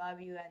 Silent Bob,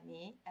 you and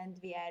me, and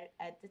we are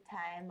at the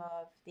time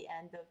of the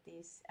end of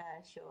this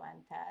show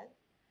and tell,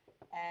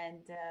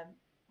 and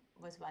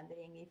was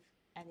wondering if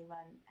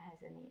anyone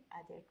has any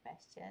other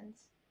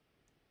questions.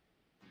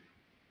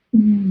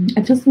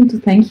 I just want to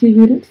thank you,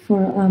 Judith,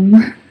 for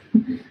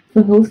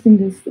for hosting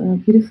this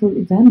beautiful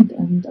event,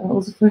 and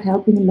also for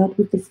helping a lot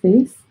with the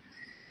space,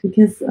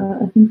 because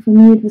I think for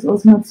me it was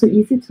also not so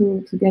easy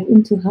to get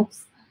into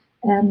Hubs.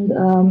 And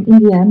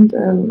in the end,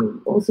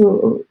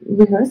 also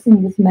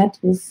rehearsing with Matt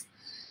was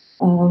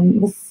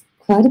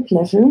quite a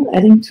pleasure,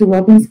 adding to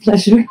Robin's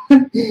pleasure,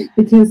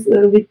 because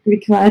we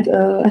quite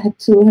had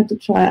to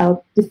try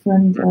out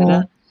different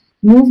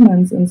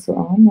movements and so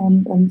on,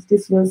 and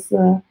this was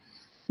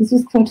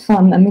quite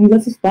fun. I mean,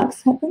 lots of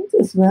bugs happened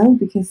as well,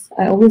 because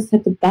I always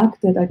had the bug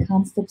that I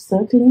can't stop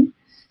circling,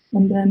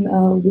 and then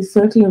we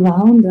circle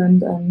around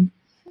and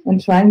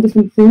trying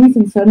different things,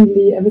 and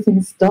suddenly everything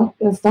is stuck,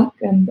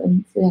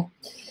 and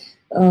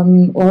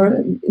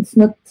or it's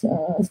not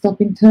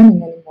stopping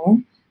turning anymore.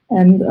 anymore.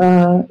 And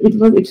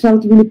it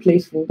felt really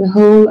playful. The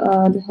whole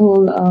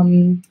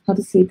how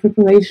to say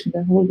preparation,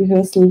 the whole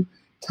rehearsal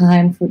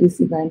time for this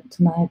event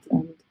tonight.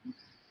 And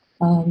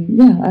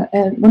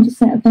I want to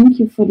say thank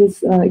you for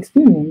this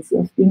experience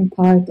of being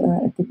part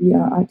at the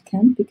VR Art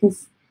Camp,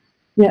 because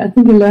I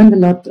think we learned a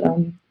lot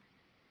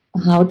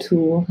how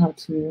to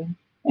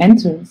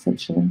enter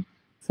such a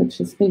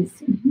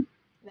space. Mm-hmm.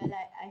 Well,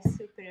 I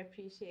super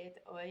appreciate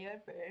all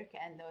your work,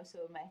 and also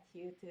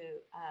Matthew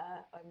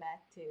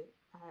Matt to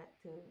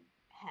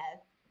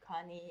help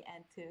Connie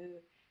and to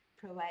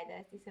provide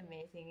us this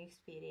amazing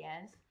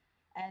experience.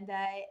 And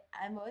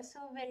I'm also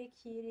very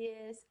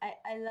curious.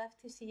 I love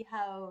to see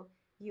how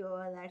you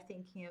all are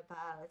thinking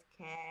about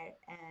care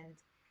and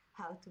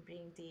how to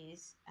bring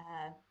these.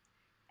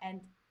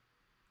 And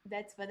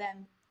that's what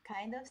I'm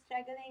kind of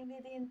struggling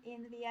with in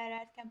VR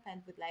Art Camp,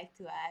 and would like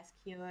to ask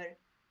your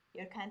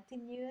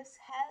continuous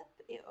help,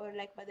 or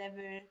like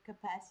whatever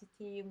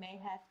capacity you may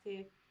have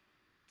to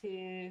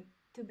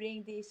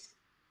bring this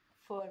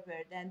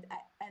forward. And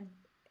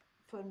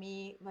for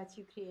me, what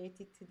you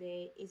created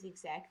today is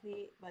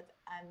exactly what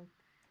I'm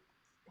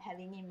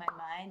having in my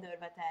mind, or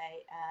what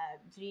I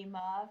dream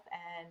of.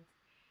 And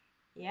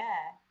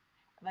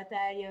what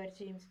are your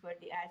dreams for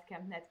the Art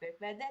Camp Network?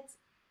 Well, that's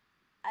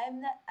I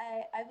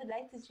would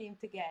like to dream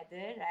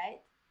together,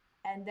 right?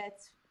 And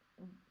that's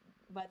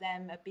what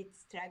I'm a bit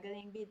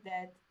struggling with,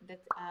 that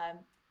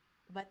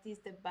what is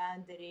the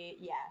boundary?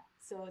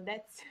 So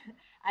that's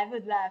I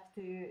would love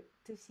to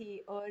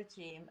see our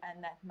dream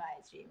and not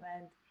my dream,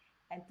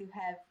 and to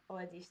have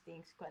all these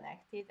things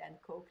connected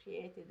and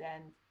co-created,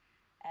 and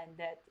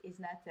that is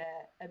not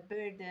a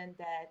burden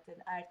that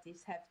an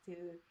artist have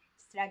to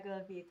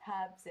struggle with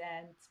hubs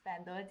and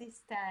spend all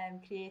this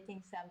time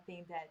creating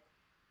something that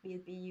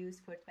will be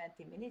used for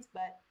 20 minutes,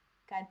 but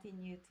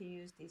continue to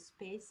use these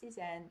spaces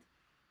and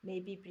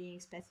maybe bring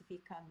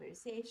specific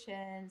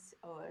conversations,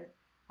 or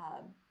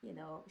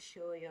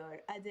show your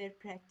other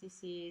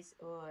practices,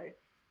 or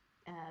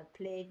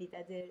play with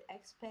other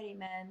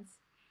experiments.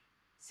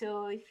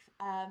 So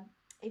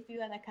if you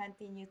want to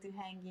continue to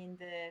hang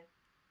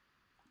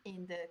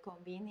in the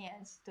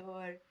convenience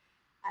store,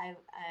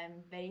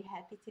 I'm very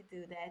happy to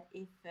do that.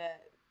 If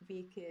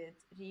we could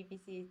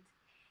revisit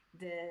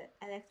the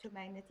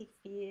electromagnetic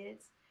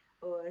fields,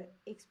 or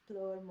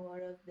explore more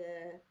of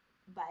the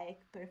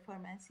bike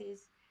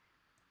performances,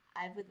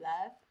 I would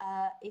love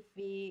if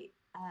we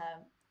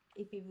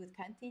would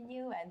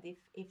continue, and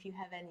if you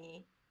have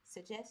any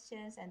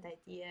suggestions and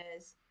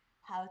ideas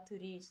how to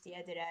reach the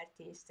other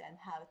artists, and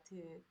how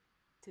to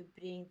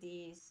bring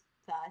these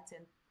thoughts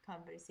and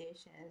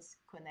conversations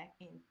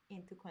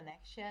into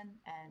connection,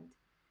 and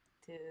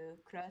to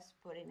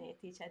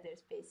cross-pollinate each other's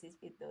spaces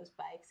with those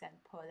bikes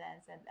and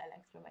pollens and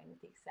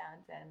electromagnetic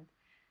sounds and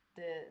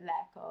the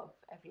lack of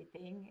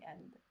everything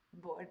and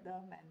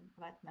boredom and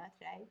whatnot,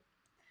 right?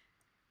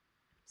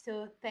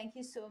 So thank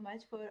you so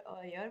much for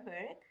all your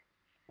work,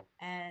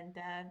 and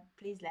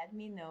please let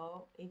me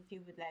know if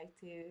you would like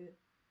to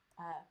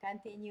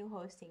continue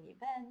hosting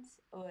events,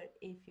 or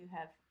if you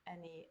have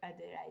any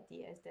other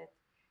ideas that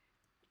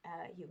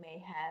you may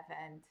have,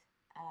 and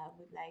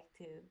would like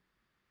to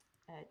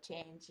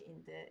change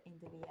in the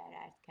VR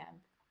Art Camp.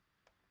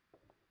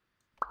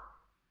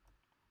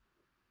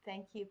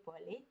 Thank you,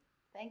 Polly.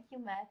 Thank you,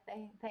 Matt.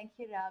 Thank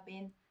you,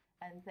 Robin,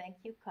 and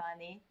thank you,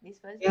 Connie.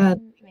 This was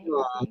amazing. Thank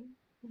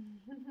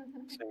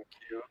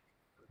you.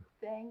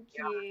 Thank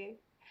you.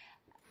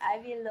 I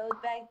will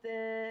load back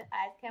the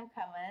ArtCamp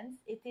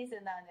comments. It is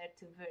an honor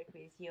to work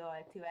with you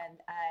all too,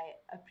 and I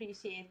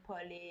appreciate,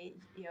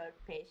 Polly, your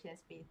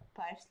patience with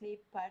partially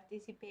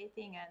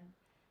participating, and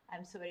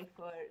I'm sorry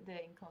for the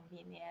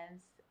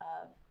inconvenience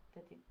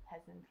that it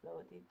hasn't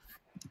loaded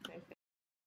perfectly.